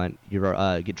if you want. You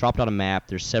get dropped on a map.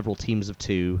 There's several teams of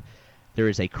 2. There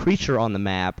is a creature on the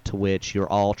map to which you're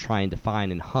all trying to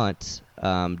find and hunt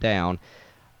down.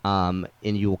 And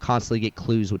you will constantly get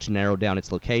clues which narrow down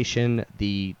its location.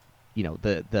 The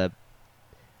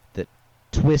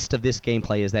twist of this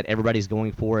gameplay is that everybody's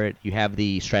going for it. You have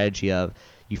the strategy of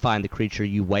you find the creature,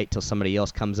 you wait till somebody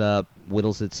else comes up,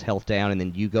 whittles its health down, and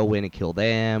then you go in and kill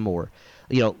them, or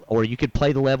you could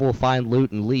play the level, find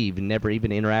loot, and leave, and never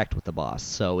even interact with the boss.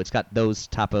 So it's got those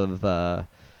type of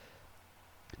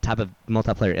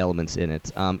multiplayer elements in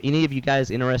it. Any of you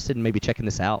guys interested in maybe checking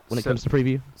this out when it comes to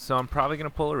preview? So I'm probably going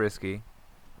to pull a risky.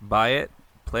 Buy it,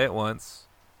 play it once,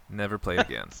 never play it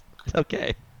again.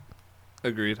 Okay.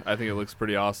 Agreed. I think it looks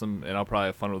pretty awesome, and I'll probably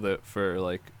have fun with it for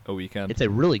like a weekend. It's a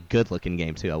really good-looking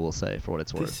game too, I will say, for what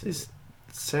it's worth. This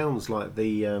sounds like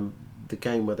the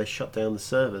game where they shut down the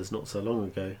servers not so long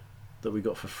ago that we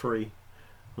got for free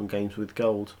on Games with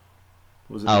Gold.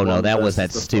 Was it the Oh no, one that was versus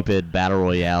that the stupid battle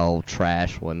royale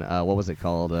trash one. What was it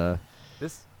called?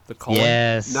 This The Calling.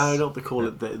 Yes. No, not the call.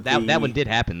 That one did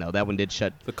happen though. That one did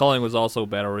shut. The Calling was also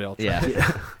Battle Royale. Yeah.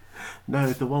 Yeah. No,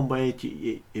 the one where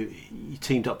you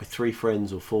teamed up with 3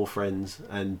 friends or 4 friends,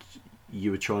 and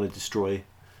you were trying to destroy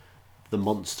the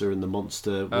monster, and the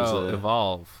monster was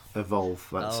Evolve. Evolve.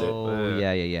 That's it. Oh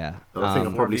yeah. And I think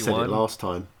I probably said 4v1. it last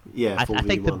time. Yeah, I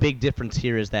think the 4v1. big difference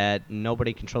here is that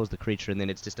nobody controls the creature, and then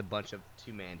it's just a bunch of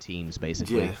 2-man teams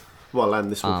basically. Yeah. Well,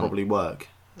 and this will Um, probably work.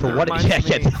 For It what? reminds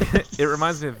Yeah, me- yeah. It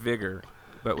reminds me of Vigor,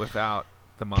 but without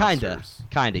the monsters.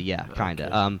 Kinda.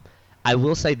 Okay. I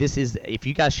will say this is, if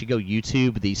you guys should go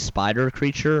YouTube the spider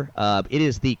creature, it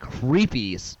is the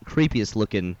creepiest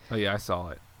looking. Oh yeah, I saw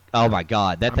it. Oh my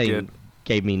god, that I'm thing good.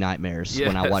 gave me nightmares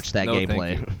when I Yes. watched that No, thank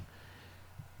gameplay. you.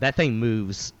 That thing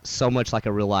moves so much like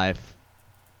a real life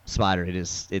spider.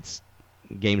 It's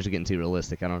games are getting too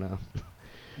realistic. I don't know.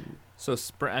 So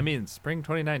spring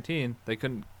 2019. They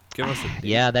couldn't give us a date.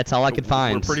 Yeah, that's all I could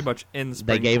find. We're pretty much in spring.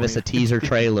 They gave us a 2019. teaser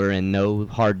trailer and no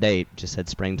hard date. Just said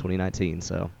spring 2019.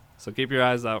 So So keep your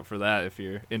eyes out for that if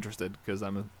you're interested, because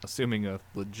I'm assuming a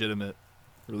legitimate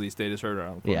release date is heard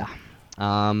around the corner.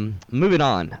 Yeah. Moving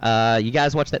on. You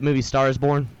guys watch that movie Star is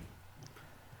Born?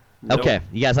 Nope. Okay.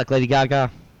 You guys like Lady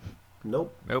Gaga?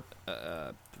 Nope. Nope.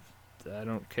 I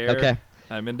don't care. Okay.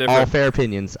 I'm All indifferent. fair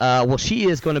opinions. Well, she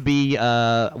is going to be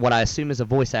what I assume is a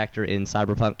voice actor in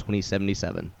Cyberpunk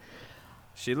 2077.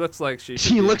 She looks like she. Should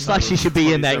She be looks in like she should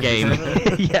be in that game.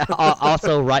 2077. Yeah.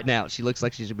 Also, right now, she looks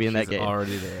like she should be in that She's game.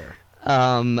 already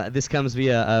there. This comes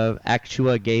via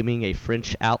Actua Gaming, a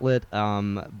French outlet,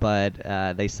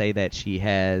 but they say that she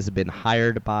has been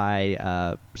hired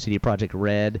by CD Projekt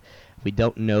Red. We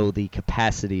don't know the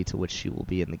capacity to which she will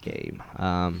be in the game.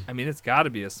 I mean, it's got to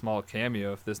be a small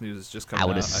cameo if this news is just coming I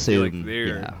would out. I feel assume, like they're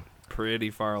yeah. pretty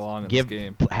far along in this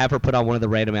game. Have her put on one of the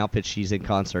random outfits she's in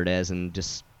concert as, and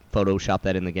just Photoshop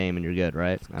that in the game, and you're good,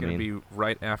 right? Gonna be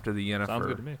right after the Sounds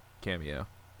good to Yennefer me. cameo.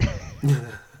 oh, They're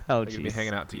gonna be jeez.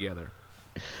 hanging out together.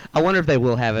 I wonder if they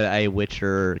will have a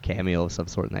Witcher cameo of some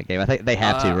sort in that game. I think they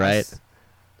have to, right?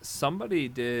 Somebody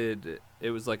did. It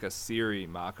was like a Siri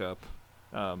mock-up.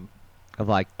 Of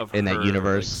like Of in her, that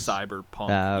universe. like,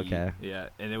 cyberpunk. Okay. Yeah,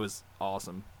 and it was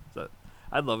awesome. So,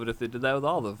 I'd love it if they did that with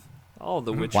all of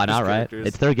the Witcher Why not, right? characters.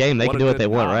 It's their game; they What can a do what good they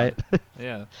want, nod. right?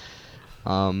 Yeah.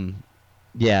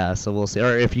 Yeah, so we'll see.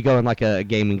 Or if you go in like a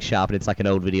gaming shop and it's like an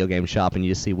old video game shop and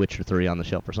you just see Witcher 3 on the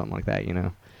shelf or something like that, you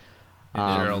know.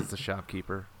 And Gerald's the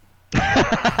shopkeeper.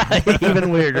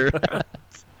 Even weirder.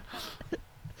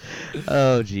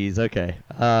 Oh, geez. Okay.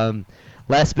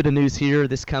 Last bit of news here.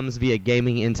 This comes via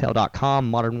GamingIntel.com.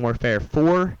 Modern Warfare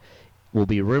 4 will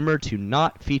be rumored to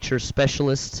not feature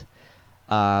specialist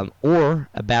or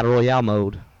a battle royale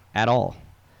mode at all.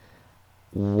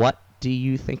 What do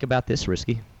you think about this,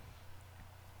 Risky?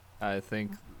 I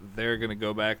think they're gonna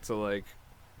go back to like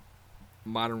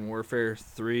Modern Warfare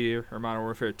 3 or Modern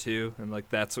Warfare 2, and like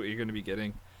that's what you're gonna be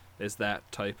getting, is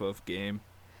that type of game.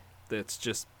 That's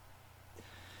just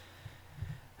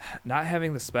not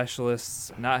having the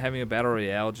specialists, not having a battle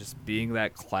royale, just being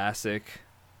that classic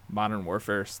Modern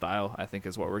Warfare style. I think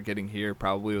is what we're getting here,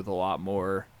 probably with a lot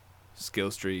more skill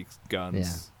streaks,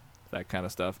 guns, that kind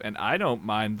of stuff. And I don't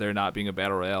mind there not being a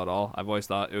battle royale at all. I've always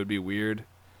thought it would be weird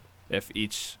if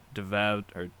each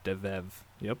developer,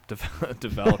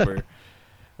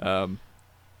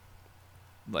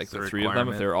 like It's a the three of them,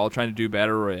 if requirement. they're all trying to do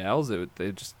battle royales,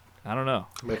 they just, I don't know.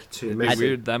 Make it too It'd be messy.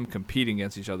 weird them competing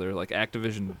against each other. Like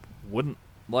Activision wouldn't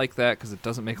like that because it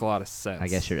doesn't make a lot of sense. I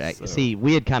guess you're. So- See,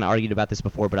 we had kind of argued about this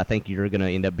before, but I think you're going to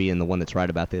end up being the one that's right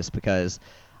about this because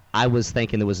I was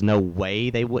thinking there was no way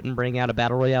they wouldn't bring out a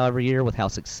battle royale every year with how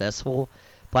successful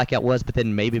Blackout was, but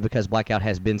then maybe because Blackout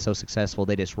has been so successful,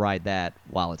 they just ride that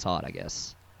while it's hot, I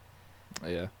guess.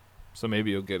 Yeah. So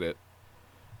maybe you'll get it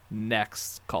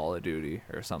next Call of Duty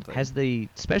or something. Has the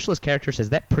specialist characters,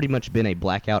 has that pretty much been a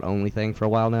Blackout only thing for a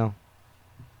while now?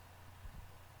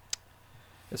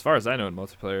 As far as I know in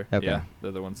multiplayer, Okay. yeah,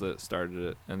 they're the ones that started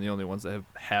it and the only ones that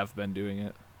have been doing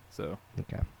it. So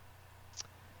Okay.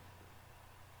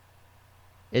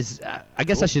 I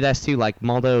guess I should ask too, like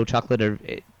Maldo, Chocolate,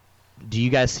 do you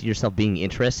guys see yourself being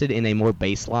interested in a more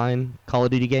baseline Call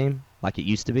of Duty game like it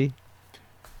used to be?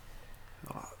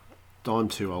 I'm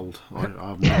too old. I'm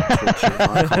not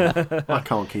twitching. I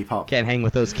can't keep up. Can't hang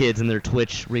with those kids and their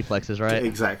Twitch reflexes, right?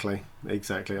 Exactly.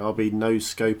 I'll be no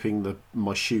scoping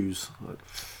my shoes.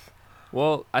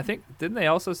 well, I think didn't they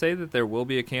also say that there will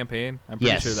be a campaign? I'm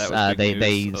pretty Yes, sure that was big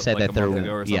they news, said like that a there. month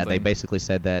ago or Yeah, they something. basically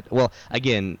said that. Well,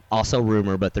 again, also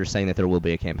rumor, but they're saying that there will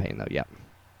be a campaign though. Yeah.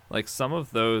 Like some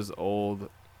of those old,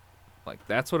 like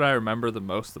that's what I remember the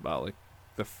most about like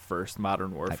the first Modern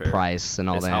Like Warfare. Price and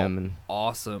all is how them. And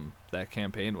awesome that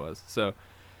campaign was. So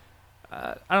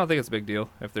I don't think it's a big deal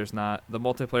if there's not. The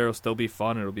multiplayer will still be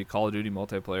fun. It'll be Call of Duty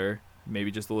multiplayer, maybe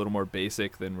just a little more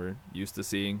basic than we're used to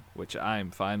seeing, which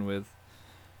I'm fine with.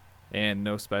 And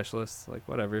no specialists, like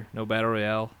whatever. No battle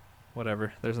royale,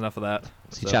 whatever. There's enough of that.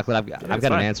 see, So, Chocolate, I've it's got an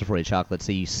fine. answer for you, Chocolate.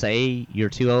 So you say you're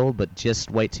too old, but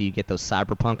just wait till you get those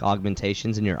cyberpunk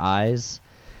augmentations in your eyes,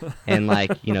 and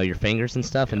like your fingers and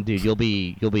stuff. And dude, you'll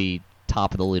be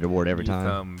top of the leaderboard every time.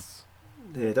 Thumbs.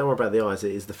 Yeah, don't worry about the eyes.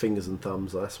 It is the fingers and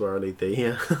thumbs. That's where I need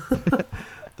the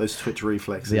those twitch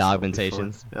reflexes. The That'll be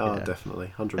augmentations. fine. Oh, Yeah.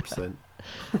 definitely, 100%.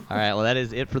 All right, well that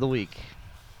is it for the week.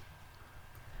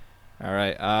 All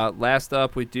right. Last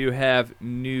up, we do have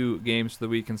new games for the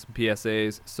week and some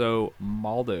PSAs. So,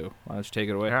 Maldo, why don't you take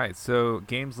it away? All right, so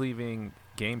games leaving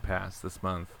Game Pass this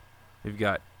month. We've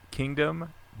got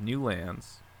Kingdom, New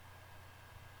Lands,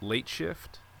 Late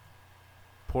Shift,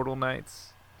 Portal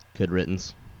Knights, Good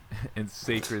riddance. and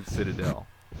Sacred Citadel.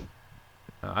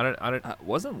 I don't.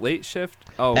 Wasn't Late Shift?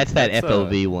 Oh, That's that that's,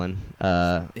 FOV one.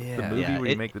 The Yeah. movie yeah, where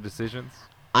you it- make the decisions.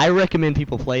 I recommend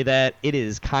people play that. It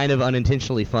is kind of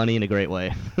unintentionally funny in a great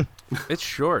way. It's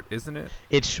short, isn't it?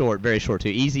 It's short, very short too.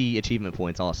 Easy achievement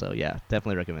points also. Yeah,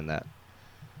 definitely recommend that.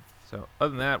 So other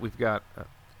than that, we've got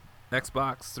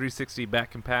Xbox 360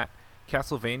 back compat,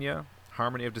 Castlevania,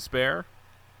 Harmony of Despair,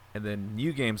 and then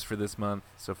new games for this month.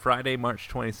 So Friday, March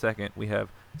 22nd, we have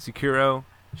Sekiro,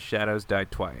 Shadows Die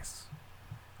Twice.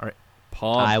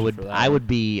 Pumped for that I one. would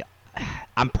be.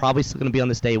 I'm probably still going to be on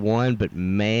this day one, but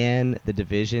man, The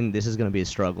Division, this is going to be a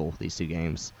struggle, these two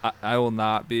games. I will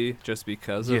not be just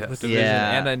because of Yes. the division,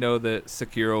 Yeah. and I know that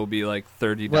Sekiro will be like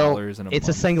 $30 Well, in a month. it's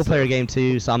a single-player game,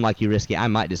 too, so I'm like you, Risky. I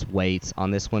might just wait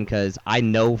on this one because I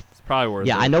know, It's probably worth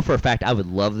it. I know for a fact I would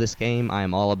love this game. I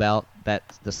am all about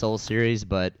the Souls series,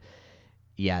 but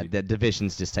yeah, The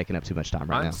Division's just taking up too much time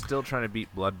right I'm now. still trying to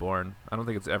beat Bloodborne. I don't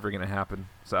think it's ever going to happen.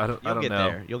 So I don't You'll get know.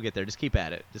 there. You'll get there. Just keep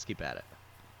at it. Just keep at it.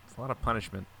 It's a lot of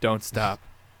punishment. Don't stop.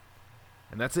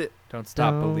 And that's it. Don't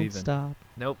stop Don't believing. Stop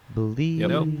Nope.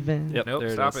 believing. Yep, Nope,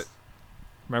 there stop is. it.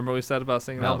 Remember what we said about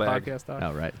singing on the Mailbag. podcast, Doc?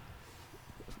 Oh, right.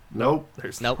 Nope.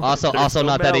 There's Nope. no- Also, there's also no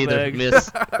not that either. mailbag.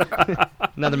 Miss.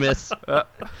 Another miss.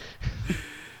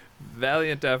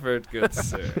 Valiant effort, good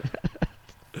sir.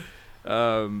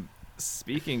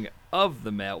 Speaking of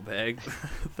the mailbag,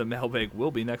 the mailbag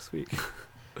will be next week.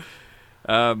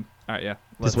 All right, yeah.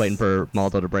 Just waiting for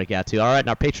Maldo to break out too. All right, and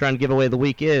our Patreon giveaway of the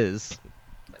week is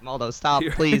Maldo. Stop,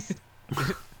 Here. please.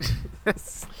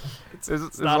 This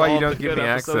is not why all you don't the give good me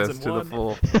episodes access in to the one.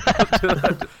 full. to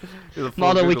the full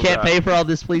Maldo, we Google can't Doc. pay for all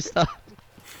this. Please stop.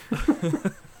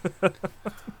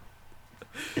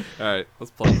 All right,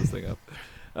 let's plug this thing up.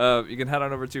 You can head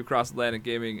on over to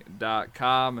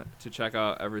crossatlanticgaming.com to check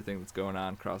out everything that's going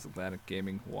on cross-Atlantic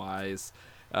gaming wise.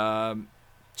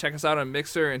 Check us out on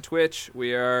Mixer and Twitch.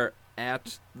 We are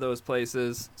at those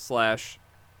places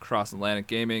 /Cross-Atlantic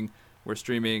Gaming. We're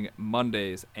streaming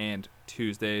Mondays and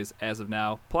Tuesdays as of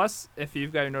now. Plus, if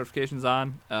you've got your notifications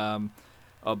on,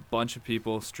 a bunch of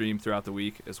people stream throughout the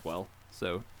week as well.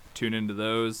 So tune into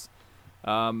those.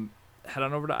 Head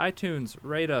on over to iTunes,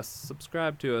 rate us,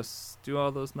 subscribe to us, do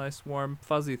all those nice, warm,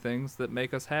 fuzzy things that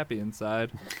make us happy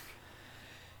inside.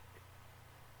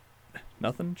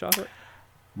 Nothing, Chocolate?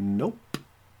 Nope.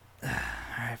 All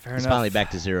right, fair It's enough. finally back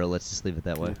to 0. Let's just leave it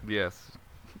that way. Yes.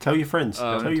 Tell your friends.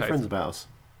 Tell your Tyson. friends about us.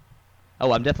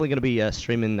 Oh, I'm definitely going to be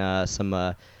streaming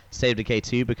some State of Decay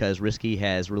 2 because Risky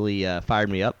has really fired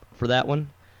me up for that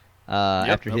one.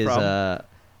 After no his problem.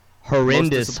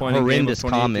 horrendous disappointing game of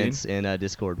 2018. comments in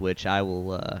Discord, which I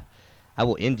will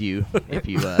end you if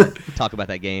you talk about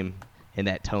that game in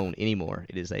that tone anymore.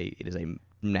 It is a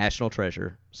national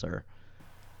treasure, sir.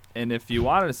 And if you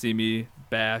wanted to see me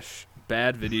bash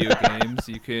bad video games,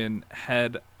 you can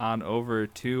head on over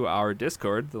to our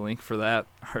Discord. The link for that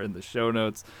are in the show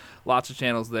notes. Lots of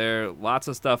channels there, lots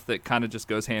of stuff that kind of just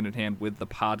goes hand in hand with the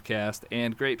podcast,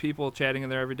 and great people chatting in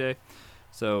there every day.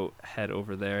 So head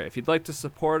over there. If you'd like to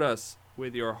support us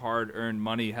with your hard-earned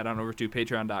money, head on over to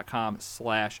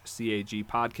patreon.com/CAG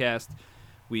podcast.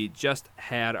 We just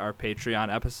had our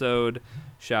Patreon episode.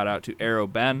 Shout out to Arrow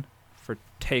Ben for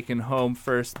taking home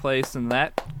first place in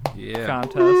that Yeah.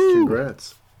 contest.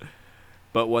 Congrats.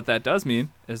 But what that does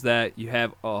mean is that you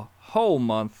have a whole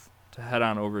month to head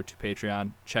on over to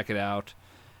Patreon, check it out,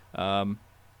 and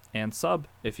sub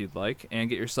if you'd like, and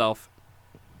get yourself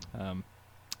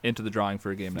into the drawing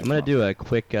for a game next I'm going month. to do a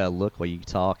quick look while you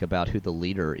talk about who the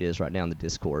leader is right now in the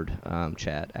Discord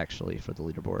chat, actually, for the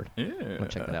leaderboard. Yeah. I'm going to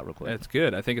check that out real quick. It's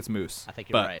good. I think it's Moose. I think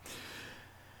you're But,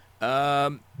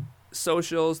 right.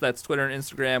 Socials, that's Twitter and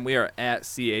Instagram. We are at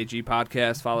CAG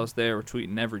Podcast. Follow us there. We're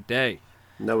tweeting every day.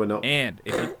 No, we're not. And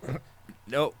if you...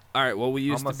 No. All right. Well, we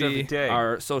used Almost to every be day.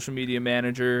 our social media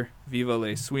manager, Viva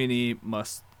Le Sweeney,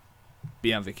 must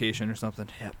be on vacation or something.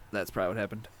 Yep, that's probably what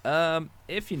happened.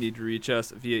 If you need to reach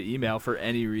us via email for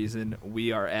any reason,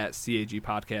 we are at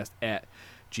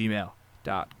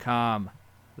cagpodcast@gmail.com.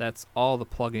 That's all the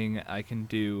plugging I can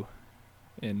do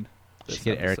in this Should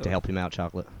get Eric episode. to help him out,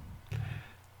 Chocolate.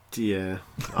 Yeah,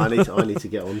 I need to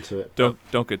get onto it. Don't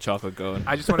get chocolate going.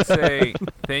 I just want to say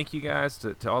thank you guys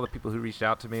to all the people who reached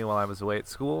out to me while I was away at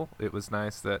school. It was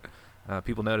nice that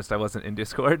people noticed I wasn't in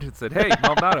Discord and said, "Hey,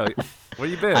 Maldonado, where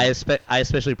you been?" I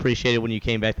especially appreciated when you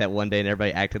came back that one day and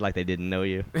everybody acted like they didn't know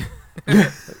you.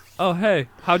 Oh, hey,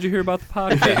 how'd you hear about the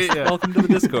podcast? Yeah. Welcome to the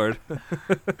Discord.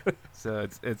 So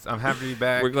it's I'm happy to be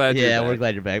back. We're glad you're Yeah, back. we're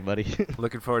glad you're back, buddy.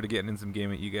 Looking forward to getting in some game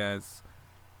with you guys.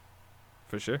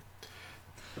 For sure.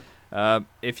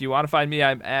 If you want to find me,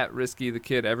 I'm at Risky the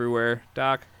Kid everywhere.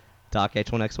 Doc, Doc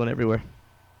H1X1 everywhere.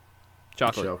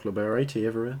 Chocolate, Chocolate Bear 80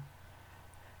 everywhere.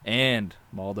 and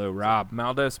Maldo Rob.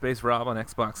 Maldo space Rob on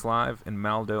Xbox Live and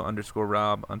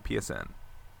Maldo_Rob on PSN.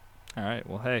 All right.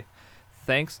 Well, hey,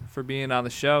 thanks for being on the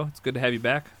show. It's good to have you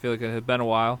back. I feel like it had been a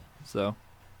while, so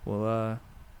we'll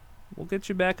get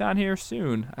you back on here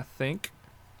soon, I think.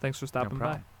 Thanks for stopping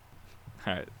by.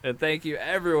 All right. And thank you,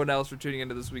 everyone else, for tuning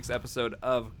into this week's episode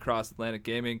of Cross Atlantic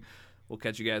Gaming. We'll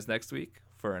catch you guys next week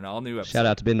for an all-new episode. Shout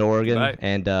out to Bend, Oregon, Bye.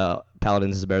 and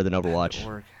Paladins is better than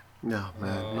Overwatch. No,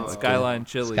 man. not Skyline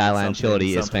Chili. Skyline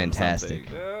Chili is something, fantastic.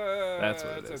 something. That's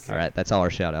what it is. All right, that's all our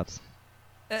shout-outs.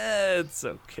 It's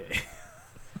okay.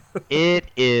 It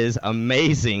is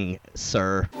amazing,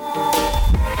 sir.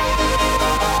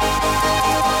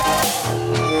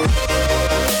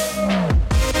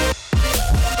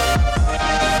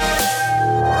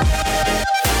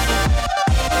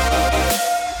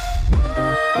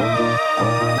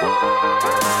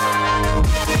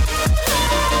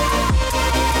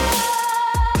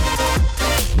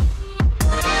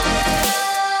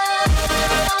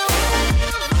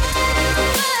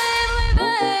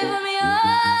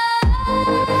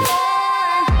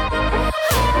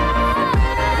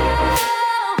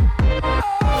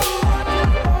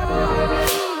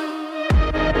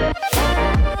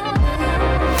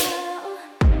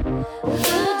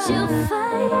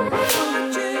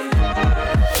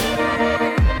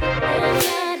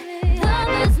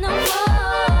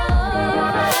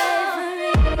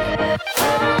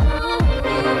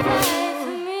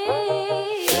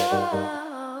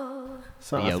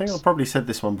 So I think I've probably said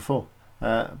this one before.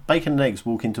 Bacon and eggs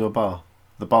walk into a bar.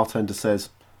 The bartender says,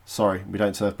 "Sorry, we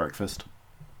don't serve breakfast."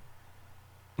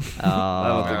 I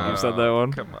don't think you said that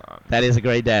one. Come on. That is a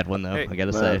great dad one, though, Hey, I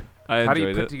gotta say. I How do you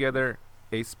enjoyed put it. together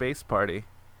a space party?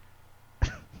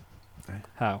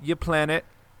 How? You plan it.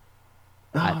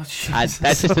 Oh, Jesus.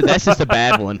 That's just a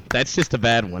bad one. That's just a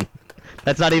bad one.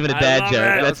 That's not even a dad love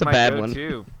joke. it. That's a my bad one.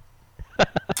 go-to.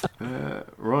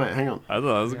 Right, hang on. I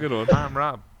thought that was a good one. I'm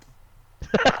Rob.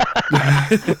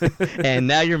 And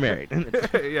now you're married.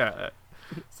 Yeah.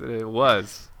 So it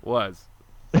was.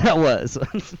 That was.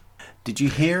 Did you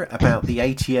hear about the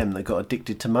ATM that got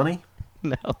addicted to money?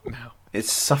 No.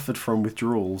 It's suffered from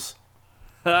withdrawals.